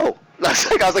like, no. I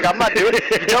was like, I'm not doing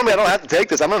it. You tell me I don't have to take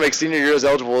this. I'm gonna make senior year as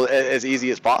eligible as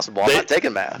easy as possible. I'm not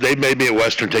taking math. They made me at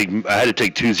Western I had to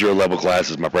take 2 0-level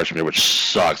classes my freshman year, which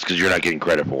sucks because you're not getting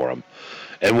credit for them.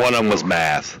 And one of them was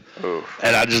math. Oof.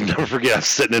 And I just never forget, I was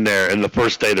sitting in there, and the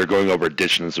first day they're going over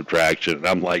addition and subtraction, and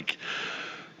I'm like,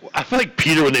 I feel like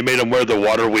Peter when they made him wear the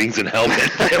water wings and helmet.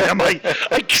 And I'm like,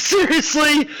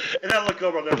 seriously? And I look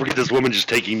over, I'll never forget this woman just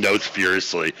taking notes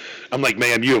furiously. I'm like,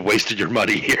 ma'am, you have wasted your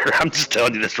money here. I'm just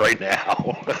telling you this right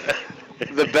now.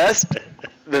 The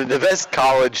best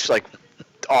college, like,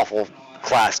 awful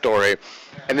class story,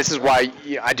 and this is why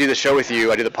I do the show with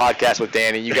you, I do the podcast with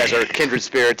Danny. You guys are kindred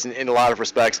spirits in a lot of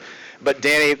respects. But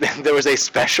Danny, there was a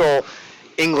special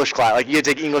English class, like you had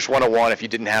to take English 101 if you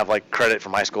didn't have like credit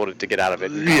from high school to get out of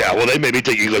it. Yeah, well, they made me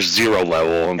take English 0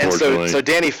 level, unfortunately. And so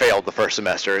Danny failed the first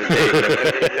semester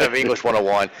of English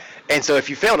 101. And so if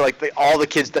you failed it, all the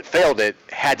kids that failed it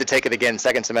had to take it again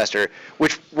second semester,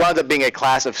 which wound up being a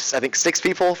class of, I think, 6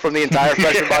 people from the entire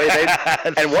freshman body of age.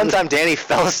 And one time Danny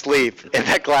fell asleep in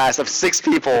that class of 6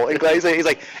 people. He's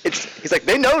like,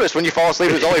 they noticed when you fall asleep,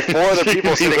 there's only 4 other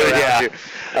people sitting around you.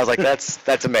 I was like,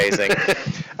 that's amazing.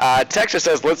 Texas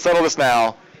says, let's settle this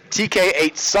now. TK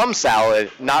ate some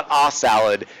salad, not a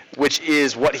salad, which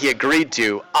is what he agreed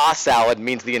to. A salad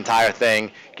means the entire thing.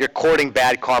 You're courting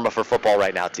bad karma for football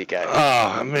right now, TK.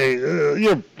 Oh, I mean,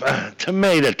 you're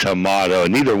tomato.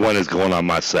 Neither one is going on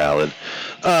my salad.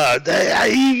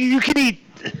 You can eat.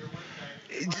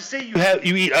 Just say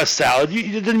you eat a salad.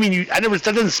 It doesn't mean that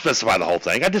doesn't specify the whole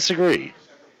thing. I disagree.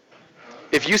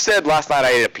 If you said last night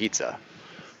I ate a pizza,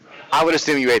 I would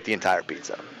assume you ate the entire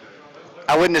pizza.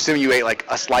 I wouldn't assume you ate like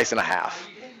a slice and a half.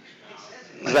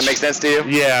 Does that make sense to you?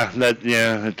 Yeah,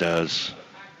 it does.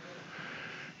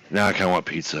 Now I kind of want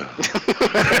pizza.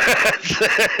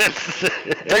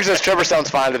 Texas says Trevor sounds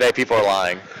fine today. People are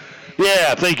lying.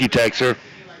 Yeah, thank you, Texer.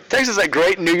 Texas, a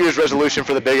great New Year's resolution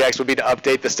for the Big X would be to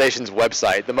update the station's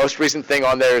website. The most recent thing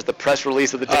on there is the press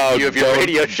release of the debut of your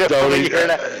radio show.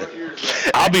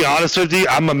 I'll be honest with you,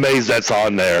 I'm amazed that's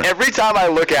on there. Every time I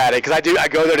look at it, because I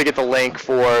go there to get the link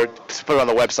to put it on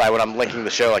the website when I'm linking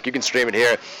the show. Like, you can stream it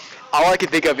here. All I can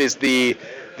think of is the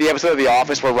episode of The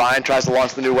Office where Ryan tries to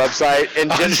launch the new website,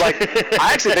 and Jim's like,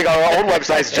 I actually think our old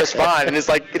website's just fine, and it's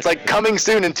like coming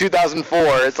soon in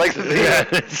 2004. It's like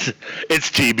it's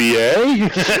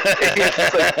TBA.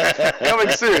 It's like, coming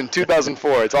soon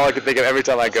 2004. It's all I can think of every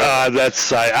time I go. I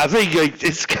think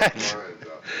it's got.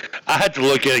 I had to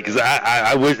look at it because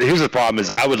I would. Here's the problem: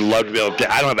 is I would love to be able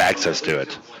to. I don't have access to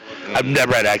it. I've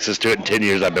never had access to it in 10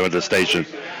 years I've been with the station.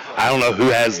 I don't know who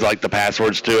has like the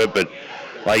passwords to it, but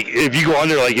like if you go on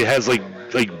there, like it has like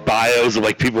bios of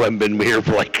like people who haven't been here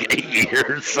for like 8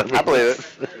 years. I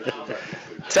believe it.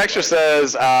 Texture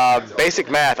says,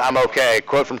 basic math, I'm okay.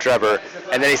 Quote from Trevor.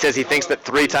 And then he says he thinks that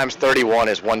 3 times 31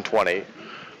 is 120. I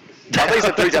think he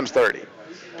said 3 times 30. You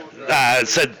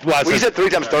said 3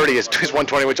 times 30 is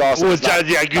 120, which also is not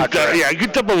I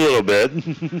goofed up a little bit.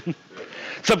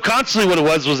 Subconsciously, what it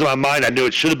was in my mind, I knew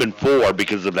it should have been 4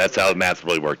 because that's how the math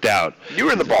really worked out. You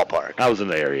were in the ballpark. I was in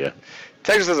the area.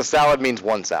 Texas says a salad means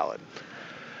 1 salad.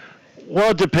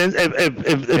 Well, it depends.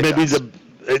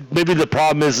 Maybe the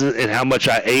problem isn't in how much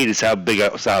I ate, it's how big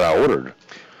a salad I ordered.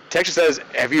 Texas says,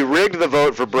 have you rigged the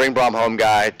vote for Bring Brom Home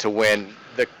Guy to win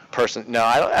the person? No,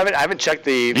 I haven't checked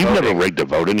the You've voting. never rigged a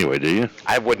vote anyway, do you?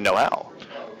 I wouldn't know how.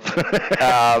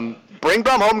 Bring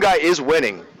Brom Home Guy is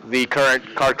winning the current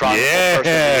Card Chronicles Person of the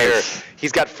Year.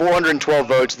 He's got 412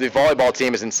 votes. The volleyball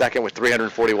team is in second with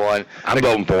 341. I'm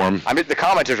voting for him. I mean, the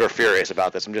commenters are furious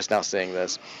about this. I'm just now seeing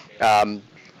this. The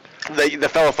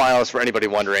fellow finalists, for anybody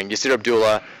wondering, Yasir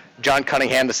Abdullah, John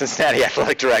Cunningham, the Cincinnati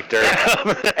athletic director,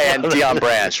 and Deion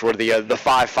Branch were the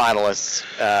 5 finalists.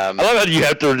 I love how you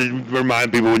have to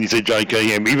remind people when you say John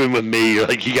Cunningham, even with me, you're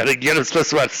like, you gotta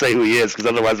specify to say who he is, because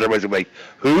otherwise everybody's gonna be like,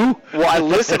 who? Well, I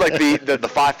listed like the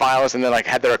 5 finalists and then like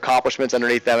had their accomplishments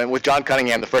underneath them. And with John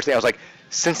Cunningham, the first thing I was like,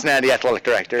 Cincinnati athletic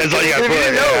director. That's all you gotta put.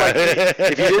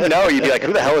 If you didn't know, you'd be like,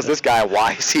 who the hell is this guy?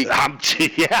 Why is he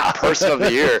Person of the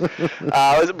Year?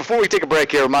 Before we take a break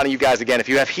here, reminding you guys again, if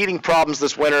you have heating problems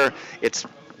this winter, it's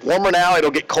warmer now. It'll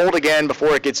get cold again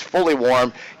before it gets fully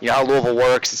warm. You know how Louisville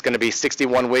works. It's going to be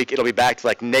 61 week. It'll be back to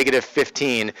like negative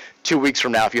 15 2 weeks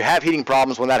from now. If you have heating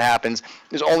problems when that happens,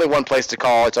 there's only one place to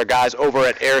call. It's our guys over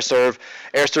at AirServe.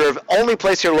 AirServe, only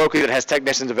place here locally that has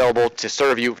technicians available to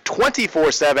serve you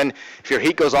 24/7. If your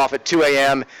heat goes off at 2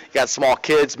 a.m., you got small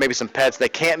kids, maybe some pets, they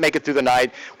can't make it through the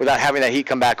night without having that heat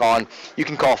come back on, you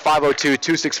can call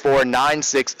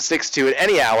 502-264-9662 at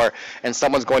any hour, and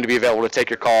someone's going to be available to take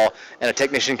your call, and a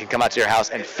technician can come out to your house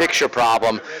and fix your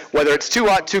problem. Whether it's too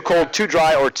hot, too cold, too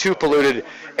dry, or too polluted,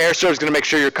 AirServe is going to make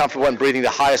sure you're comfortable and breathing the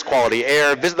highest quality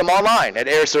air. Visit them online at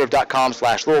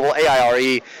airserve.com/Louisville,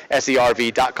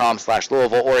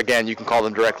 AIRESERV.com/Louisville, or again, you can call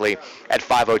them directly at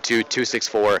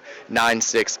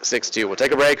 502-264-9662. We'll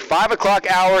take a break. 5 o'clock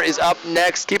hour is up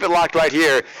next. Keep it locked right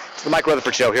here. It's the Mike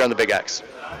Rutherford Show here on the Big X.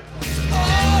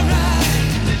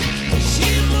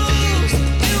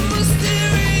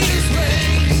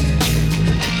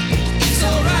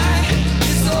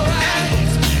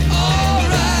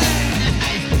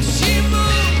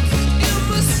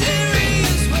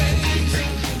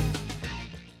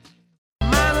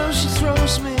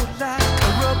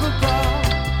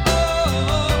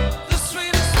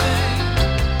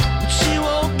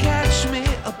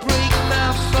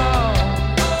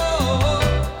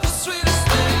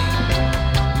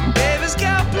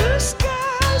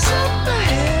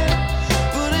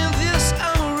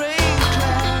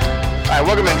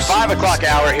 Welcome in 5 o'clock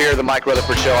hour here, the Mike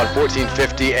Rutherford Show on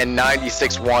 1450 and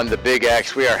 96.1 The Big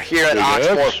X. We are here at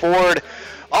Oxmoor Ford,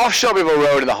 off Shelbyville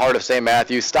Road in the heart of St.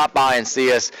 Matthews. Stop by and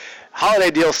see us.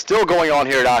 Holiday deals still going on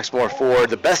here at Oxmoor Ford.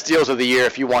 The best deals of the year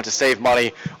if you want to save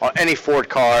money on any Ford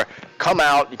car. Come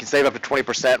out. You can save up to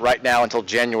 20% right now until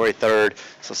January 3rd.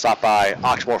 So stop by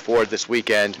Oxmoor Ford this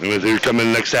weekend. And if you're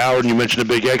coming next hour and you mention a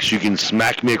Big X, you can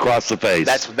smack me across the face.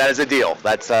 That is a deal.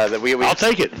 That's I'll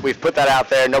take it. We've put that out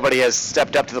there. Nobody has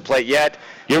stepped up to the plate yet.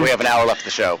 We have an hour left of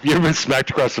the show. You ever been smacked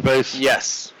across the face?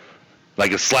 Yes.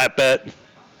 Like a slap bet?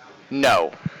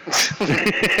 No.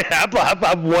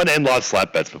 I've won and lost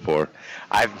slap bets before.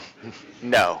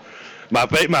 No. My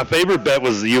favorite bet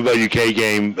was the U of L UK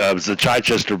game. It was the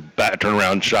Chichester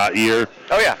turnaround shot year.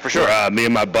 Oh, yeah, for sure. Where, me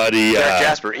and my buddy... Derek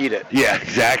Jasper, eat it. Yeah,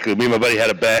 exactly. Me and my buddy had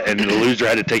a bet, and the loser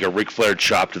had to take a Ric Flair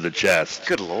chop to the chest.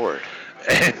 Good Lord.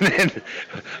 And then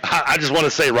I just want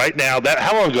to say right now,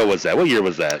 how long ago was that? What year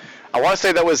was that? I want to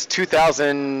say that was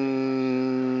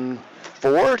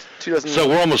 2004? So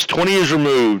we're almost 20 years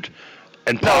removed.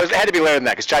 And no, it had to be later than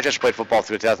that because Chichester played football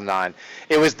through 2009.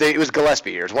 It was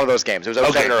Gillespie year. It was one of those games. It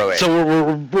was 07 or 08.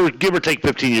 So we're give or take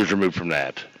 15 years removed from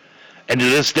that. And to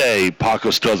this day,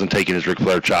 Paco still hasn't taken his Ric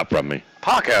Flair chop from me.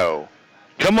 Paco.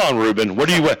 Come on, Ruben. What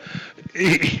do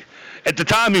you... At the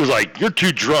time, he was like, "You're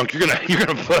too drunk. You're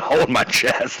gonna put a hole in my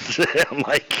chest." I'm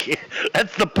like,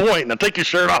 "That's the point." Now take your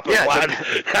shirt off. Yeah,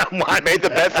 I made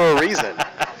the bet for a reason.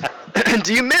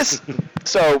 Do you miss?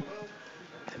 So,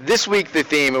 this week the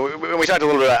theme. We talked a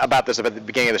little bit about this at the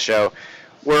beginning of the show.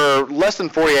 We're less than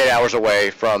 48 hours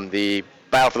away from the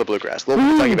Battle for the Bluegrass, Louisville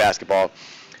Kentucky basketball.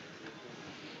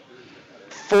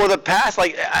 For the past,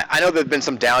 I know there've been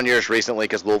some down years recently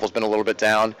because Louisville's been a little bit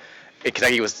down.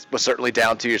 Kentucky was certainly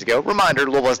down 2 years ago. Reminder,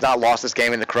 Louisville has not lost this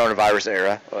game in the coronavirus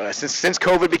era. Since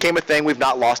COVID became a thing, we've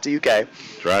not lost to UK.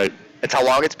 That's right. That's how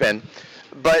long it's been.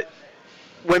 But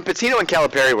when Pitino and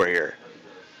Calipari were here,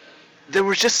 there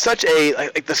was just such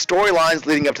the storylines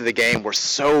leading up to the game were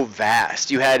so vast.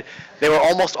 They were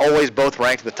almost always both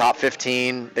ranked in the top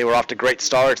 15. They were off to great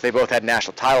starts. They both had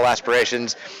national title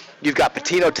aspirations. You've got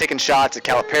Pitino taking shots at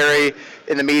Calipari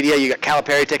in the media. You got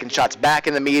Calipari taking shots back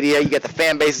in the media. You got the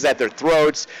fan bases at their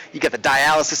throats. You got the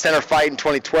dialysis center fight in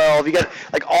 2012. You got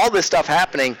all this stuff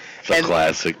happening. It's a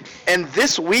classic. And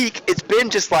this week, it's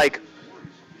been just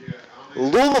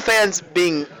Louisville fans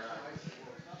being,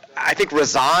 I think,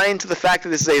 resigned to the fact that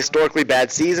this is a historically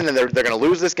bad season and they're going to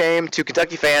lose this game. To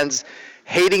Kentucky fans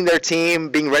hating their team,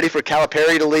 being ready for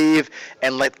Calipari to leave,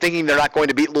 and thinking they're not going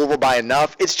to beat Louisville by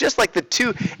enough. It's just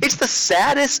it's the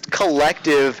saddest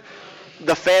collective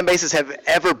the fan bases have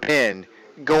ever been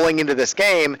going into this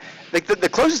game. The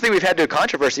closest thing we've had to a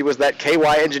controversy was that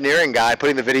KY Engineering guy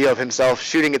putting the video of himself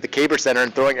shooting at the Caber Center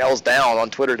and throwing L's down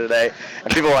on Twitter today.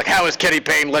 And people were like, "How is Kenny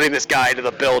Payne letting this guy into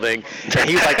the building?" And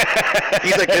he's like,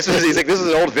 "This is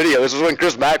an old video. This was when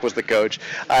Chris Mack was the coach."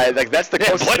 That's the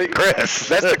closest thing. Chris.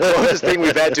 That's the closest thing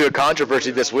we've had to a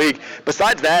controversy this week.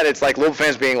 Besides that, it's Louisville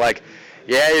fans being like,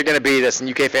 "Yeah, you're going to beat us," and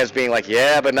UK fans being like,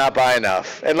 "Yeah, but not by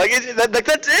enough." And that's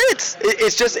it.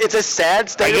 It's a sad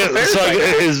state of affairs. So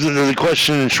is the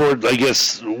question in short, I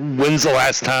guess, when's the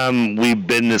last time we've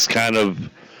been this kind of,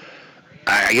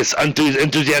 I guess,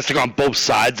 enthusiastic on both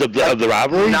sides of the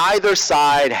rivalry? Neither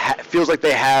side feels like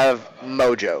they have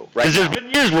mojo, right? Because there's been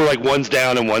years where one's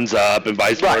down and one's up, and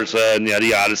vice versa, and yada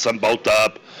yada. Some both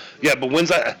up. Yeah, but when's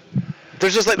that?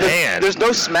 There's just there's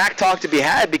no smack talk to be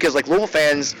had because Louisville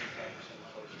fans.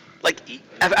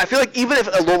 I feel like even if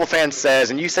a Louisville fan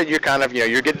says, and you said you're kind of,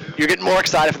 you're getting more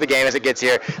excited for the game as it gets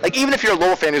here. Even if you're a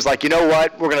Louisville fan who's like, you know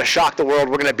what, we're going to shock the world,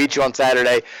 we're going to beat you on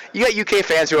Saturday. You got UK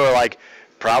fans who are like,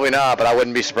 probably not, but I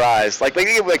wouldn't be surprised.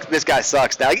 This guy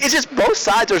sucks now. It's just both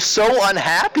sides are so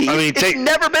unhappy. I mean, it's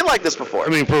never been like this before. I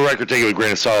mean, for the record, take it with a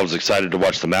grain of salt. I was excited to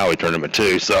watch the Maui tournament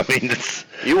too. So I mean,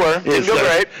 you were. Didn't go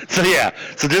great. So yeah.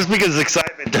 So just because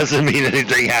excitement doesn't mean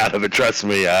anything out of it. Trust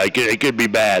me, it could be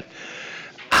bad.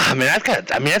 I'm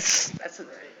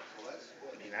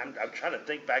trying to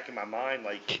think back in my mind,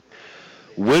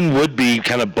 when would be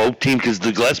kind of both teams, because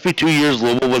the Gillespie 2 years,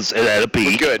 Louisville was at a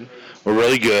peak. Good. We're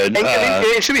really good. And,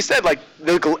 it should be said,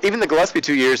 even the Gillespie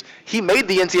 2 years, he made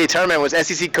the NCAA tournament, was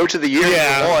SEC Coach of the Year in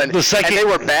year one. The second, and they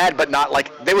were bad, but not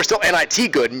they were still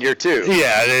NIT good in year two.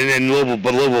 Yeah, and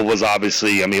Louisville was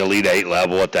obviously, Elite 8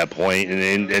 level at that point,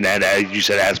 and had, as you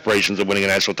said, aspirations of winning a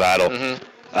national title. Mm-hmm.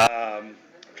 I'm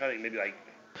trying to think, maybe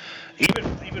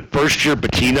even first year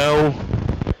Pitino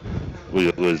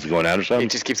was going out or something.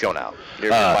 It just keeps going out. Your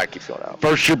mic keeps going out.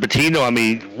 First year Pitino,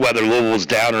 whether Louisville was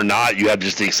down or not, you have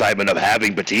just the excitement of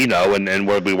having Pitino and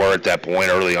where we were at that point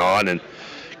early on. And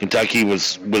Kentucky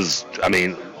was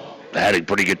had a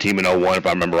pretty good team in 01, if I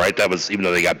remember right. That was even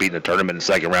though they got beat in the tournament in the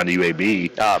second round of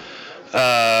UAB.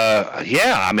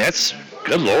 That's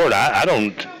good Lord. I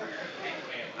don't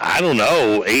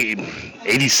know.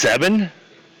 87.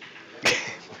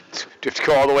 Do you have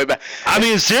to go all the way back?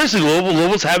 Seriously,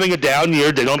 Louisville's having a down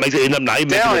year. They don't end up not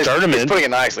even making the tournament. It's putting it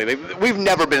nicely. We've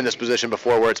never been in this position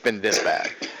before where it's been this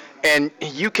bad. And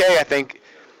UK, I think,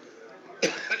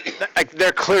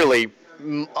 they're clearly,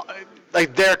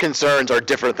 their concerns are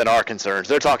different than our concerns.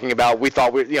 They're talking about, we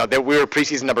thought we were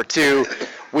preseason number 2.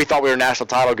 We thought we were national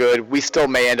title good. We still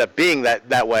may end up being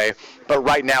that way. But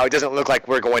right now, it doesn't look like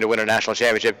we're going to win a national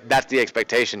championship. That's the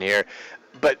expectation here.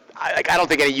 But I don't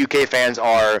think any UK fans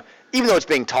are even though it's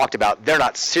being talked about, they're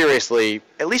not seriously,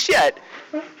 at least yet,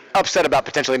 upset about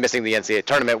potentially missing the NCAA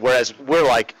tournament, whereas we're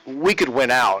like, we could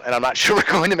win out, and I'm not sure we're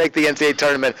going to make the NCAA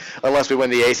tournament unless we win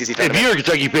the ACC tournament. If you're a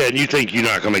Kentucky fan and you think you're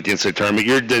not going to make the NCAA tournament,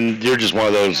 you're just one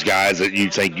of those guys that you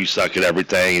think you suck at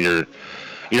everything, and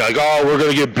you're like, oh, we're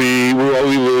going to get beat,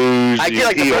 we lose. I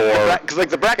get because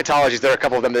the bracketologies, there are a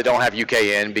couple of them that don't have UK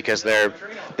in because they're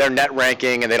net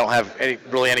ranking and they don't have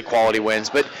any quality wins.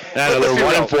 But they're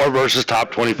 1-4 versus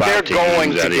top 25 they're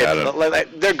teams.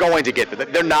 They're going to get.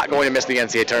 They're not going to miss the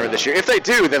NCAA tournament this year. If they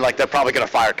do, then they're probably going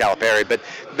to fire Calipari. But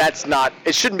that's not.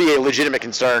 It shouldn't be a legitimate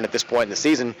concern at this point in the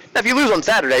season. Now, if you lose on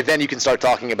Saturday, then you can start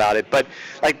talking about it. But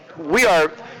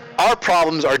our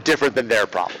problems are different than their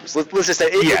problems. Let's just say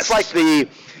it's like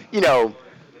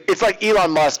it's like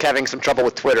Elon Musk having some trouble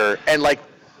with Twitter, and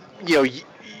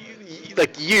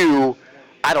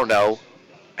I don't know,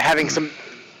 having some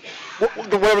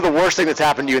whatever the worst thing that's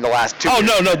happened to you in the last 2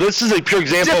 years. No, this is a pure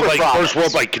example of problems. first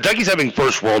world. Like Kentucky's having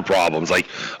first world problems. Like,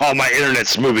 oh, my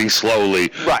internet's moving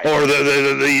slowly, right? Or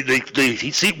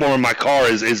the seat warmer in my car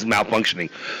is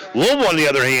malfunctioning. Louisville, on the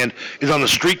other hand, is on the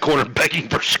street corner begging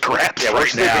for scraps. Yeah, we're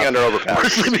sleeping under overpasses. We're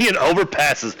sleeping in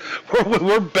overpasses.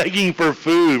 We're begging for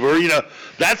food.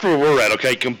 That's where we're at.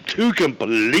 Okay, two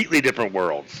completely different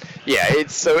worlds. Yeah,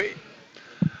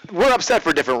 we're upset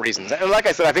for different reasons. And like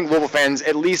I said, I think Louisville fans,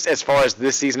 at least as far as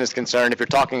this season is concerned, if you're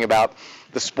talking about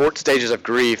the sports stages of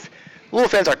grief, Louisville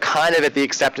fans are kind of at the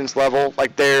acceptance level.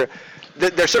 Like they're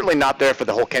certainly not there for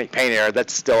the whole Kenny Payne era.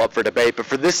 That's still up for debate. But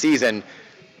for this season,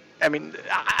 I mean,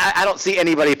 I don't see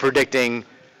anybody predicting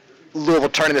Louisville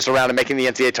turning this around and making the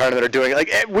NCAA tournament or doing it.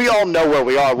 Like, we all know where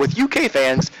we are. With UK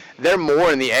fans, they're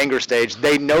more in the anger stage.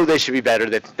 They know they should be better.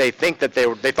 They think that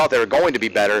they thought they were going to be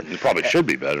better. They probably should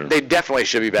be better. They definitely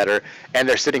should be better. And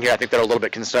they're sitting here, I think they're a little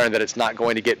bit concerned that it's not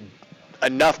going to get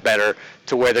enough better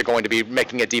to where they're going to be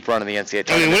making a deep run in the NCAA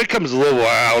tournament. I mean, when it comes to Louisville,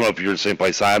 I don't know if you're in the same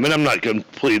place I am. I mean, I'm not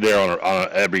completely there on a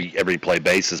every play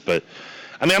basis, but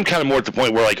I mean, I'm kind of more at the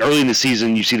point where, like, early in the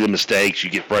season, you see the mistakes, you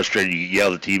get frustrated, you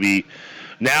yell at the TV.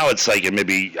 Now it's like, and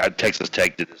maybe Texas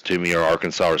Tech did this to me, or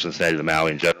Arkansas, or Cincinnati, the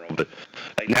Maui in general. But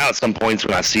like now, at some points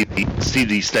when I see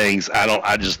these things, I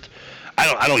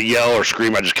don't yell or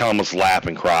scream. I just kind of almost laugh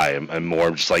and cry, and more.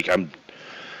 I'm just like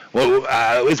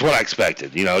it's what I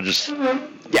expected. Just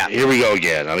here we go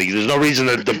again. I mean, there's no reason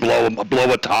to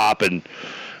blow a top and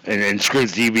scream at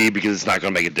TV because it's not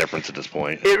going to make a difference at this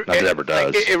point. It ever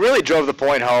does. It really drove the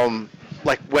point home.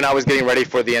 Like when I was getting ready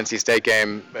for the NC State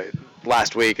game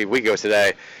last week, a week ago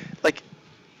today, like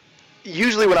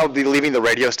usually when I would be leaving the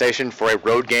radio station for a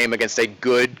road game against a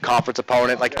good conference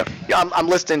opponent, like I'm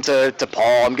listening to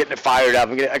Paul, I'm getting it fired up,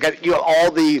 I got all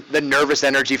the nervous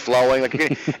energy flowing, like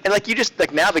and like you just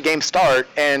like now the game start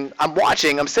and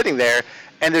I'm sitting there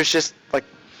and there's just like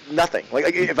nothing.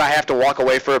 Like if I have to walk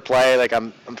away for a play, like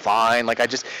I'm fine. Like I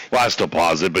still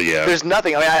pause it, but yeah. There's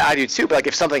nothing. I mean, I do too. But like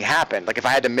if something happened, like if I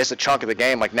had to miss a chunk of the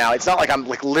game, like now it's not like I'm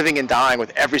like living and dying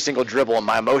with every single dribble, and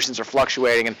my emotions are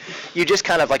fluctuating. And you just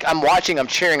kind of like I'm watching, I'm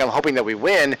cheering, I'm hoping that we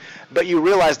win. But you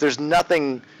realize there's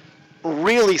nothing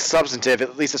really substantive,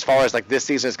 at least as far as like this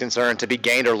season is concerned, to be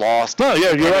gained or lost. No,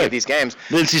 yeah, you're right. These games.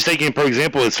 The NC State game, for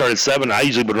example, it started at 7. I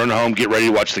usually would run home, get ready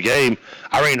to watch the game.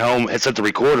 I ran home, had set the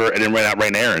recorder, and then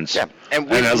ran errands. Yeah, and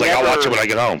I was like, I'll watch it when I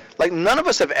get home. Like none of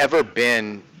us have ever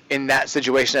been in that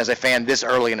situation as a fan this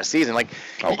early in a season. Like,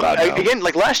 oh God, no. Again,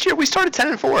 like last year we started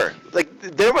 10-4. Like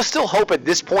there was still hope at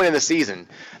this point in the season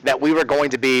that we were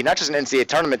going to be not just an NCAA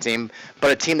tournament team,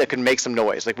 but a team that could make some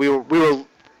noise. Like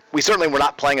we certainly were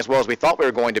not playing as well as we thought we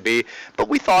were going to be, but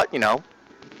we thought,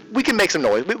 we can make some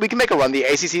noise. We can make a run. The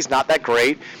ACC's not that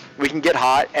great. We can get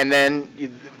hot, and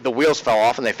then the wheels fell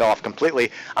off, and they fell off completely.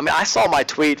 I mean, I saw my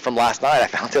tweet from last night. I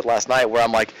found it last night where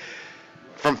I'm like,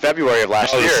 from February of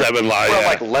last year. 7 live, where I'm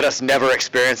like, let us never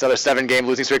experience another 7-game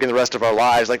losing streak in the rest of our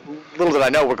lives. Like, little did I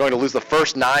know we're going to lose the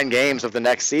first 9 games of the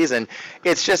next season.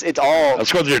 It's all. I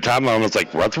was going through your timeline, and it's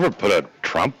like, Rutherford put a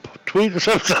Trump tweet or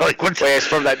something? Like, what's it's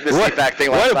from this feedback thing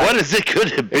last night. What is it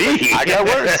could it be? I got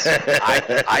worse.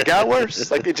 I got worse.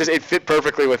 Like, it fit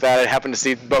perfectly with that. I happened to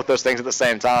see both those things at the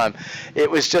same time. It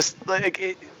was just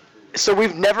like so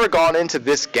we've never gone into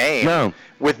this game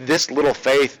with this little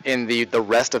faith in the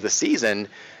rest of the season,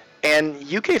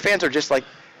 and UK fans are just like,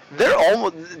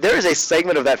 there is a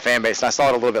segment of that fan base, and I saw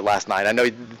it a little bit last night. I know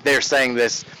they're saying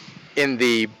this in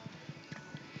the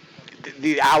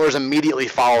the hours immediately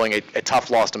following a tough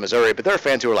loss to Missouri, but there are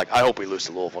fans who are like, I hope we lose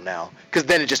to Louisville now, because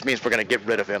then it just means we're going to get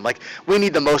rid of him. Like, we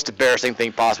need the most embarrassing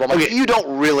thing possible. I'm like, you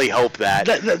don't really hope that,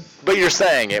 but you're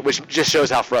saying it, which just shows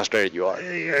how frustrated you are.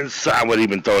 And so I would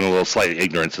even throw in a little slight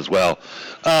ignorance as well.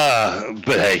 But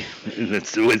hey,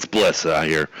 it's bliss out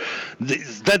here.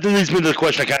 That leads me to the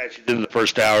question I kind of asked you in the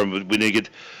first hour, but we didn't get.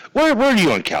 Where are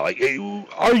you on Cal? Like,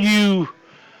 are you?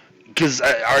 Because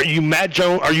are you Matt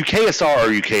Jones? Are you KSR or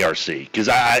are you KRC? Because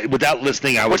without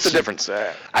listening, I would. What's the difference?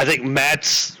 I think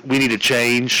Matt's. We need to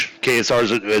change. KSR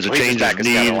is a change is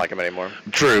need. I don't like him anymore.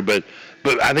 True, but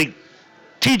I think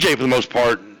TJ for the most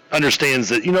part understands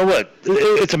that. You know what?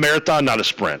 It's a marathon, not a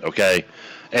sprint. Okay,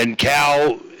 and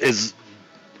Cal is.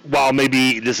 While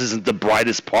maybe this isn't the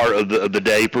brightest part of the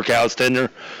day for Cal's tenure,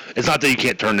 it's not that you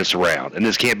can't turn this around, and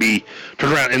this can't be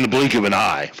turned around in the blink of an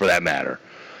eye, for that matter.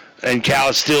 And Cal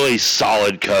is still a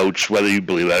solid coach, whether you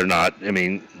believe that or not. I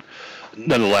mean,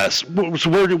 nonetheless,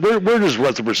 so where does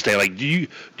Rutherford stand? Like, do you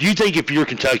think if you're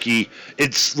Kentucky,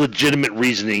 it's legitimate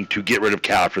reasoning to get rid of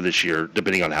Cal for this year,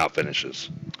 depending on how it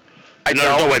finishes? There's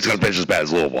no way it's going to finish as bad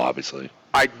as Louisville, obviously.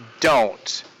 I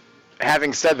don't.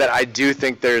 Having said that, I do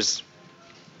think there's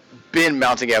been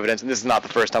mounting evidence, and this is not the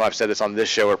first time I've said this on this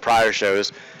show or prior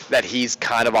shows, that he's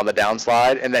kind of on the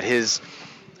downslide, and that his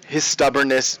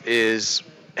stubbornness is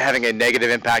having a negative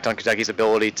impact on Kentucky's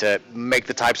ability to make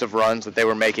the types of runs that they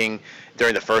were making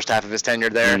during the first half of his tenure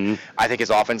there. Mm-hmm. I think his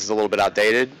offense is a little bit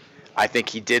outdated. I think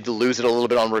he did lose it a little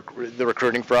bit on the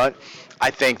recruiting front.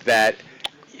 I think that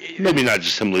maybe not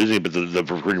just him losing it, but the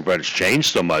recruiting front has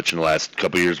changed so much in the last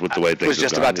couple of years with the way things have gone. I was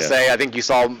just about to say, I think you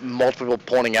saw multiple people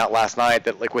pointing out last night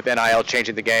that, like, with NIL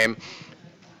changing the game,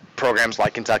 programs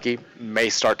like Kentucky may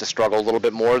start to struggle a little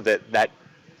bit more, that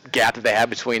gap that they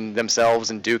have between themselves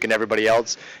and Duke and everybody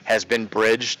else has been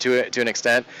bridged to an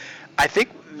extent. I think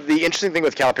the interesting thing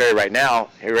with Calipari right now,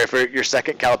 are you ready for your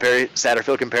second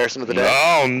Calipari-Satterfield comparison of the day?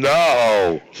 Oh,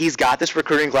 no. He's got this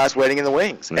recruiting class waiting in the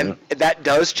wings, and that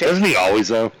does change. Doesn't he always,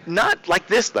 though? Not like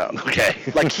this, though. Okay.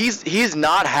 Like, he's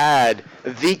not had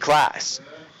the class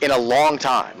in a long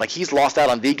time. Like, he's lost out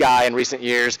on the guy in recent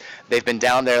years. They've been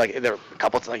down there, like, there are a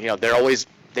couple of, like, they're always.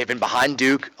 They've been behind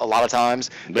Duke a lot of times.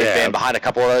 They've been behind a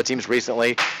couple of other teams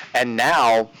recently. And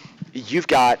now you've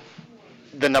got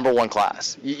the number one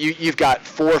class. You've got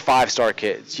 4 or 5-star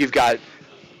kids. You've got,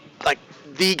 like,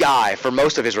 the guy for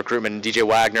most of his recruitment, DJ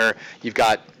Wagner. You've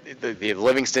got the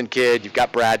Livingston kid. You've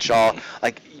got Bradshaw.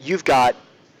 Like, you've got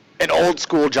an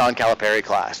old-school John Calipari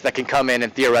class that can come in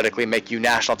and theoretically make you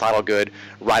national title good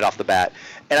right off the bat.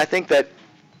 And I think that,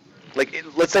 like,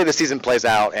 let's say the season plays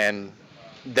out and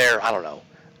they're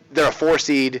a 4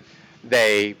 seed,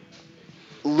 they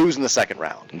lose in the second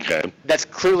round. Okay. That's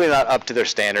clearly not up to their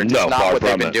standards. No, it's not what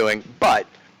they've been doing. But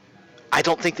I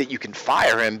don't think that you can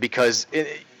fire him because,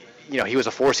 he was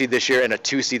a 4 seed this year and a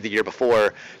 2 seed the year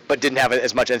before, but didn't have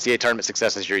as much NCAA tournament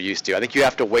success as you're used to. I think you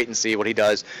have to wait and see what he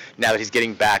does now that he's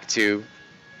getting back to,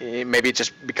 maybe it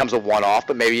just becomes a one-off,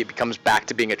 but maybe it becomes back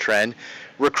to being a trend,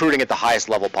 recruiting at the highest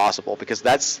level possible, because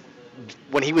that's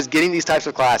when he was getting these types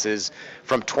of classes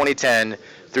from 2010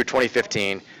 through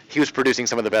 2015, he was producing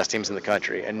some of the best teams in the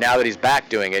country. And now that he's back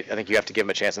doing it, I think you have to give him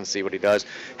a chance and see what he does.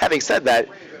 Having said that,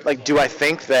 like, do I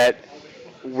think that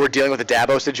we're dealing with a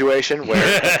Dabo situation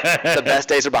where the best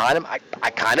days are behind him? I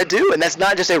kind of do. And that's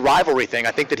not just a rivalry thing.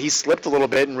 I think that he's slipped a little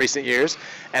bit in recent years,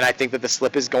 and I think that the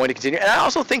slip is going to continue. And I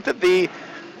also think that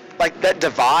that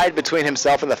divide between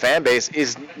himself and the fan base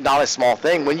is not a small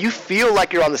thing. When you feel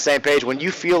like you're on the same page, when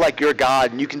you feel like you're God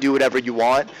and you can do whatever you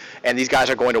want and these guys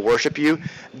are going to worship you,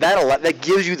 that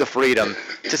gives you the freedom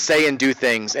to say and do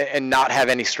things and not have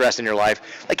any stress in your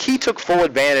life. Like, he took full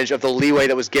advantage of the leeway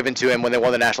that was given to him when they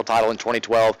won the national title in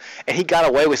 2012, and he got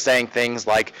away with saying things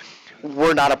like,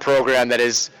 we're not a program that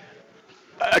is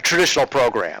a traditional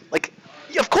program. Like,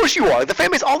 of course you are. The fan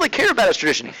base, all they care about is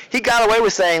tradition. He got away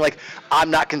with saying, like, I'm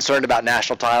not concerned about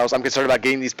national titles. I'm concerned about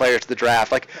getting these players to the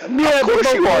draft. Like, yeah, of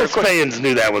course you are. Fans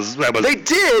knew that was. They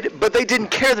did, but they didn't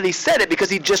care that he said it because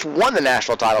he just won the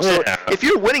national title. So if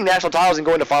you're winning national titles and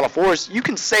going to Final Fours, you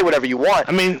can say whatever you want.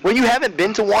 I mean, when you haven't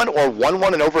been to one or won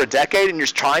one in over a decade and you're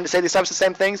trying to say these types of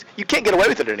same things, you can't get away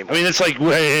with it anymore. I mean, it's like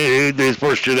his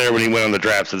first year there when he went on the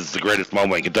draft says it's the greatest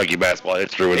moment in Kentucky basketball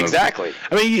history. Exactly.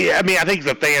 I mean, I think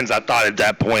the fans, I thought at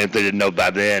that point, if they didn't know by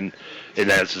then, and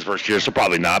that's his first year, so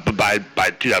probably not. But by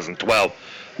 2012,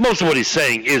 most of what he's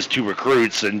saying is to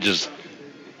recruits and just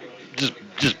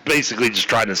basically just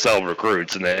trying to sell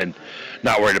recruits and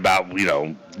not worried about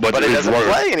what. But it doesn't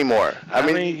play anymore. I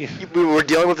mean, we're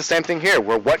dealing with the same thing here.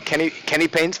 Where what Kenny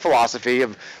Payne's philosophy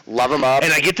of love him up,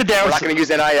 and I get the downside. We're not going to use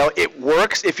NIL. It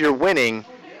works if you're winning.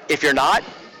 If you're not,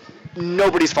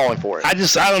 nobody's falling for it. I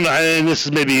don't know, and this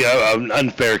is maybe an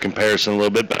unfair comparison a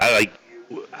little bit, but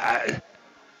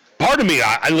part of me,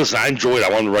 I enjoyed. I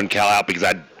wanted to run Cal out because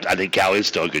I think Cal is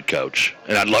still a good coach,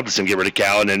 and I'd love to see him get rid of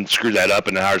Cal and then screw that up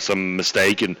and hire some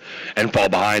mistake and fall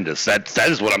behind us. That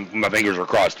is what my fingers were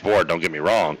crossed for. Don't get me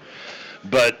wrong,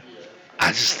 but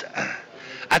I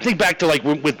think back to like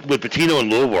with Pitino in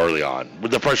Louisville early on,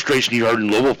 with the frustration you heard in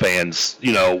Louisville fans,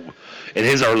 in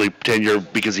his early tenure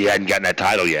because he hadn't gotten that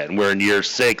title yet, and we're in year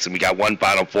 6 and we got one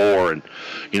Final Four, and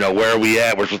where are we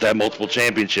at? We're supposed to have multiple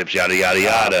championships, yada yada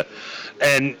yada.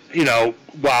 And,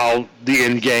 while the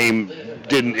end game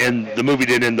didn't end, the movie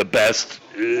didn't end the best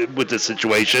with this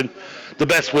situation, the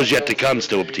best was yet to come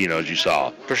still with Pitino, as you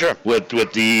saw. For sure. With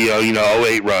the,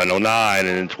 08 run, 09,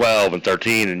 and then 12 and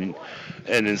 13 and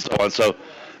then so on. So,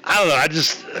 I don't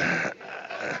know.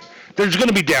 There's going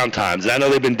to be down times. And I know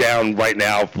they've been down right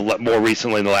now more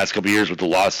recently in the last couple of years with the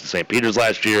loss to St. Peter's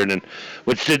last year, and then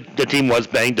the team was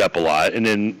banged up a lot. And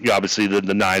then, obviously, the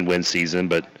 9-win season,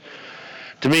 but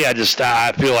to me, I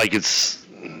feel like it's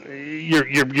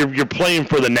you're playing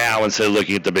for the now instead of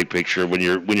looking at the big picture when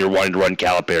you're wanting to run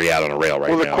Calipari out on a rail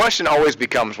right now. Well, the question always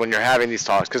becomes when you're having these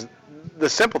talks, because the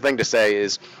simple thing to say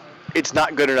is it's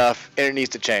not good enough and it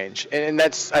needs to change, and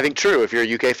that's I think true if you're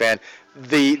a UK fan.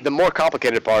 The more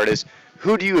complicated part is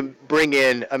who do you bring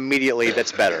in immediately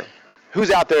that's better?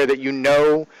 Who's out there that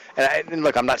and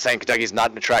look, I'm not saying Kentucky's not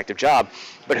an attractive job,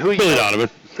 but Billy Donovan.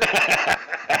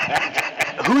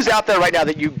 Who's out there right now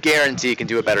that you guarantee can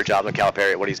do a better job than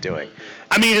Calipari at what he's doing?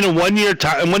 I mean, in a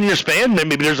one-year span,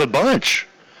 maybe there's a bunch.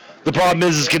 The problem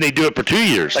is can they do it for 2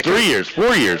 years, 3 years,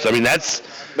 4 years? I mean, that's.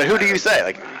 But who do you say?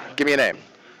 Like, give me a name.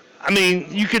 I mean,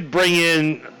 you could bring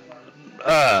in.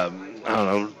 I don't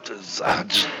know. I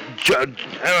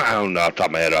don't know off the top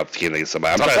of my head. I can't think of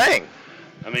somebody. That's what I'm saying.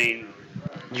 I mean.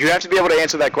 You have to be able to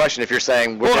answer that question if you're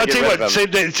saying we're going to get rid of him.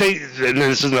 And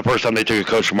this isn't the first time they took a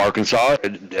coach from Arkansas,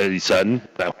 Eddie Sutton.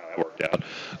 That worked out.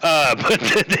 But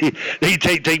they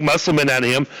take Musselman out of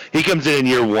him. He comes in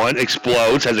year 1,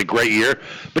 explodes, has a great year,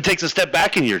 but takes a step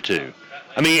back in year 2.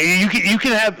 I mean, you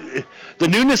can have the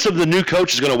newness of the new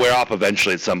coach is going to wear off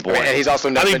eventually at some point. And he's also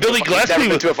never been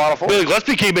to a Final Four. Billy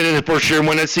Gillespie came in his first year and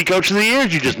won SEC Coach of the Year,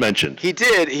 as you just mentioned. He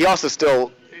did. He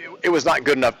also it was not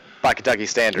good enough by Kentucky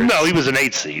standards. No, he was an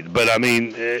 8 seed, but I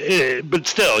mean, but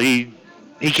still, he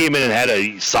came in and had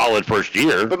a solid first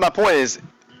year. But my point is,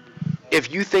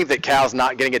 if you think that Cal's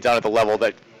not getting it done at the level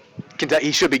that Kentucky,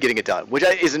 he should be getting it done, which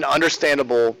is an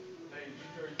understandable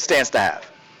stance to have,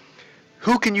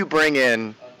 who can you bring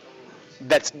in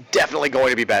that's definitely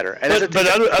going to be better? And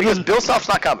because Bill Self's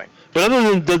not coming. But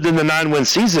other than the 9-win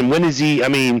season, when is he? I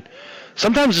mean.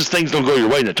 Sometimes just things don't go your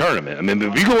way in a tournament. I mean,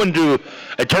 if you go into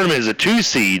a tournament as a 2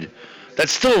 seed,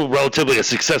 that's still relatively a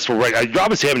successful right. You're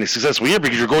obviously having a successful year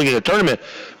because you're going in a tournament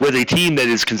with a team that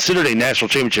is considered a national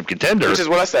championship contender. Which is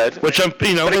what I said. But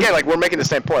again, like we're making the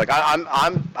same point. Like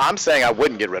I'm saying I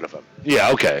wouldn't get rid of him.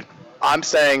 Yeah. Okay. I'm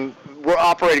saying we're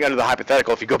operating under the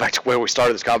hypothetical. If you go back to where we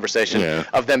started this conversation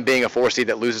of them being a 4 seed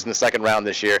that loses in the second round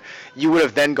this year, you would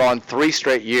have then gone 3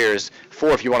 straight years,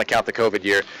 4 if you want to count the COVID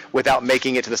year, without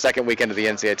making it to the second weekend of the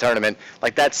NCAA tournament.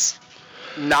 Like that's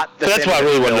not the. That's what I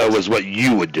really want to know was what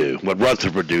you would do, what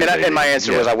Rutherford would do. And my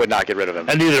answer was I would not get rid of him.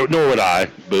 And nor would I.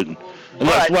 But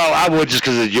I would just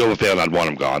because as a Yoba fan, I'd want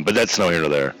him gone. But that's no here nor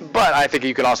there. But I think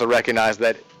you can also recognize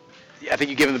that. I think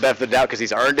you give him the benefit of the doubt because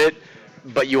he's earned it.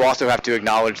 But you also have to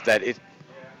acknowledge that it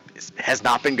has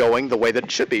not been going the way that it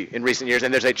should be in recent years,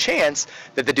 and there's a chance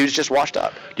that the dude's just washed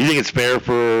up. Do you think it's fair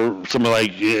for someone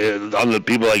like on the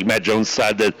people like Matt Jones'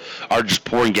 side that are just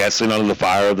pouring gasoline onto the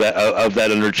fire of that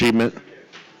underachievement?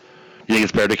 You think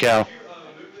it's fair to Cal?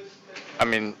 I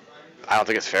mean, I don't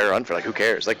think it's fair or unfair. Like, who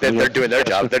cares? Like, they're doing their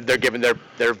job. They're giving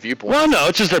their viewpoint. Well, no,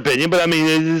 it's just their opinion. But I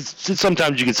mean,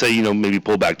 sometimes you could say, maybe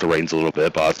pull back the reins a little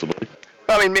bit, possibly.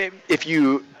 I mean, if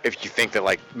you think that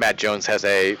like Matt Jones has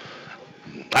a,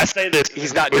 I say this,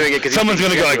 he's not doing it because someone's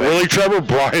going to go like Willie Trevor,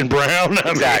 Brian Brown.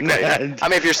 Exactly. I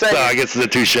mean, if you're saying, so I guess it's a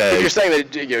touche. If you're saying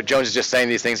that Jones is just saying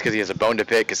these things because he has a bone to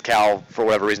pick, because Cal for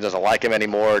whatever reason doesn't like him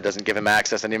anymore, doesn't give him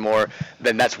access anymore,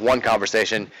 then that's one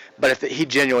conversation. But if he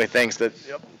genuinely thinks that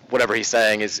whatever he's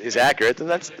saying is accurate, then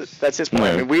that's his point.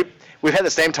 Right. I mean, we've had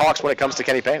the same talks when it comes to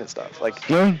Kenny Payne and stuff. Like.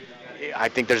 Yeah. I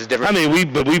think there's a difference. I mean,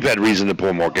 we've had reason to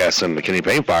pour more gas in the Kenny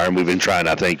Payne fire, and we've been trying.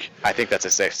 I think that's a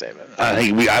safe statement. I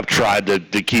think I've tried to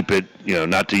keep it,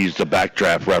 not to use the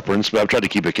backdraft reference, but I've tried to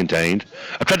keep it contained.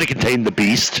 I've tried to contain the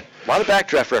beast. A lot of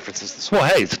backdraft references. Well,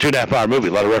 hey, it's a 2.5-hour movie.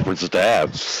 A lot of references to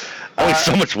have. Only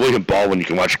so much William Baldwin you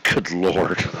can watch. Good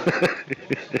Lord.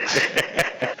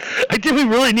 Did we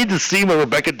really need to see with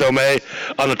Rebecca Tomei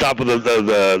on the top of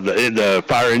the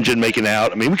fire engine making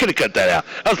out? I mean, we could have cut that out.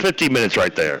 That was 15 minutes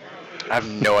right there. I have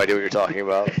no idea what you're talking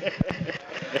about.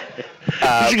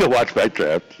 You should go watch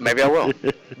Backdraft. Maybe I will.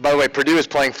 By the way, Purdue is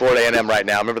playing Florida A&M right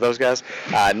now. Remember those guys?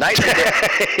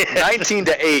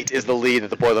 19-8 is the lead that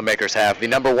the Boilermakers have. The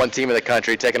number one team in the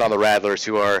country taking on the Rattlers,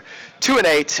 who are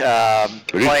 2-8,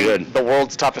 playing good. the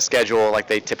world's toughest schedule like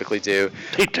they typically do.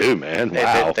 They do, man.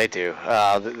 Wow. They do.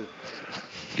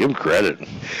 Give them credit.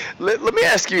 Let me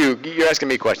ask you. You're asking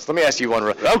me questions. Let me ask you one.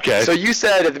 Okay. So you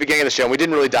said at the beginning of the show, and we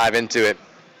didn't really dive into it,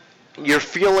 you're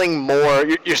feeling more.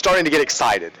 You're starting to get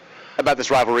excited about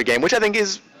this rivalry game, which I think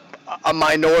is a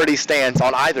minority stance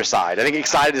on either side. I think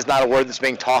excited is not a word that's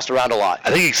being tossed around a lot.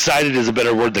 I think excited is a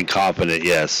better word than confident,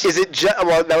 yes. Is it just,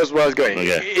 well, that was where I was going.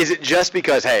 Okay. Is it just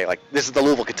because, hey, like, this is the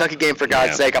Louisville-Kentucky game, for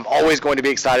God's sake, I'm always going to be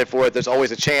excited for it, there's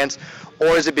always a chance?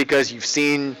 Or is it because you've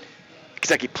seen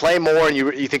Kentucky play more and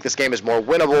you think this game is more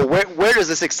winnable? Where does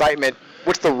this excitement,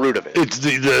 what's the root of it? It's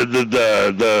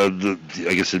the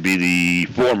I guess it'd be the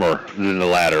former than the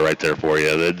latter right there for you.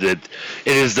 It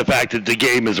is the fact that the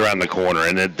game is around the corner,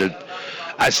 and that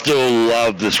I still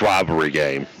love this rivalry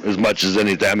game as much as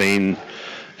anything. I mean,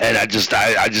 and I just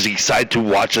excited to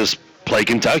watch us play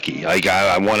Kentucky. Like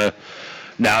I want to.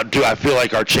 Now, do I feel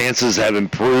like our chances have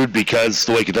improved because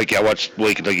I watched the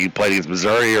way Kentucky played against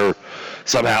Missouri, or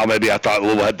somehow maybe I thought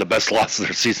Louisville had the best loss of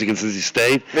their season against NC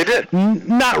State? They did.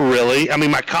 Not really. I mean,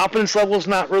 my confidence level is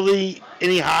not really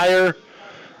any higher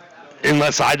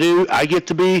unless I get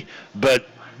to be. But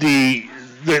the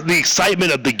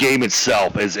excitement of the game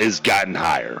itself has gotten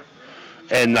higher,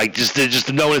 and like just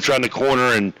knowing it's around the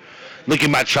corner and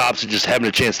licking my chops and just having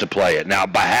a chance to play it. Now,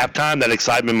 by halftime, that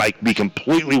excitement might be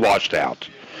completely washed out.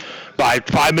 By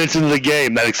 5 minutes into the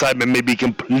game, that excitement may be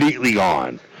completely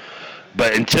gone.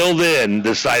 But until then, the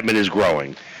excitement is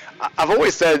growing. I've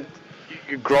always said,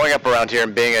 growing up around here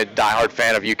and being a diehard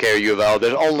fan of UK or U of L,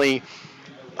 there's only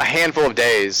a handful of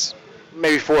days,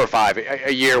 maybe 4 or 5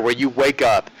 a year, where you wake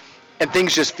up and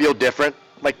things just feel different.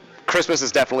 Like Christmas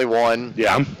is definitely one.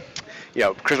 Yeah. You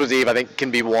know, Christmas Eve, I think,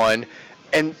 can be one.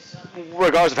 And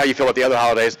regardless of how you feel about the other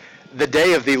holidays, the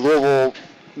day of the Louisville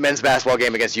men's basketball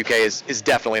game against UK is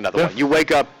definitely another one. You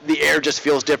wake up, the air just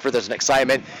feels different, there's an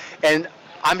excitement. And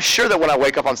I'm sure that when I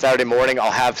wake up on Saturday morning,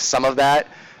 I'll have some of that,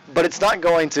 but it's not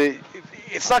going to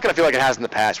feel like it has in the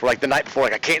past, where like the night before,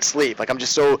 like I can't sleep, like I'm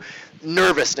just so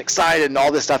nervous and excited and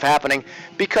all this stuff happening,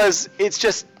 because it's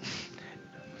just,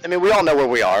 I mean, we all know where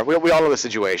we are. We all know the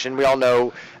situation. We all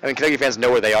know, I mean, Kentucky fans know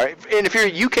where they are. And if you're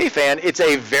a UK fan, it's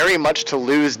a very much to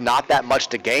lose, not that much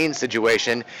to gain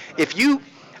situation.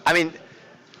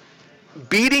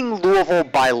 Beating Louisville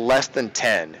by less than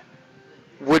 10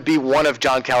 would be one of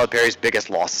John Calipari's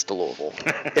biggest losses to Louisville,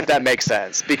 if that makes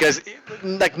sense. Because,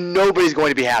 like, nobody's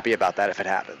going to be happy about that if it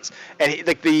happens. And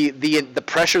the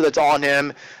pressure that's on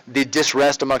him, the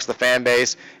disrest amongst the fan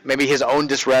base, maybe his own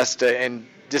disrest and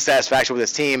dissatisfaction with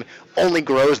his team only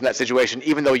grows in that situation,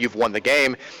 even though you've won the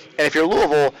game. And if you're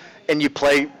Louisville and you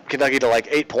play Kentucky to like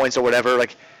 8 points or whatever,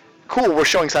 like, cool, we're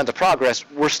showing signs of progress.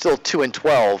 We're still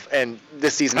 2-12, and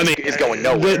this season is going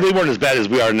nowhere. They weren't as bad as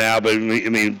we are now, but I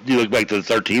mean, you look back to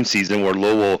the 13th season where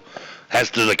Louisville has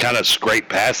to kind of scrape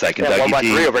past that Kentucky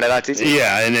team. 1-3 over that ITC.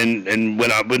 Yeah, and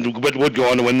would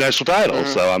go on to win the national title.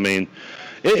 Mm-hmm. So I mean,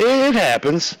 it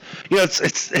happens. You know,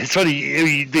 it's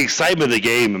funny, the excitement of the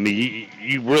game. I mean,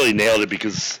 you really nailed it,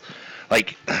 because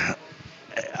like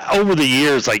over the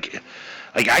years, like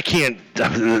I can't,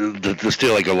 to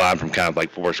steal like a line from kind of like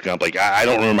Forrest Gump, like I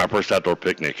don't remember my first outdoor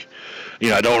picnic. You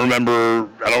know, I don't remember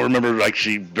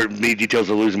actually many details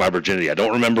of losing my virginity. I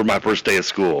don't remember my first day of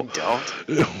school. Don't?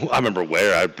 I remember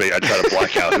where I try to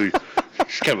block out who.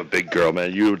 She's kind of a big girl,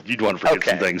 man. You'd want to forget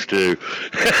some things too.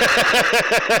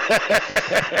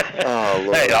 Oh,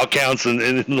 Lord. Hey, it all counts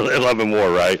in love and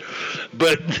war, right?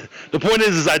 But the point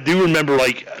is I do remember,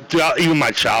 like, throughout even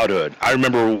my childhood, I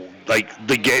remember like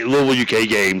the Louisville UK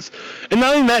games, and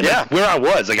not even that, like, where I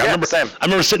was. Like I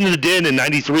remember sitting in the den in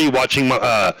 '93 watching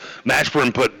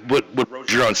Mashburn put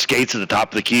Rozier on skates at the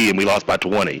top of the key, and we lost by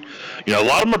 20. You know, a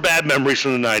lot of them are bad memories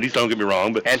from the '90s. Don't get me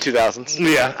wrong, but and 2000s.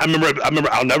 Yeah, I remember.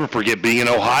 I'll never forget being in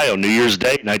Ohio, New Year's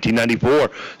Day, 1994.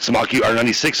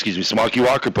 '96. Samaki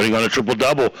Walker putting on a triple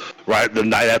double right the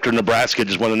night after Nebraska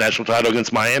just won the national title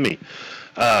against Miami.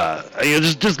 You know,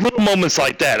 just little moments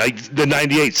like that. Like the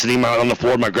 '98, sitting out on the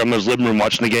floor of my grandmother's living room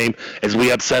watching the game as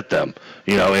we upset them.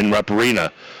 You know, in Rupp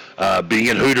Arena. Being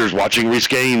at Hooters, watching Reese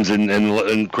Gaines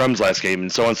and Crum's last game,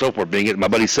 and so on and so forth. Being at my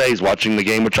buddy Say's, watching the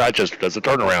game with Chichester does a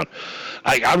turnaround.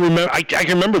 I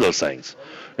can remember those things.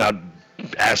 Now,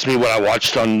 ask me what I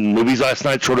watched on movies last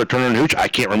night, short of Turner and Hooch, I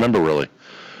can't remember really.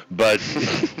 But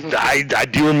I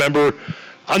do remember,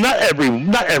 not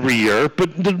every year,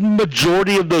 but the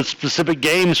majority of those specific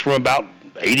games from about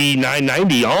 89,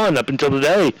 90 on up until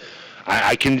today,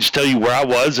 I can just tell you where I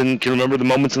was and can remember the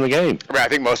moments in the game. I mean, I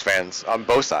think most fans on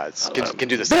both sides can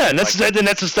do the same. Yeah, and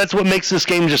that's what makes this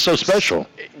game just so special.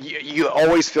 You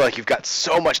always feel like you've got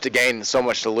so much to gain and so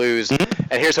much to lose. Mm-hmm.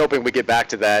 And here's hoping we get back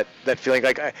to that feeling.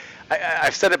 Like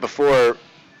I've said it before.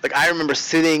 Like I remember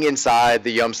sitting inside the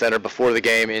Yum Center before the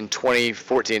game in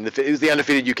 2014. It was the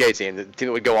undefeated UK team, the team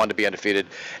that would go on to be undefeated.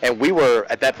 And we were,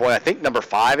 at that point, I think number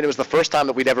 5. And it was the first time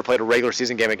that we'd ever played a regular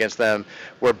season game against them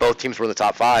where both teams were in the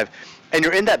top 5. And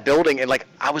you're in that building, and, like,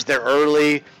 I was there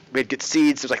early. We'd get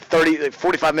seats. It was like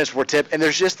 45 minutes before tip. And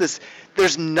there's just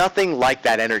there's nothing like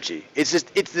that energy. It's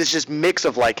this just mix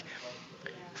of, like,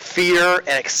 fear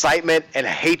and excitement and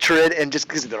hatred, and just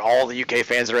because all the UK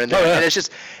fans are in there, and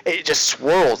it just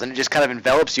swirls and it just kind of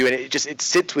envelops you, and it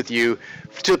sits with you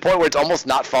to the point where it's almost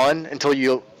not fun until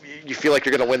you feel like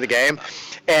you're going to win the game,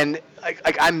 and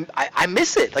I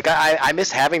miss it. Like I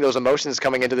miss having those emotions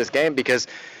coming into this game, because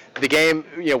the game,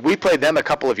 we played them a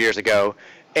couple of years ago,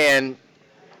 and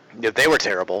they were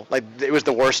terrible. Like it was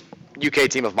the worst UK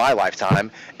team of my lifetime,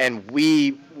 and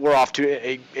we were off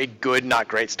to a good, not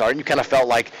great start. And you kind of felt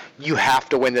like you have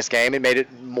to win this game. It made it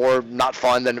more not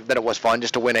fun than it was fun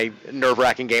just to win a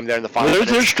nerve-wracking game there in the final. Well,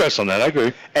 there's stress on that. I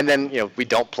agree. And then we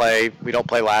don't play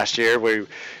last year. We've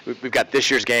got this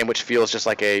year's game, which feels just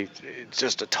like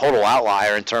just a total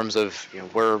outlier in terms of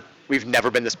we've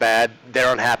never been this bad.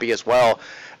 They're unhappy as well.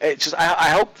 It's just I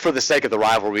hope for the sake of the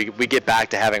rivalry we get back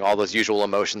to having all those usual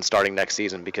emotions starting next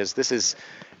season, because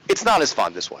it's not as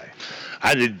fun this way.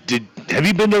 Have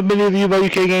you been to many of the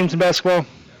UK games in basketball?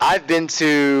 I've been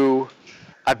to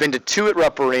 2 at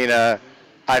Rupp Arena.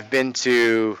 I've been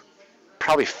to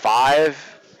probably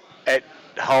 5 at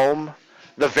home.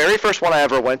 The very first one I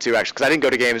ever went to, actually, because I didn't go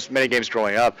to many games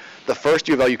growing up, the first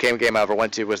U of L UK game I ever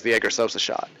went to was the Edgar Sosa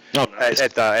shot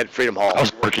at Freedom Hall. I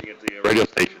was working at the radio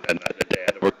station that night. I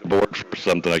had to work the board for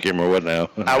something. I can't remember what now.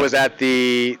 I was at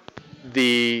the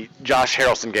Josh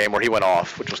Harrelson game where he went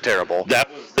off, which was terrible. That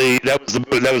was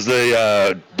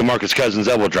the DeMarcus Cousins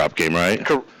elbow drop game, right?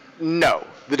 No,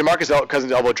 the DeMarcus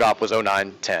Cousins elbow drop was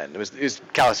 09-10. It was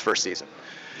Cal's first season.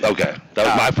 Okay, that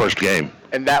was my first game.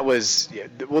 And that was,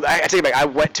 I take it back. I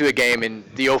went to a game in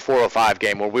the 04-05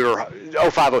 game where we were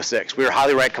 05-06. We were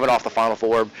highly ranked coming off the Final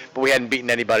Four, but we hadn't beaten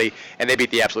anybody, and they beat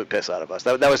the absolute piss out of us.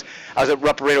 I was at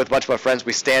Rupp Arena with a bunch of my friends.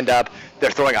 We stand up. They're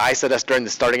throwing ice at us during the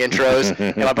starting intros,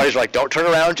 and my buddies are like, "Don't turn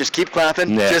around. Just keep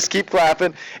clapping. Yeah. Just keep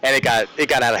clapping." And it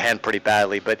got out of hand pretty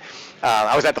badly. But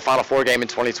I was at the Final Four game in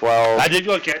 2012. I did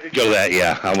go to that.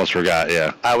 Yeah, I almost forgot.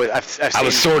 Yeah, I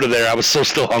was sort of there. I was so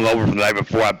still hungover from the night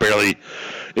before.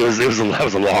 That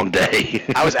was a long day.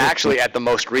 I was actually at the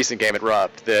most recent game at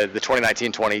Rupp, the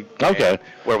 2019-20 game,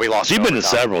 where we lost. So you've been to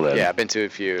several then? Yeah, I've been to a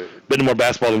few. Been to more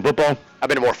basketball than football? I've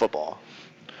been to more football.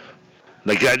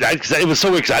 Like it was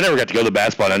so exciting. I never got to go to the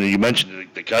basketball. I mean, you mentioned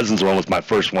the Cousins one was my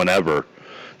first one ever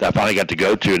that I finally got to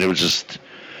go to, and it was just.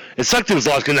 It sucked it was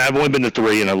lost, because I've only been to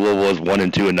 3, and Louisville was 1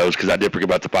 and 2 in those, because I did forget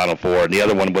about the Final Four, and the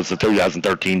other one was the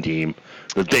 2013 team.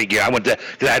 The big year. I went to,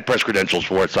 because I had press credentials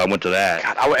for it, so I went to that.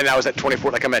 God, and I was at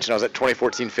 24. Like I mentioned, I was at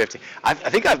 2014-15. I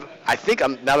think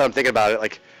I'm now that I'm thinking about it,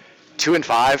 like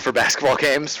 2-5 for basketball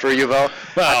games for U of L.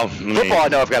 Well, football, I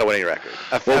know I've got a winning record.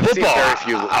 Football,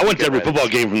 I went to every football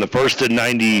game from the first in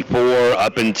 '94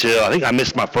 up until I think I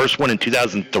missed my first one in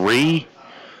 2003.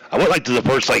 I went to the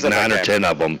first 9 or 10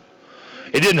 of them.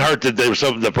 It didn't hurt that they were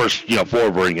the first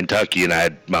 4 were in Kentucky, and I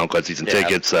had my own club season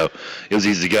tickets, so it was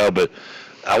easy to go. But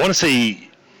I want to say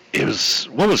it was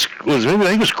maybe I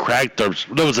think it was cracked. No, it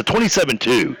was a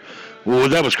 27-2. Well,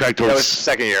 that was cracked. That was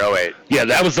second year, 08. Yeah,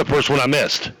 that was the first one I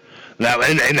missed. Now,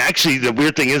 and actually, the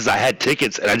weird thing is I had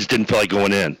tickets, and I just didn't feel like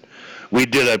going in. We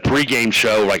did a pregame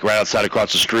show right outside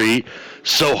across the street.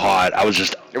 So hot, I was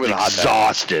just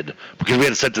exhausted because we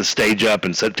had to set the stage up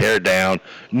and tear it down.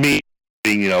 Me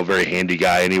being, a very handy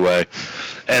guy anyway.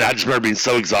 And I just remember being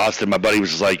so exhausted. My buddy was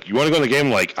just like, "You want to go in the game?"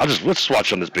 I'm like, let's just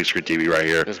watch on this big screen TV right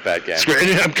here. It was a bad game.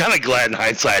 And I'm kind of glad in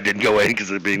hindsight I didn't go in because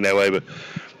of it being that way. But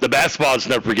the basketball, I'll just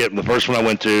never forget. The first one I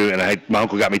went to, and my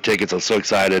uncle got me tickets. I was so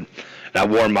excited. And I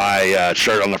wore my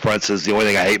shirt on the front says, "The only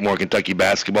thing I hate more Kentucky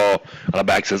basketball." On the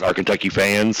back says, "Our Kentucky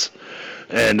fans."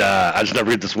 And I just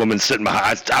never get this woman sitting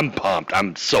behind. I'm pumped.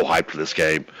 I'm so hyped for this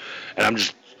game. And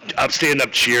I'm standing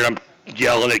up cheering. I'm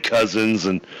yelling at Cousins,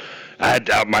 and I had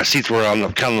my seats were on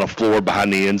the floor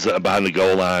behind the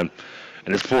goal line,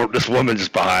 and this woman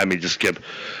just behind me just kept,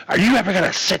 "Are you ever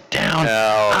gonna sit down?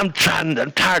 No. I'm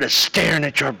tired of staring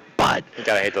at your butt. You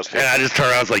gotta hate those people. And I just turned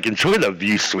around, I was like, enjoy the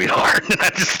view, sweetheart. And I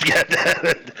just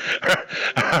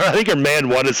I think her man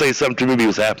wanted to say something to me, but he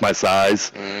was half my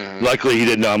size. Mm-hmm. Luckily, he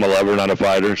didn't know I'm a lover, not a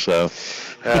fighter, so.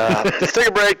 Let's take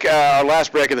a break. Our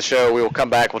last break of the show. We will come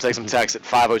back. We'll take some texts at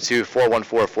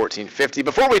 502-414-1450.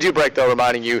 Before we do break, though,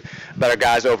 reminding you about our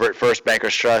guys over at First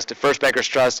Bankers Trust. At First Bankers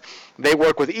Trust, they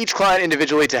work with each client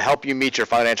individually to help you meet your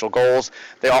financial goals.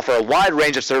 They offer a wide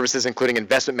range of services, including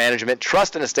investment management,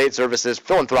 trust and estate services,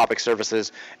 philanthropic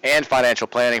services, and financial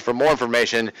planning. For more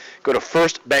information, go to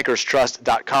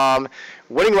firstbankerstrust.com.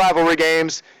 Winning rivalry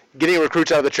games, getting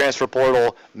recruits out of the transfer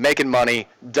portal, making money,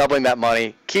 doubling that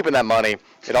money, keeping that money.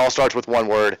 It all starts with one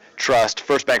word, trust.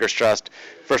 First Bankers Trust,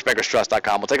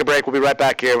 firstbankerstrust.com. We'll take a break. We'll be right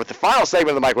back here with the final segment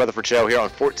of the Mike Rutherford Show here on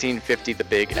 1450 The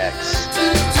Big X.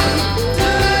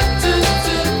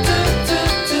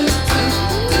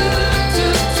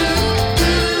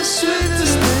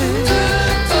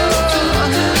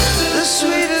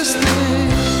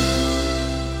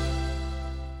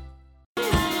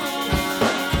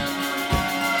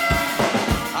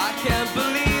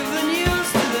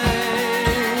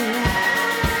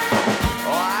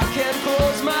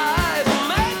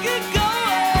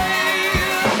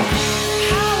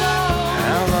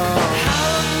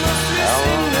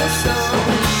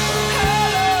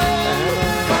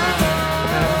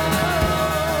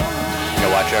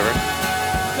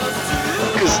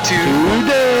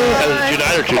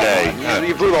 Today.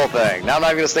 You blew the whole thing. Now I'm not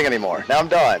even going to sing anymore. Now I'm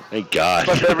done. Thank God.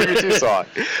 My favorite U2 song.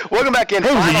 Welcome back in.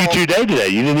 It was a U2 day today.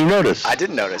 You didn't even notice. I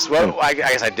didn't notice. Well, I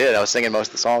guess I did. I was singing most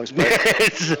of the songs. But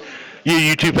you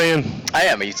a U2 fan? I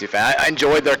am a U2 fan. I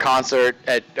enjoyed their concert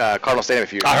at Cardinal Stadium a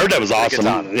few years ago. I heard that was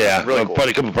awesome. Yeah. Really cool.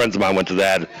 Probably a couple of friends of mine went to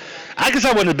that. I guess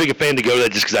I wasn't a big fan to go to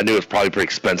that just because I knew it was probably pretty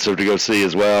expensive to go see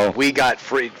as well. We got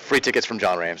free tickets from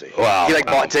John Ramsey. Wow. He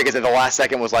bought tickets at the last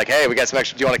second, was like, hey, we got some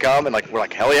extra, do you want to come? And we're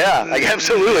like, hell yeah.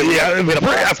 Absolutely. Yeah,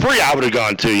 a free I would have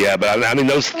gone too, yeah. But I mean,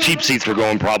 those cheap seats were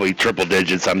going probably triple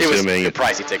digits, I'm assuming. It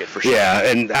was a pricey ticket for sure. Yeah,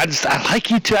 and I like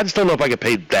U2. I just don't know if I could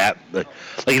pay that.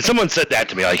 Like if someone said that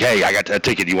to me, like, hey, I got a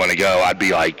ticket, you want to go? I'd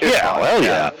be like, hell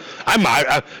yeah. I'm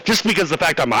just because of the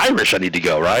fact I'm Irish, I need to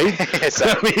go, right?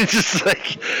 I mean, it's just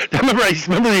like, I remember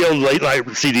the old late night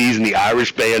CDs and the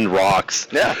Irish band Rocks.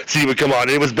 Yeah. CD would come on.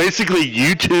 And it was basically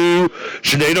U2,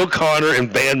 Sinead O'Connor,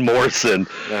 and Van Morrison,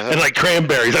 and like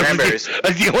Cranberries. Cranberries.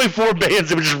 Like the only four bands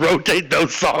that would just rotate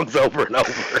those songs over and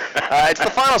over. It's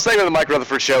the final segment of the Mike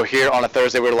Rutherford Show here on a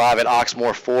Thursday. We're live at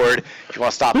Oxmoor Ford. If you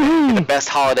want to stop and get the best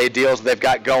holiday deals they've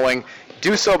got going,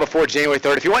 do so before January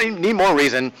 3rd. If you need more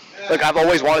reason, look, I've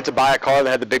always wanted to buy a car that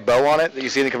had the big bow on it that you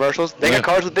see in the commercials. They got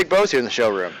cars with big bows here in the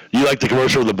showroom. You like the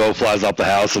commercial where the bow flies off the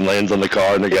house and lands on the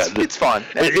car, and it's fun.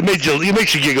 It makes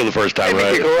you giggle the first time,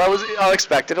 right? Giggle. I was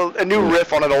unexpected. A new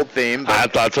riff on an old theme. I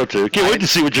thought so too. Can't wait to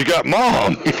see what you got,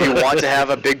 Mom. If you want to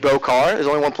have a big bow car, there's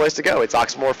only one place to go. It's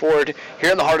Oxmoor Ford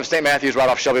here in the heart of St. Matthews, right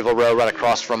off Shelbyville Road, right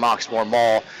across from Oxmoor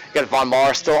Mall. You got Von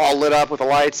Maur still all lit up with the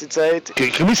lights.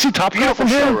 Can we see Topgolf from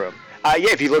here? Showroom.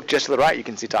 Yeah, if you look just to the right, you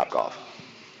can see Topgolf.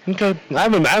 Okay. I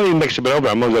haven't even actually been over.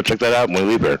 I'm going to go check that out when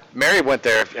we leave here. Mary went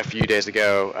there a few weeks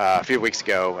ago,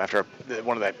 after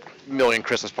one of the million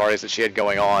Christmas parties that she had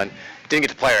going on. Didn't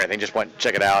get to play or anything, just went to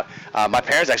check it out. My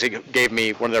parents actually gave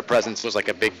me one of their presents. It was like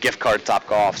a big gift card to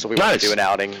Topgolf, so we went to do an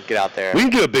outing, get out there. We can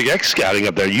do a big X scouting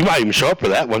up there. You might even show up for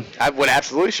that one. I would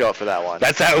absolutely show up for that one.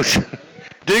 That's how it was.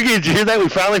 Did you hear that? We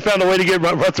finally found a way to get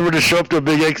Rutherford to show up to a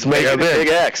Big X. Make it a Big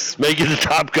X. Make it a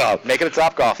Topgolf. Make it a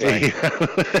Topgolf thing.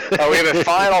 We have a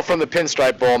final from the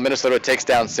Pinstripe Bowl. Minnesota takes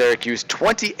down Syracuse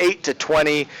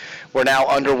 28-20. We're now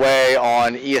underway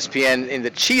on ESPN in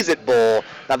the Cheez-It Bowl,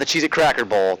 not the Cheez-It Cracker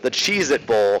Bowl, the Cheez-It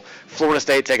Bowl. Florida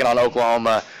State taking on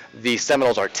Oklahoma. The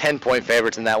Seminoles are 10-point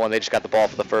favorites in that one. They just got the ball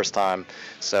for the first time.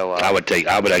 So I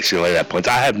would actually lay that points.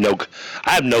 I have no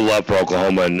love for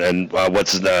Oklahoma and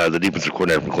what's the defensive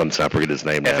coordinator from Clemson? I forget his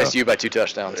name now. FSU by 2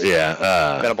 touchdowns.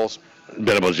 Yeah. Venables.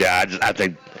 Yeah. I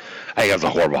think that's a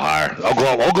horrible hire.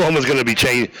 Oklahoma's going to be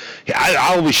changed.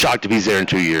 I'll be shocked if he's there in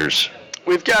 2 years.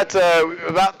 We've got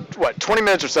about 20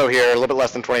 minutes or so here, a little bit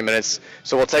less than 20 minutes.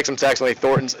 So we'll take some text on the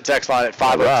Thornton's text line at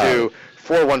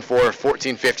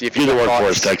 502-414-1450. If you do the work for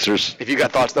us, Texers. If you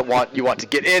got thoughts that you want to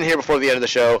get in here before the end of the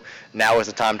show, now is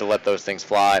the time to let those things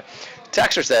fly.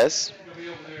 Texter says,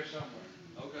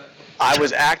 I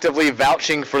was actively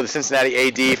vouching for the Cincinnati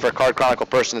AD for Card Chronicle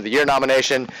Person of the Year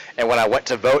nomination, and when I went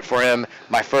to vote for him,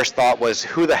 my first thought was,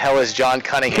 who the hell is John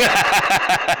Cunningham?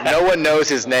 No one knows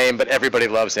his name, but everybody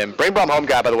loves him. Bring Brom Home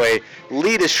guy, by the way,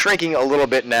 lead is shrinking a little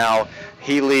bit now.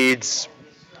 He leads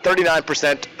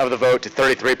 39% of the vote to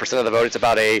 33% of the vote. It's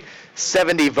about a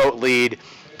 70-vote lead.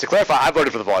 To clarify, I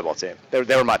voted for the volleyball team.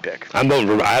 They were my pick. I'm voting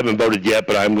for. I haven't voted yet,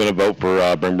 but I'm going to vote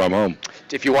for Bring Brom Home.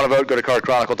 If you want to vote, go to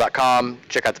cardchronicle.com.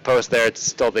 Check out the post there. It's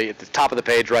still at the top of the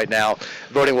page right now.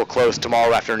 Voting will close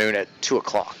tomorrow afternoon at 2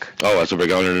 o'clock. Oh, that's what we're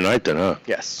going to tonight then, huh?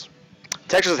 Yes.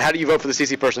 Texas says, how do you vote for the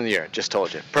CC Person of the Year? Just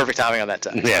told you. Perfect timing on that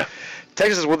text. Yeah.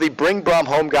 Texas says, will the Bring Brom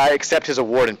Home guy accept his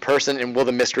award in person, and will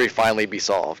the mystery finally be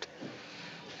solved?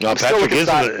 No, I'm still looking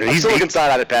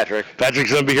side-eyed at Patrick.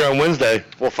 Patrick's going to be here on Wednesday.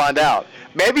 We'll find out.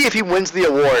 Maybe if he wins the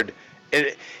award,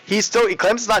 he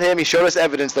claims it's not him. He showed us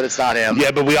evidence that it's not him. Yeah,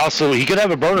 but he could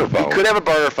have a burner phone. He could have a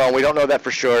burner phone. We don't know that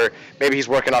for sure. Maybe he's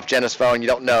working off Jenna's phone. You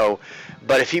don't know.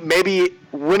 But if maybe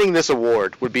winning this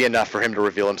award would be enough for him to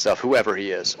reveal himself, whoever he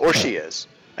is or she is.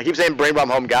 I keep saying Bring Brom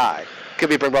Home guy. Could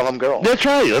be Bring Brom Home girl. That's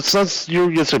right.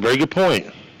 That's a very good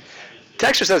point.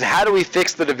 Texter says, how do we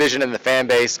fix the division in the fan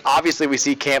base? Obviously, we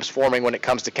see camps forming when it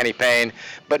comes to Kenny Payne,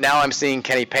 but now I'm seeing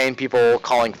Kenny Payne people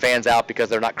calling fans out because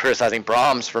they're not criticizing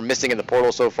Brahms for missing in the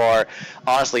portal so far.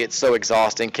 Honestly, it's so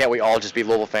exhausting. Can't we all just be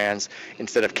Louisville fans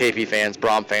instead of KP fans,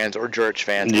 Brahm fans, or Jurich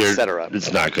fans, etc.?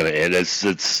 It's not going to end. It's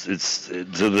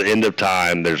to the end of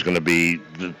time. There's going to be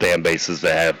the fan bases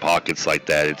that have pockets like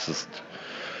that. It's just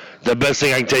the best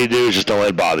thing I can tell you to do is just don't let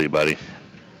it bother you, buddy.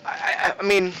 I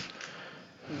mean,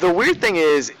 the weird thing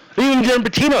is, even during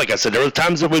Pitino, like I said, there were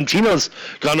times that when Tino's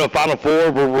gone to a Final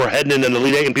Four where we're heading into the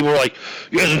Elite Eight, and people were like,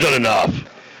 "You hasn't done enough.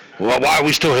 Well, why are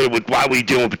we still here? Why are we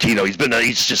dealing with Pitino?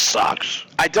 He just sucks."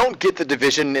 I don't get the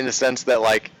division in the sense that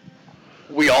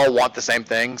we all want the same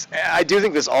things. I do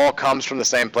think this all comes from the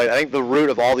same place. I think the root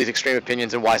of all these extreme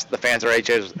opinions and why the fans are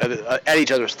at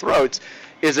each other's throats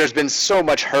is there's been so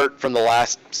much hurt from the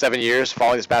last 7 years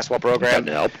following this basketball program.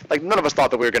 Like, none of us thought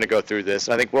that we were going to go through this.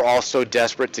 And I think we're all so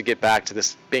desperate to get back to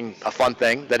this being a fun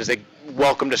thing that is a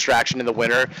welcome distraction in the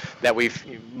winter that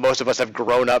most of us have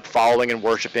grown up following and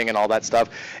worshiping and all that stuff.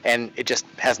 And it just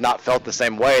has not felt the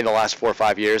same way in the last 4 or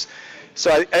 5 years. So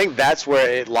I think that's where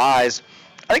it lies.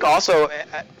 I think also,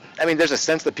 there's a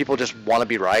sense that people just want to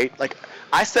be right. Like,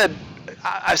 I said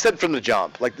from the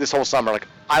jump, like this whole summer, like,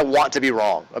 I want to be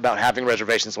wrong about having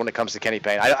reservations when it comes to Kenny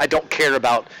Payne. I don't care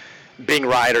about being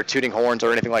right or tooting horns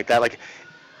or anything like that. Like,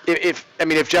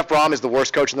 if Jeff Brom is the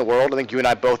worst coach in the world, I think you and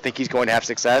I both think he's going to have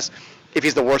success. If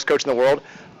he's the worst coach in the world,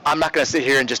 I'm not going to sit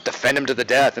here and just defend him to the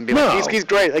death and be like, he's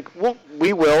great. Like, well,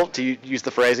 we will, to use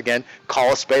the phrase again,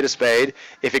 call a spade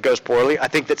if it goes poorly. I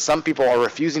think that some people are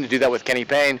refusing to do that with Kenny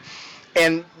Payne.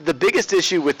 And the biggest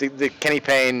issue with the Kenny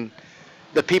Payne,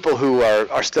 the people who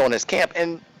are still in his camp,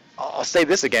 and I'll say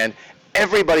this again,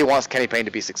 everybody wants Kenny Payne to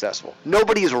be successful.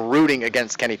 Nobody is rooting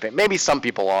against Kenny Payne. Maybe some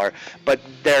people are, but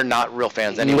they're not real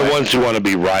fans anyway. The ones who want to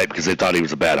be right because they thought he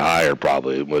was a bad hire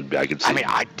probably would. I could see.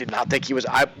 I did not think he was.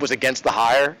 I was against the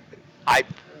hire. I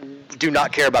do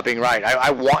not care about being right. I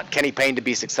want Kenny Payne to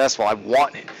be successful. I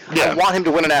want him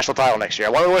to win a national title next year.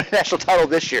 I want him to win a national title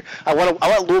this year. I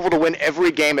want Louisville to win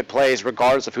every game it plays,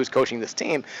 regardless of who's coaching this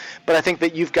team. But I think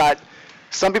that you've got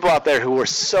some people out there who are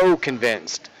so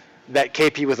convinced that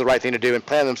KP was the right thing to do and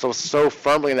planted themselves so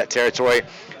firmly in that territory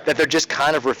that they're just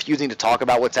kind of refusing to talk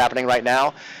about what's happening right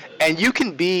now. And you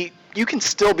can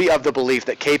still be of the belief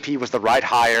that KP was the right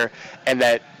hire and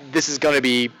that this is going to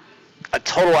be a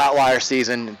total outlier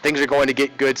season and things are going to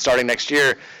get good starting next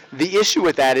year. The issue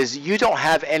with that is you don't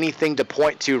have anything to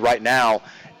point to right now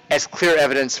as clear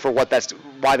evidence for why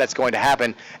that's going to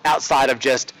happen outside of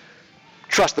just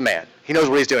trust the man. He knows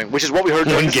what he's doing, which is what we heard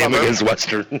during the summer. One game against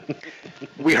Western.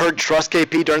 We heard trust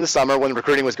KP during the summer when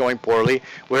recruiting was going poorly.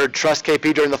 We heard trust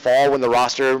KP during the fall when the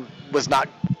roster was not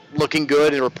looking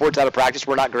good and reports out of practice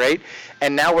were not great.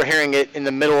 And now we're hearing it in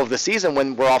the middle of the season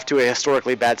when we're off to a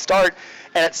historically bad start.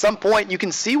 And at some point you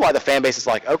can see why the fan base is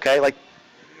like, okay, like,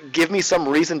 give me some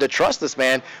reason to trust this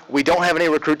man. We don't have any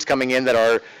recruits coming in that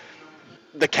are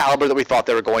the caliber that we thought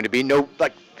they were going to be. No,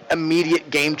 like, immediate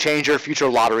game changer, future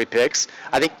lottery picks.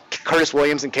 I think Curtis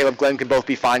Williams and Caleb Glenn can both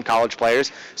be fine college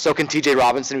players. So can TJ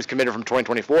Robinson, who's committed from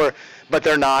 2024. But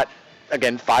they're not,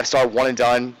 again, 5-star, one and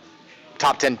done,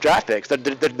 top 10 draft picks.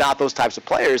 They're not those types of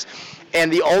players. And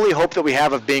the only hope that we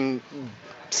have of being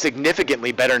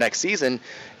significantly better next season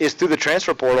is through the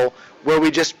transfer portal, where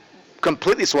we just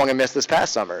completely swung and missed this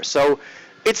past summer. So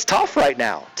it's tough right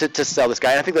now to sell this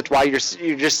guy. And I think that's why you're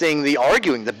just seeing the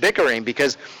arguing, the bickering,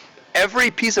 because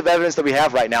every piece of evidence that we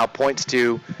have right now points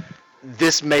to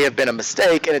this may have been a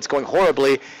mistake and it's going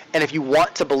horribly. And if you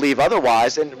want to believe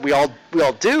otherwise, and we all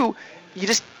do,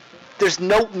 there's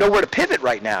nowhere to pivot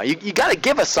right now. You got to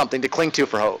give us something to cling to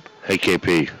for hope. Hey,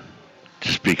 KP,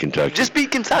 Just beat Kentucky. Just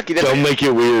beat Kentucky. Don't make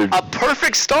it weird. A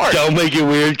perfect start. Don't make it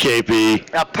weird, KP.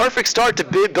 A perfect start to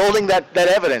building that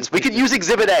evidence. We could use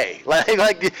Exhibit A.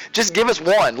 Like, just give us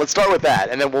one. Let's start with that,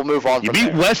 and then we'll move on. You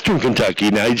beat Western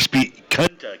Kentucky. Now you just beat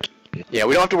Kentucky. Yeah,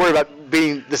 we don't have to worry about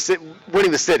winning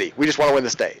the city. We just want to win the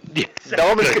state. Yeah,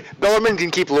 Bellarmine can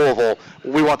keep Louisville.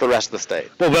 We want the rest of the state.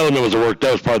 Well, Bellarmine was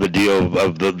that was part of the deal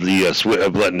of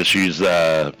of letting us use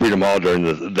Freedom Hall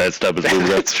during that stuff.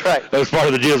 That's right. That was part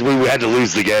of the deal. We had to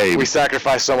lose the game. We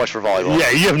sacrificed so much for volleyball.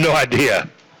 Yeah, you have no idea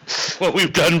what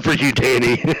we've done for you,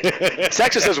 Danny.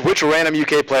 Texas says which random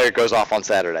UK player goes off on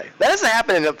Saturday. That hasn't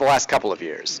happened in the last couple of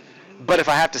years. But if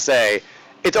I have to say,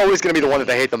 it's always going to be the one that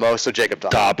they hate the most, so Jacob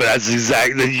Toppin. Toppin, that's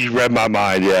exactly, you read my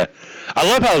mind, yeah. I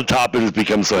love how Toppin has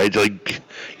become so hated. Like,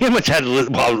 you know how much I had to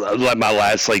listen, like my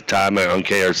last time on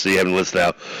KRC, having listened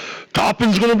out,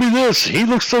 Toppin's going to be this. He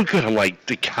looks so good. I'm like,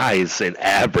 the guy is an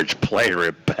average player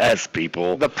at best,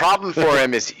 people. The problem for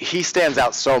him is he stands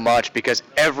out so much because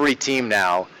every team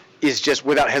now is just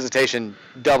without hesitation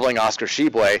doubling Oscar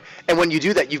Tshiebwe. And when you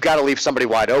do that, you've got to leave somebody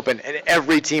wide open. And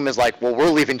every team is like, well, we're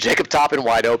leaving Jacob Toppin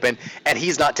wide open, and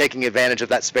he's not taking advantage of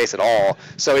that space at all.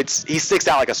 So he sticks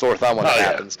out like a sore thumb when that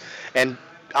happens. And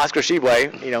Oscar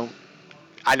Tshiebwe,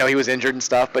 I know he was injured and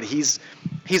stuff, but he's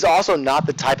also not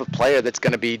the type of player that's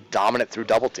going to be dominant through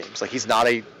double teams. Like, he's not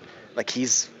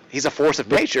he's a force of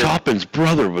nature. Toppin's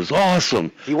brother was awesome.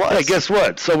 He was. Hey, guess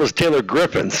what? So was Taylor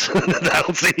Griffins. I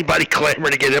don't see anybody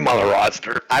clamoring to get him on the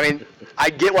roster. I mean,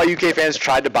 I get why UK fans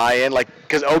tried to buy in,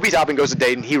 because Obi Toppin goes to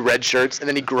Dayton, he redshirts, and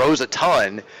then he grows a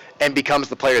ton and becomes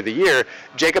the player of the year.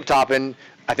 Jacob Toppin,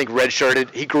 I think,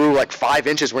 redshirted. He grew like 5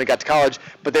 inches when he got to college,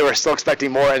 but they were still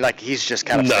expecting more, and he's just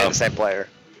kind of staying the same player.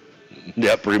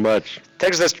 Yeah, pretty much.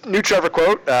 Texas says, new Trevor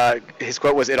quote. His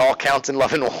quote was, "It all counts in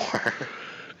love and war."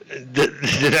 Did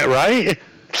that right?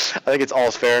 I think it's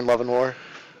all's fair in love and war.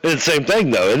 It's the same thing,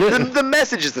 though, isn't it? The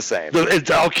message is the same. It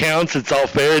all counts, it's all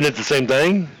fair, and it's the same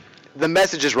thing? The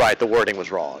message is right. The wording was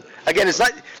wrong. Again, it's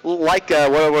not like,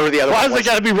 what were the other ones? Why does it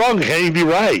got to be wrong? It can't even be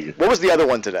right. What was the other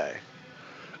one today?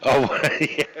 Oh,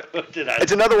 yeah.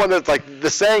 It's another one that's like,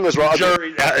 the saying was wrong.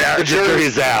 The jury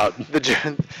is out. The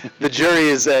jury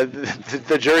is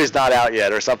the jury's not out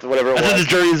yet, or something. Whatever it was. I said the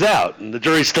jury is out. The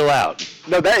jury's still out.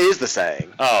 No, that is the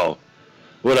saying. Oh,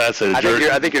 what did I say?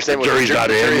 I think you're saying the jury's not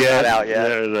in yet. Not out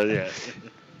yet. Yeah.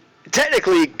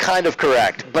 Technically, kind of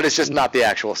correct, but it's just not the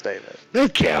actual statement.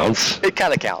 It counts. It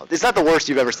kind of counts. It's not the worst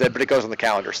you've ever said, but it goes on the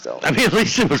calendar still. I mean, at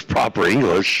least it was proper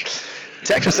English.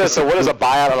 Texas says, so what does a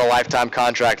buyout on a lifetime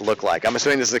contract look like? I'm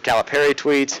assuming this is a Calipari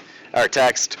tweet or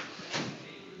text.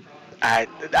 I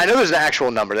know there's an actual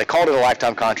number. They called it a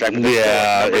lifetime contract. But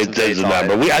there's a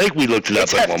number. I think we looked it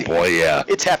up at one point, yeah.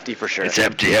 It's hefty for sure. It's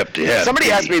hefty.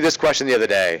 Somebody asked me this question the other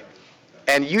day,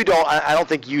 and I don't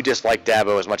think you dislike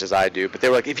Dabo as much as I do, but they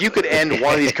were like, if you could end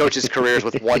one of these coaches' careers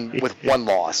with one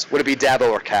loss, would it be Dabo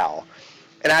or Cal?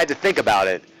 And I had to think about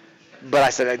it. But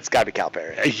I said it's got to be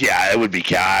Calipari. Yeah, it would be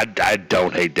Cal. I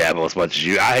don't hate Dabo as much as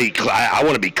you. I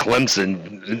want to be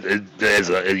Clemson as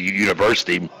a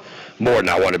university more than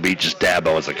I want to be just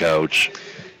Dabo as a coach.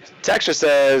 Texture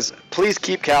says, please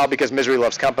keep Cal because misery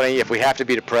loves company. If we have to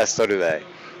be depressed, so do they.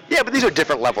 Yeah, but these are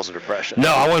different levels of depression.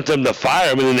 No, I want them to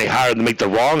fire him, and then they hire them to make the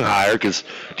wrong hire, because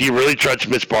do you really trust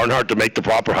Mitch Barnhart to make the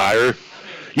proper hire?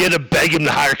 You had to beg him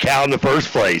to hire Cal in the first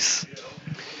place.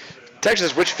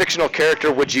 Texas, which fictional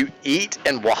character would you eat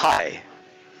and why?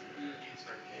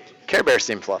 Care Bears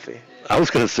seem fluffy. I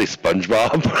was going to say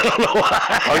SpongeBob. I don't know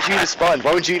why. Why would you eat a sponge?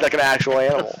 Why would you eat like an actual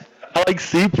animal? I like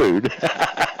seafood.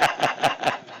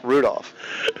 Rudolph.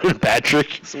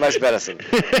 Patrick. Some nice venison.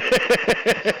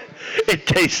 It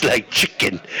tastes like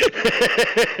chicken.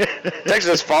 Texas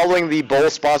says, following the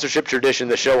bowl sponsorship tradition,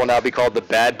 the show will now be called the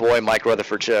Bad Boy Mike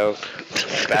Rutherford Show.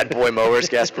 Bad Boy Mowers,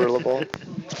 Gasparilla Bowl.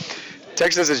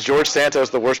 Texas says, George Santos,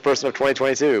 the worst person of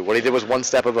 2022. What he did was one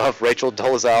step above Rachel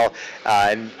Dolezal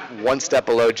and one step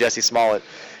below Jesse Smollett.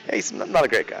 Yeah, he's not a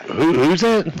great guy. Who's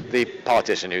that? The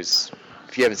politician who's,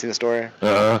 if you haven't seen the story,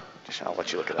 I'll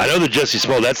let you look it up. I know that Jesse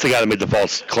Smollett, that's the guy that made the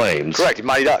false claims. Correct,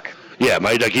 Mighty Duck. Yeah,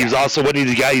 Mighty Duck. He was also,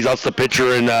 he's also the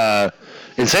pitcher in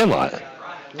Sandlot.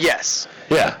 Yes.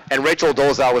 Yeah. And Rachel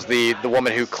Dolezal was the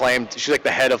woman who claimed, she's like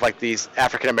the head of like these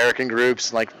African-American groups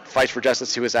and like fights for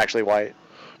justice who is actually white.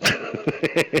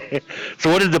 So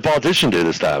what did the politician do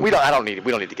this time? We don't need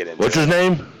to get into What's his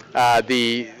name?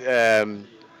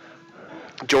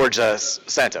 George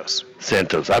Santos.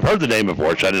 Santos. I've heard the name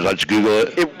before. Should I just let you Google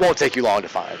it? It won't take you long to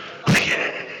find.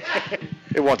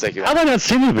 It won't take you long. How have I not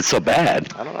seen it if it's so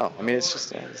bad? I don't know. I mean, it's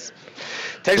just...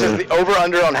 Texas, the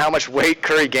over-under on how much weight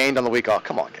Curry gained on the week off.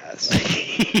 Come on, guys.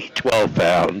 12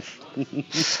 pounds.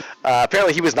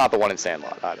 Apparently, he was not the one in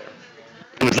Sandlot either.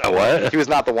 Was that what? He was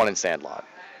not the one in Sandlot.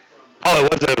 Oh,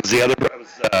 it was the other.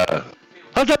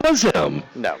 Oh, that was him.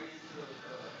 No.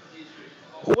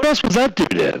 What else was that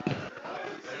dude in?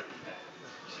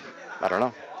 I don't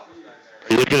know. Are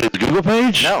you looking at his Google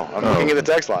page? No, I'm looking at the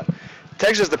text line.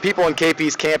 Text says the people in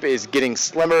KP's camp is getting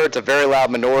slimmer. It's a very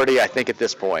loud minority, I think, at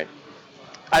this point.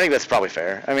 I think that's probably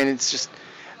fair. I mean, it's just...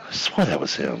 I swear that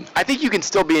was him. I think you can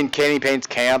still be in Kenny Payne's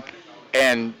camp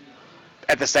and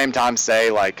at the same time say,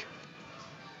 like,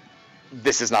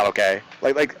 this is not okay.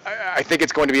 Like I think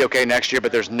it's going to be okay next year,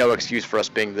 but there's no excuse for us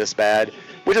being this bad,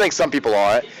 which I think some people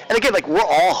are. And again, like, we're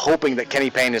all hoping that Kenny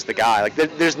Payne is the guy. Like,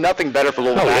 there's nothing better for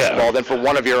Louisville basketball than for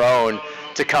one of your own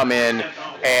to come in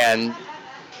and,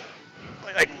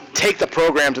 like, take the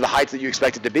program to the heights that you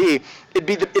expect it to be.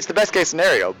 It's the best case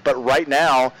scenario. But right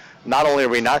now, not only are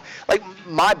we not, like,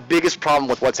 my biggest problem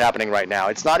with what's happening right now,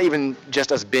 it's not even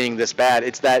just us being this bad.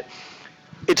 It's that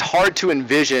it's hard to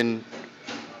envision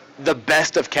the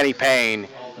best of Kenny Payne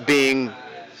being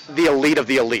the elite of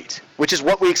the elite, which is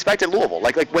what we expect at Louisville.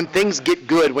 Like when things get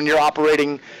good, when you're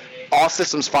operating all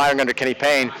systems firing under Kenny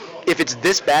Payne, if it's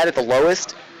this bad at the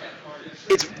lowest,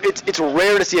 it's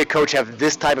rare to see a coach have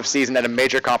this type of season at a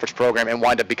major conference program and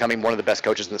wind up becoming one of the best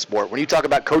coaches in the sport. When you talk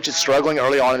about coaches struggling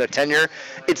early on in their tenure,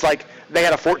 it's like they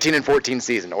had a 14-14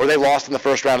 season, or they lost in the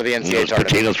first round of the NCAA tournament.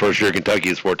 Patino's first year at Kentucky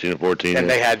is 14-14. And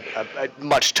they had a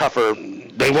much tougher.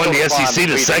 They won the SEC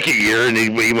the second year, and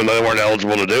even though they weren't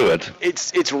eligible to do it.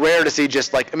 It's rare to see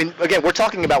just like, I mean, again, we're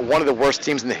talking about one of the worst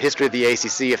teams in the history of the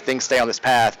ACC if things stay on this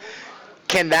path.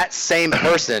 Can that same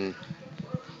person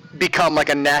become like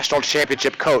a national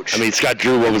championship coach? I mean, Scott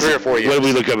Drew, what was 3 or 4 years? What did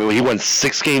we look at? He won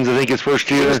 6 games, I think, his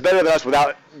first year. He was better than us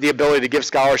without the ability to give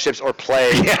scholarships or play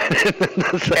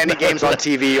any games on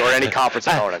TV or any conference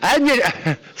opponents.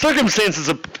 Circumstances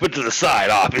are put to the side,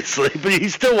 obviously, but he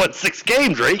still won 6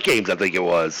 games or 8 games, I think it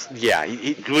was. Yeah,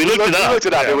 we looked it up. We looked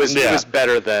it up. Yeah. It was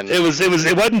better than. It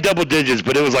wasn't double digits,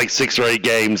 but it was like 6 or 8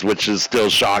 games, which is still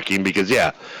shocking because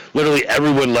literally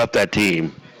everyone left that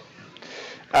team.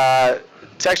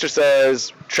 Texter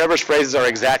says Trevor's phrases are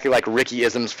exactly like Ricky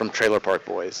isms from Trailer Park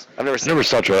Boys. I've never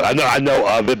saw Trailer. I know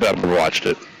of it, but I've never watched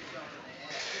it.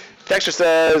 Texter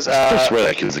says, I swear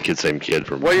that kid's the same kid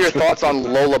from. What are your thoughts on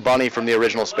Lola Bunny from the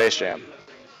original Space Jam?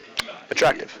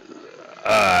 Attractive.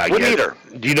 Wouldn't eat her.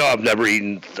 Do you know I've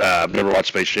never watched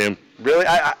Space Jam? Really?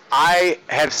 I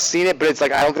have seen it, but it's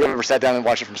like I don't think I've ever sat down and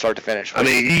watched it from start to finish. I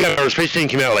mean, you got to remember, Space Jam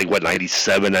came out like,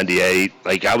 97, 98?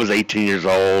 Like, I was 18 years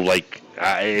old. Like,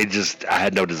 I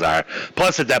had no desire.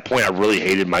 Plus, at that point, I really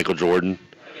hated Michael Jordan.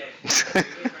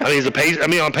 I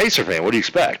mean, I'm a Pacer fan. What do you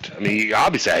expect? I mean,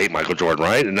 obviously, I hate Michael Jordan,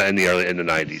 right? In the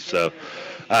 90s. So,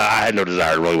 I had no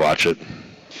desire to really watch it.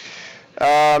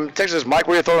 Texas says, Mike,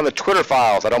 what are your thoughts on the Twitter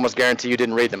files? I'd almost guarantee you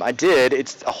didn't read them. I did.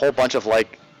 It's a whole bunch of,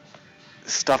 like,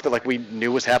 stuff that, like, we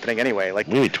knew was happening anyway. Like,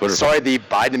 the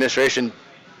Biden administration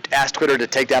asked Twitter to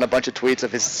take down a bunch of tweets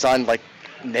of his son, like,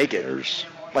 naked.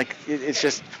 Like, it's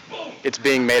just, it's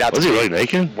being made out to be. Was he really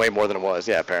naked? Way more than it was,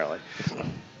 yeah, apparently.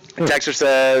 Texter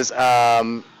says,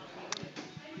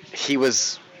 he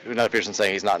was, another person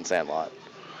saying he's not in Sandlot.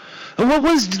 And what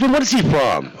is he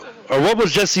from? Or what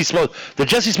was Jesse Smoke? The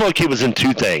Jesse Smoke kid was in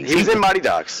 2 things. He was in Mighty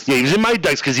Ducks. Yeah, he was in Mighty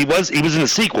Ducks because he was in the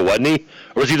sequel, wasn't he?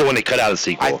 Or was he the one that cut out of the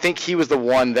sequel? I think he was the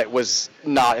one that was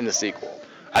not in the sequel.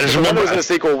 I just remember. The one that was in the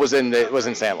sequel was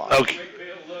in Sandlot.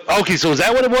 Okay, so was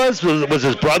that what it was? Was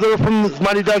his brother from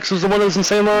Mighty Ducks was the one that was in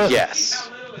Sandlot? Yes.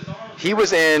 He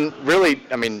was in, really,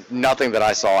 I mean, nothing that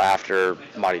I saw after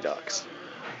Mighty Ducks.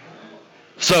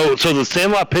 So the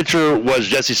Sandlot pitcher was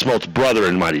Jesse Smoke's brother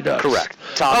in Mighty Ducks? Correct.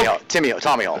 Tommy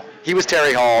Hall. He was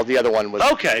Terry Hall. The other one was...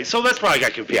 Okay, so that's probably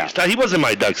got confused. Yeah. He wasn't in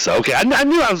Mighty Ducks, so okay. I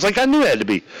knew it had to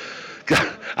be...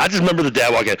 I just remember the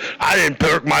dad walking, I didn't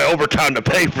perk my overtime to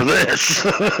pay for this.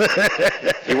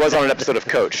 He was on an episode of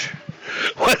Coach.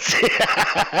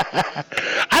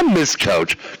 I miss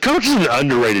Coach. Coach is an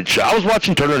underrated show. I was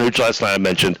watching Turner and Hooch last night. I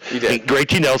mentioned. You did. Greg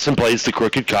T. Nelson plays the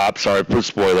crooked cop. Sorry for the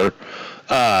spoiler.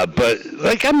 But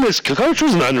like I miss Coach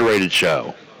was an underrated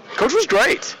show. Coach was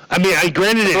great. I mean,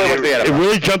 granted it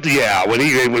really jumped when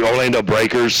he with Orlando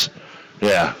Breakers.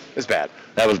 Yeah, it was bad.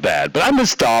 That was bad. But I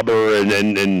miss Stauber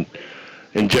and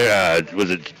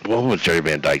what was Jerry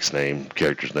Van Dyke's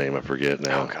character's name? I forget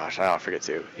now. Oh gosh, I forget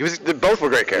too. Both were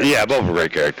great characters. Yeah, both were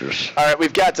great characters. All right,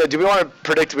 we've got. Do we want to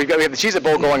predict? We have the Cheez-It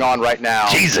Bowl going on right now.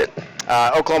 Cheez-It.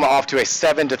 Oklahoma off to a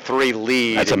 7-3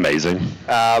 lead. That's amazing.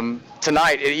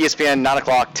 Tonight at ESPN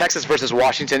 9:00, Texas versus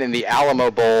Washington in the Alamo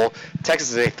Bowl.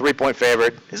 Texas is a 3-point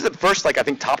favorite. This is the first, I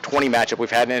think, top 20 matchup we've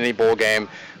had in any bowl game.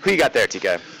 Who you got there,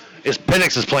 TK?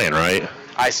 Penix is playing, right?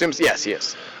 I assume yes, he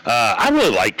is. I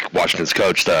really like Washington's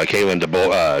coach, Kalen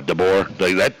DeBoer.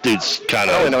 Like, that dude's kind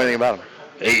of. I don't really know anything about him.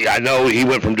 I know he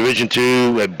went from Division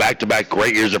II, back-to-back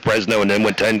great years at Fresno, and then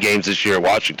went 10 games this year at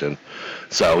Washington.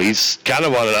 So he's kind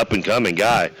of on an up-and-coming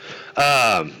guy.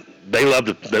 They love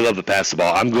to pass the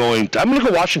ball. I'm going to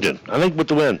go Washington. I think with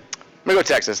the win. I'm going to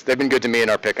go Texas. They've been good to me in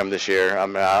our pick'em this year.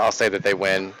 I'll say that they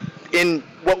win in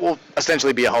what will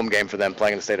essentially be a home game for them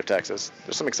playing in the state of Texas.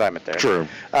 There's some excitement there. True.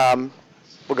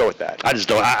 We'll go with that. I just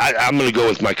don't. I'm going to go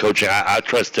with my coaching. I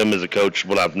trust him as a coach.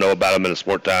 What I know about him in a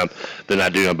sport time than I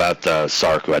do about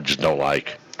Sark, who I just don't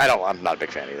like. I'm not a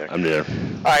big fan either. I'm neither.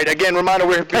 All right, again, reminder,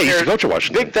 we're Hey, he's the coach of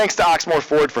Washington. Big thanks to Oxmoor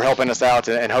Ford for helping us out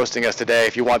and hosting us today.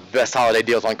 If you want the best holiday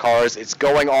deals on cars, it's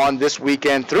going on this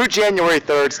weekend through January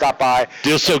 3rd. Stop by.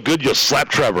 Deal's so good, you'll slap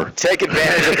Trevor. Take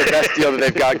advantage of the best deal that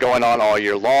they've got going on all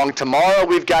year long. Tomorrow,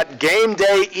 we've got Game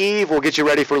Day Eve. We'll get you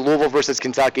ready for Louisville versus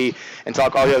Kentucky and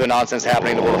talk all the other nonsense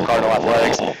happening in the world of Cardinal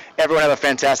athletics. Everyone have a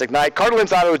fantastic night. Cardinal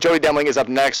Insider with Jody Demling is up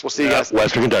next. We'll see you guys.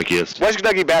 Western Kentucky is. Western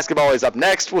Kentucky basketball is up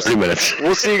next. 3 minutes.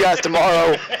 We'll see you guys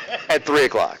tomorrow at 3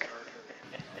 o'clock.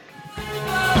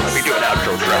 Let me do an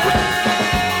outro, Trevor.